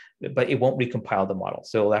reinitialize, but it won't recompile the model.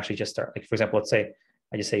 So it'll actually just start, like, for example, let's say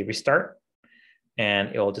I just say restart,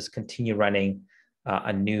 and it will just continue running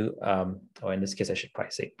a new, in this case, I should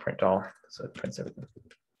probably say print all, so it prints everything.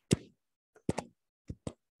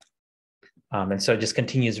 And so it just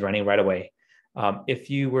continues running right away. If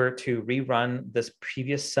you were to rerun this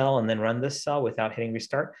previous cell and then run this cell without hitting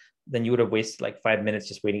restart, then you would have wasted like 5 minutes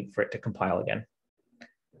just waiting for it to compile again.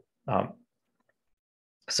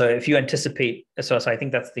 So if you anticipate, so I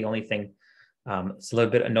think that's the only thing. It's a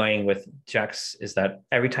little bit annoying with JAX, is that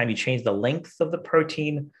every time you change the length of the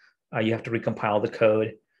protein, you have to recompile the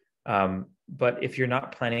code. But if you're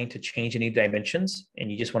not planning to change any dimensions and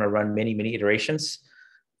you just want to run many iterations,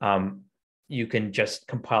 you can just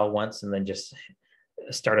compile once and then just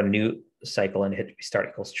start a new cycle and hit restart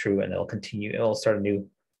equals true, and it'll continue. It'll start a new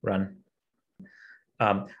run.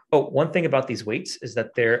 One thing about these weights is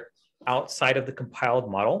that they're outside of the compiled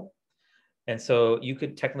model. And so you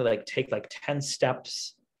could technically take 10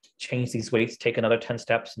 steps, change these weights, take another 10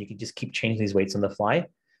 steps, and you can just keep changing these weights on the fly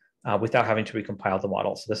without having to recompile the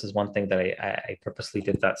model. So this is one thing that I purposely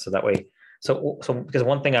did that. So that way, so because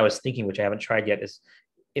one thing I was thinking, which I haven't tried yet, is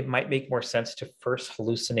it might make more sense to first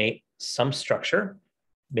hallucinate some structure,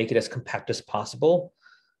 make it as compact as possible,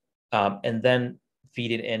 and then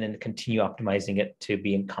feed it in and continue optimizing it to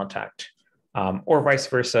be in contact. Or vice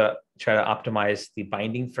versa, try to optimize the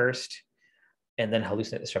binding first and then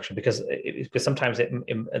hallucinate the structure, because sometimes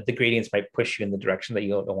the gradients might push you in the direction that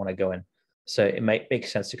you don't want to go in. So it might make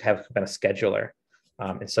sense to have kind of scheduler.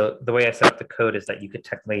 And so the way I set up the code is that you could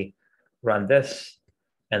technically run this,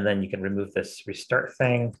 and then you can remove this restart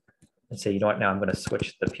thing and say, you know what, now I'm going to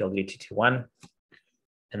switch the PLDT to 1.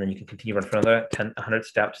 And then you can continue run for another 100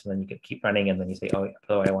 steps, and then you can keep running. And then you say,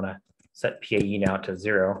 oh, I want to set PAE now to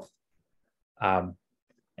 0, and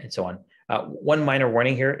so on. One minor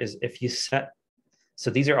warning here is if you set, so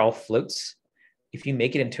these are all floats. If you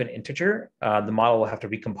make it into an integer, the model will have to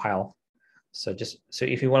recompile. So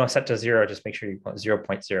if you want to set to 0, just make sure you put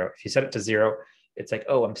 0.0. If you set it to 0, it's like,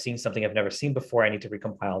 oh, I'm seeing something I've never seen before. I need to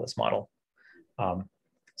recompile this model.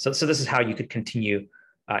 So this is how you could continue.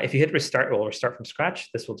 If you hit restart, it will restart from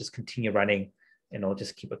scratch. This will just continue running, and it'll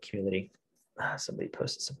just keep accumulating. Somebody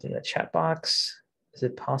posted something in the chat box. Is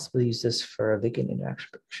it possible to use this for ligand interaction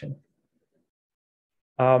prediction?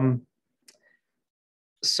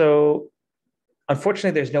 So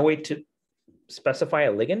unfortunately, there's no way to specify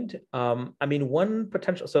a ligand. I mean, one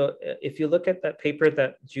potential, so if you look at that paper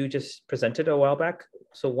that you just presented a while back,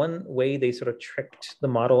 so one way they sort of tricked the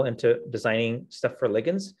model into designing stuff for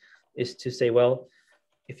ligands is to say, well,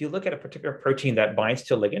 if you look at a particular protein that binds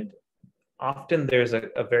to a ligand, often there's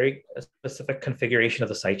a very specific configuration of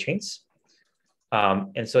the side chains.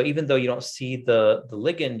 And so even though you don't see the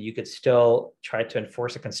ligand, you could still try to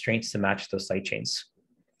enforce the constraints to match those side chains.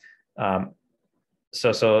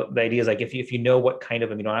 So the idea is like, if you know what kind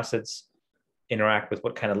of amino acids interact with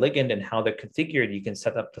what kind of ligand and how they're configured, you can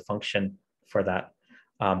set up the function for that.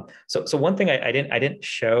 So one thing I didn't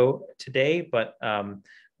show today, but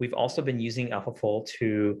we've also been using AlphaFold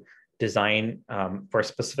to design for a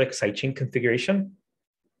specific sidechain configuration.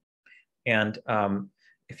 And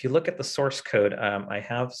if you look at the source code, I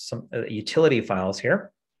have some utility files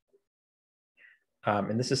here.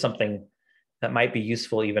 And this is something that might be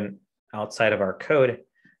useful even outside of our code,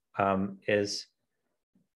 is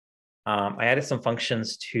I added some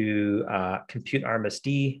functions to compute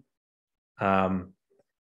RMSD,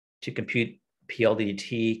 to compute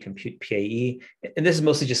PLDT, compute PAE. And this is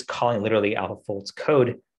mostly just calling literally AlphaFold's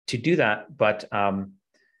code to do that. But,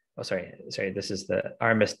 this is the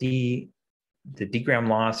RMSD, the dgram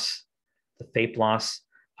loss, the FAPE loss.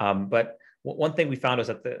 But one thing we found was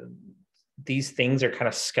that these things are kind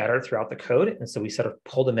of scattered throughout the code. And so we sort of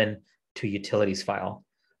pull them in to utilities file.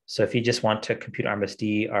 So if you just want to compute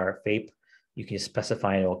RMSD or FAPE, you can just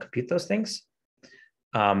specify and it will compute those things.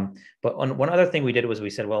 But one other thing we did was we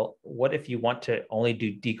said, well, what if you want to only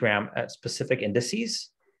do dgram at specific indices?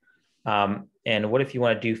 And what if you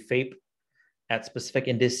want to do FAPE at specific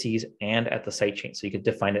indices and at the side chain? So you could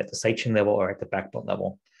define it at the side chain level or at the backbone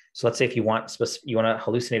level. So let's say if you want to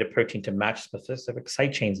hallucinate a protein to match specific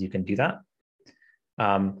side chains, you can do that.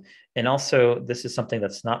 And also, this is something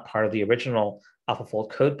that's not part of the original AlphaFold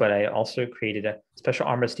code, but I also created a special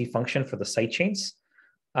RMSD function for the side chains.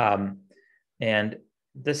 And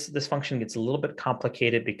this function gets a little bit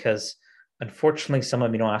complicated because unfortunately, some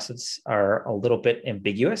amino acids are a little bit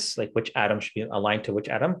ambiguous, like which atom should be aligned to which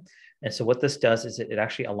atom. And so what this does is it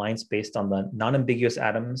actually aligns based on the non-ambiguous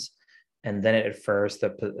atoms, and then it infers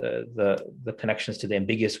the connections to the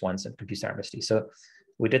ambiguous ones and computes RMSD. So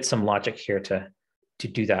we did some logic here to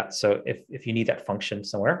do that. So if you need that function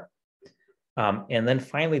somewhere. And then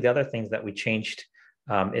finally, the other things that we changed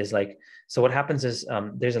is like, so what happens is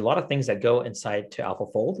there's a lot of things that go inside to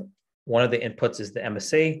AlphaFold. One of the inputs is the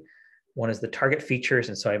MSA, one is the target features.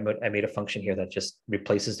 And so I made a function here that just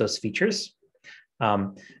replaces those features.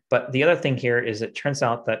 But the other thing here is it turns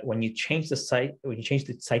out that when you change the side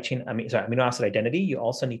chain, amino acid identity, you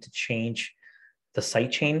also need to change the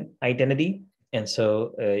side chain identity. And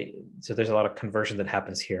so, there's a lot of conversion that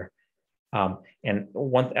happens here. And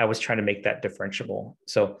I was trying to make that differentiable.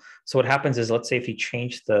 So what happens is, let's say if you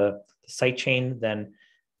change the side chain, then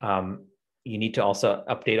you need to also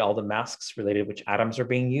update all the masks related to which atoms are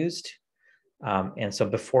being used. And so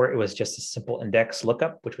before it was just a simple index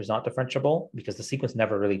lookup, which was not differentiable because the sequence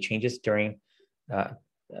never really changes during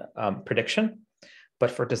prediction.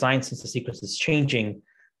 But for design, since the sequence is changing,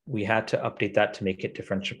 we had to update that to make it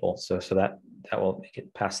differentiable. So that will make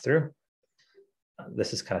it pass through.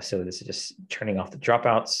 This is kind of silly. This is just turning off the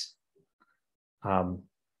dropouts.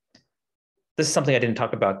 This is something I didn't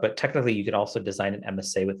talk about, but technically you could also design an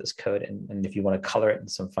MSA with this code. And if you want to color it in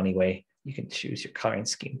some funny way, you can choose your coloring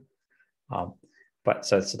scheme. But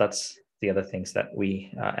so that's the other things that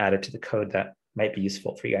we added to the code that might be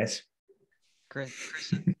useful for you guys. Great.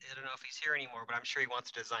 Chris, I don't know if he's here anymore, but I'm sure he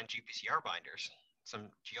wants to design GPCR binders, some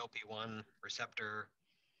GLP-1 receptor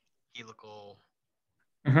helical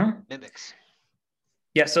mimics.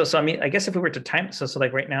 Yeah, so I mean, I guess if we were to time, so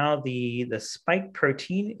like right now, the spike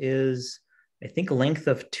protein is, I think, length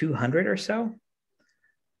of 200 or so.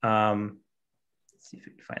 Let's see if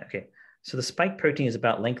we can find, okay. So the spike protein is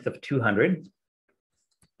about length of 200.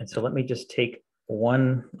 And so let me just take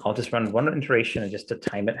I'll just run one iteration and just to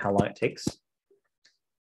time it, how long it takes.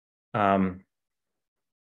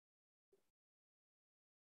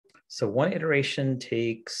 So one iteration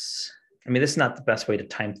takes, I mean, this is not the best way to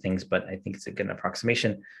time things, but I think it's a good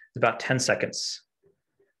approximation. It's about 10 seconds.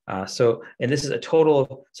 And this is a total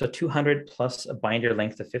of, so 200 plus a binder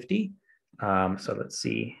length of 50. So let's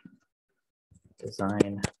see,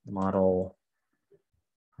 design model,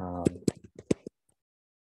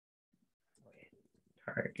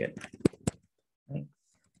 target length.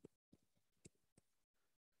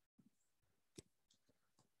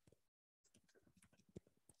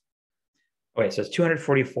 Okay, so it's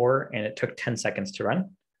 244 and it took 10 seconds to run.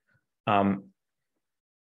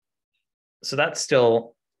 So that's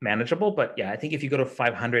still manageable, but yeah, I think if you go to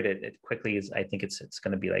 500, it quickly is, I think it's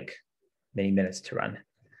going to be like many minutes to run.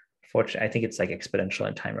 Fortunately, I think it's like exponential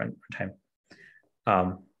in time.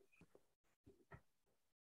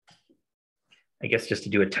 I guess just to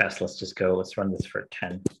do a test, let's run this for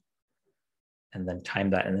 10 and then time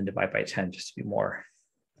that and then divide by 10 just to be more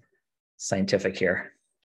scientific here.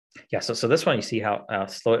 Yeah, so this one, you see how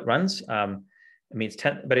slow it runs. I mean, it's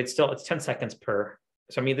 10, but it's 10 seconds per.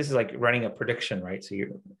 So I mean, this is like running a prediction, right? So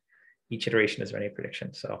each iteration is running a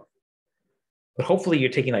prediction. So, but hopefully you're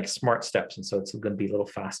taking like smart steps, and so it's going to be a little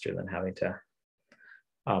faster than having to.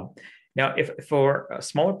 Now, if for a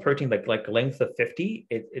smaller protein like length of 50,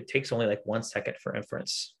 it takes only like 1 second for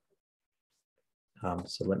inference.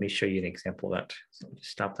 So let me show you an example of that. So let me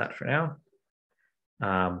just stop that for now.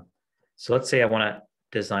 So let's say I want to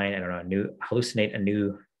design, I don't know, hallucinate a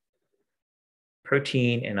new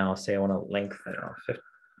protein, and I'll say I want a length, I don't know, 50.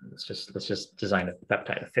 Let's just design a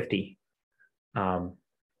peptide of 50.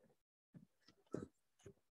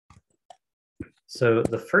 So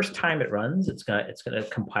the first time it runs, it's gonna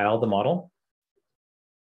compile the model.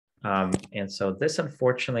 And so this,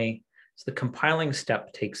 unfortunately, so the compiling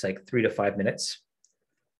step takes like 3 to 5 minutes.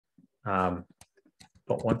 But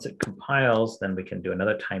once it compiles, then we can do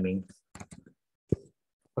another timing.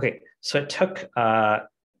 Okay, so it took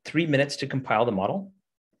 3 minutes to compile the model.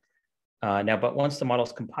 Now, but once the model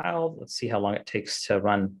is compiled, let's see how long it takes to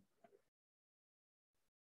run.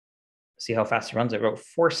 See how fast it runs. It wrote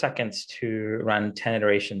 4 seconds to run 10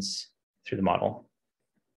 iterations through the model.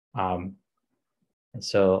 And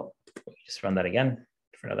so just run that again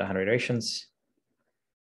for another 100 iterations.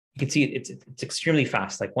 You can see it's extremely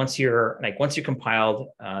fast. Like once you're compiled,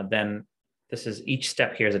 then this is each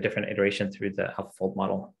step here is a different iteration through the AlphaFold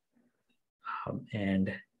model.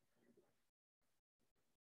 And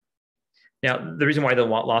now the reason why the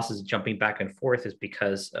loss is jumping back and forth is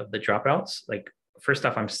because of the dropouts. Like first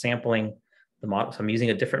off, I'm sampling the model. So I'm using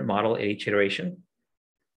a different model at each iteration.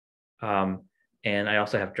 And I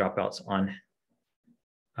also have dropouts on.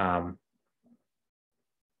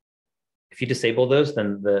 If you disable those,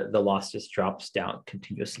 then the loss just drops down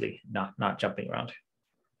continuously, not jumping around.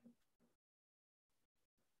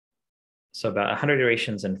 So about 100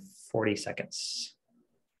 iterations in 40 seconds.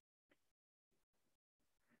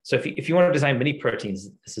 So if you want to design mini proteins,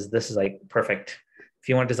 this is like perfect. If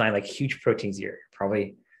you want to design like huge proteins, you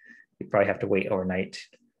probably have to wait overnight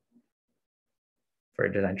for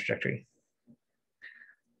a design trajectory.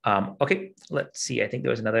 Okay, let's see. I think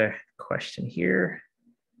there was another question here.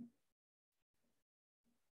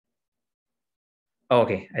 Oh,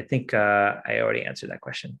 okay, I think I already answered that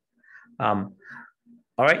question.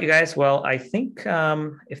 All right, you guys. Well, I think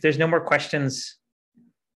if there's no more questions,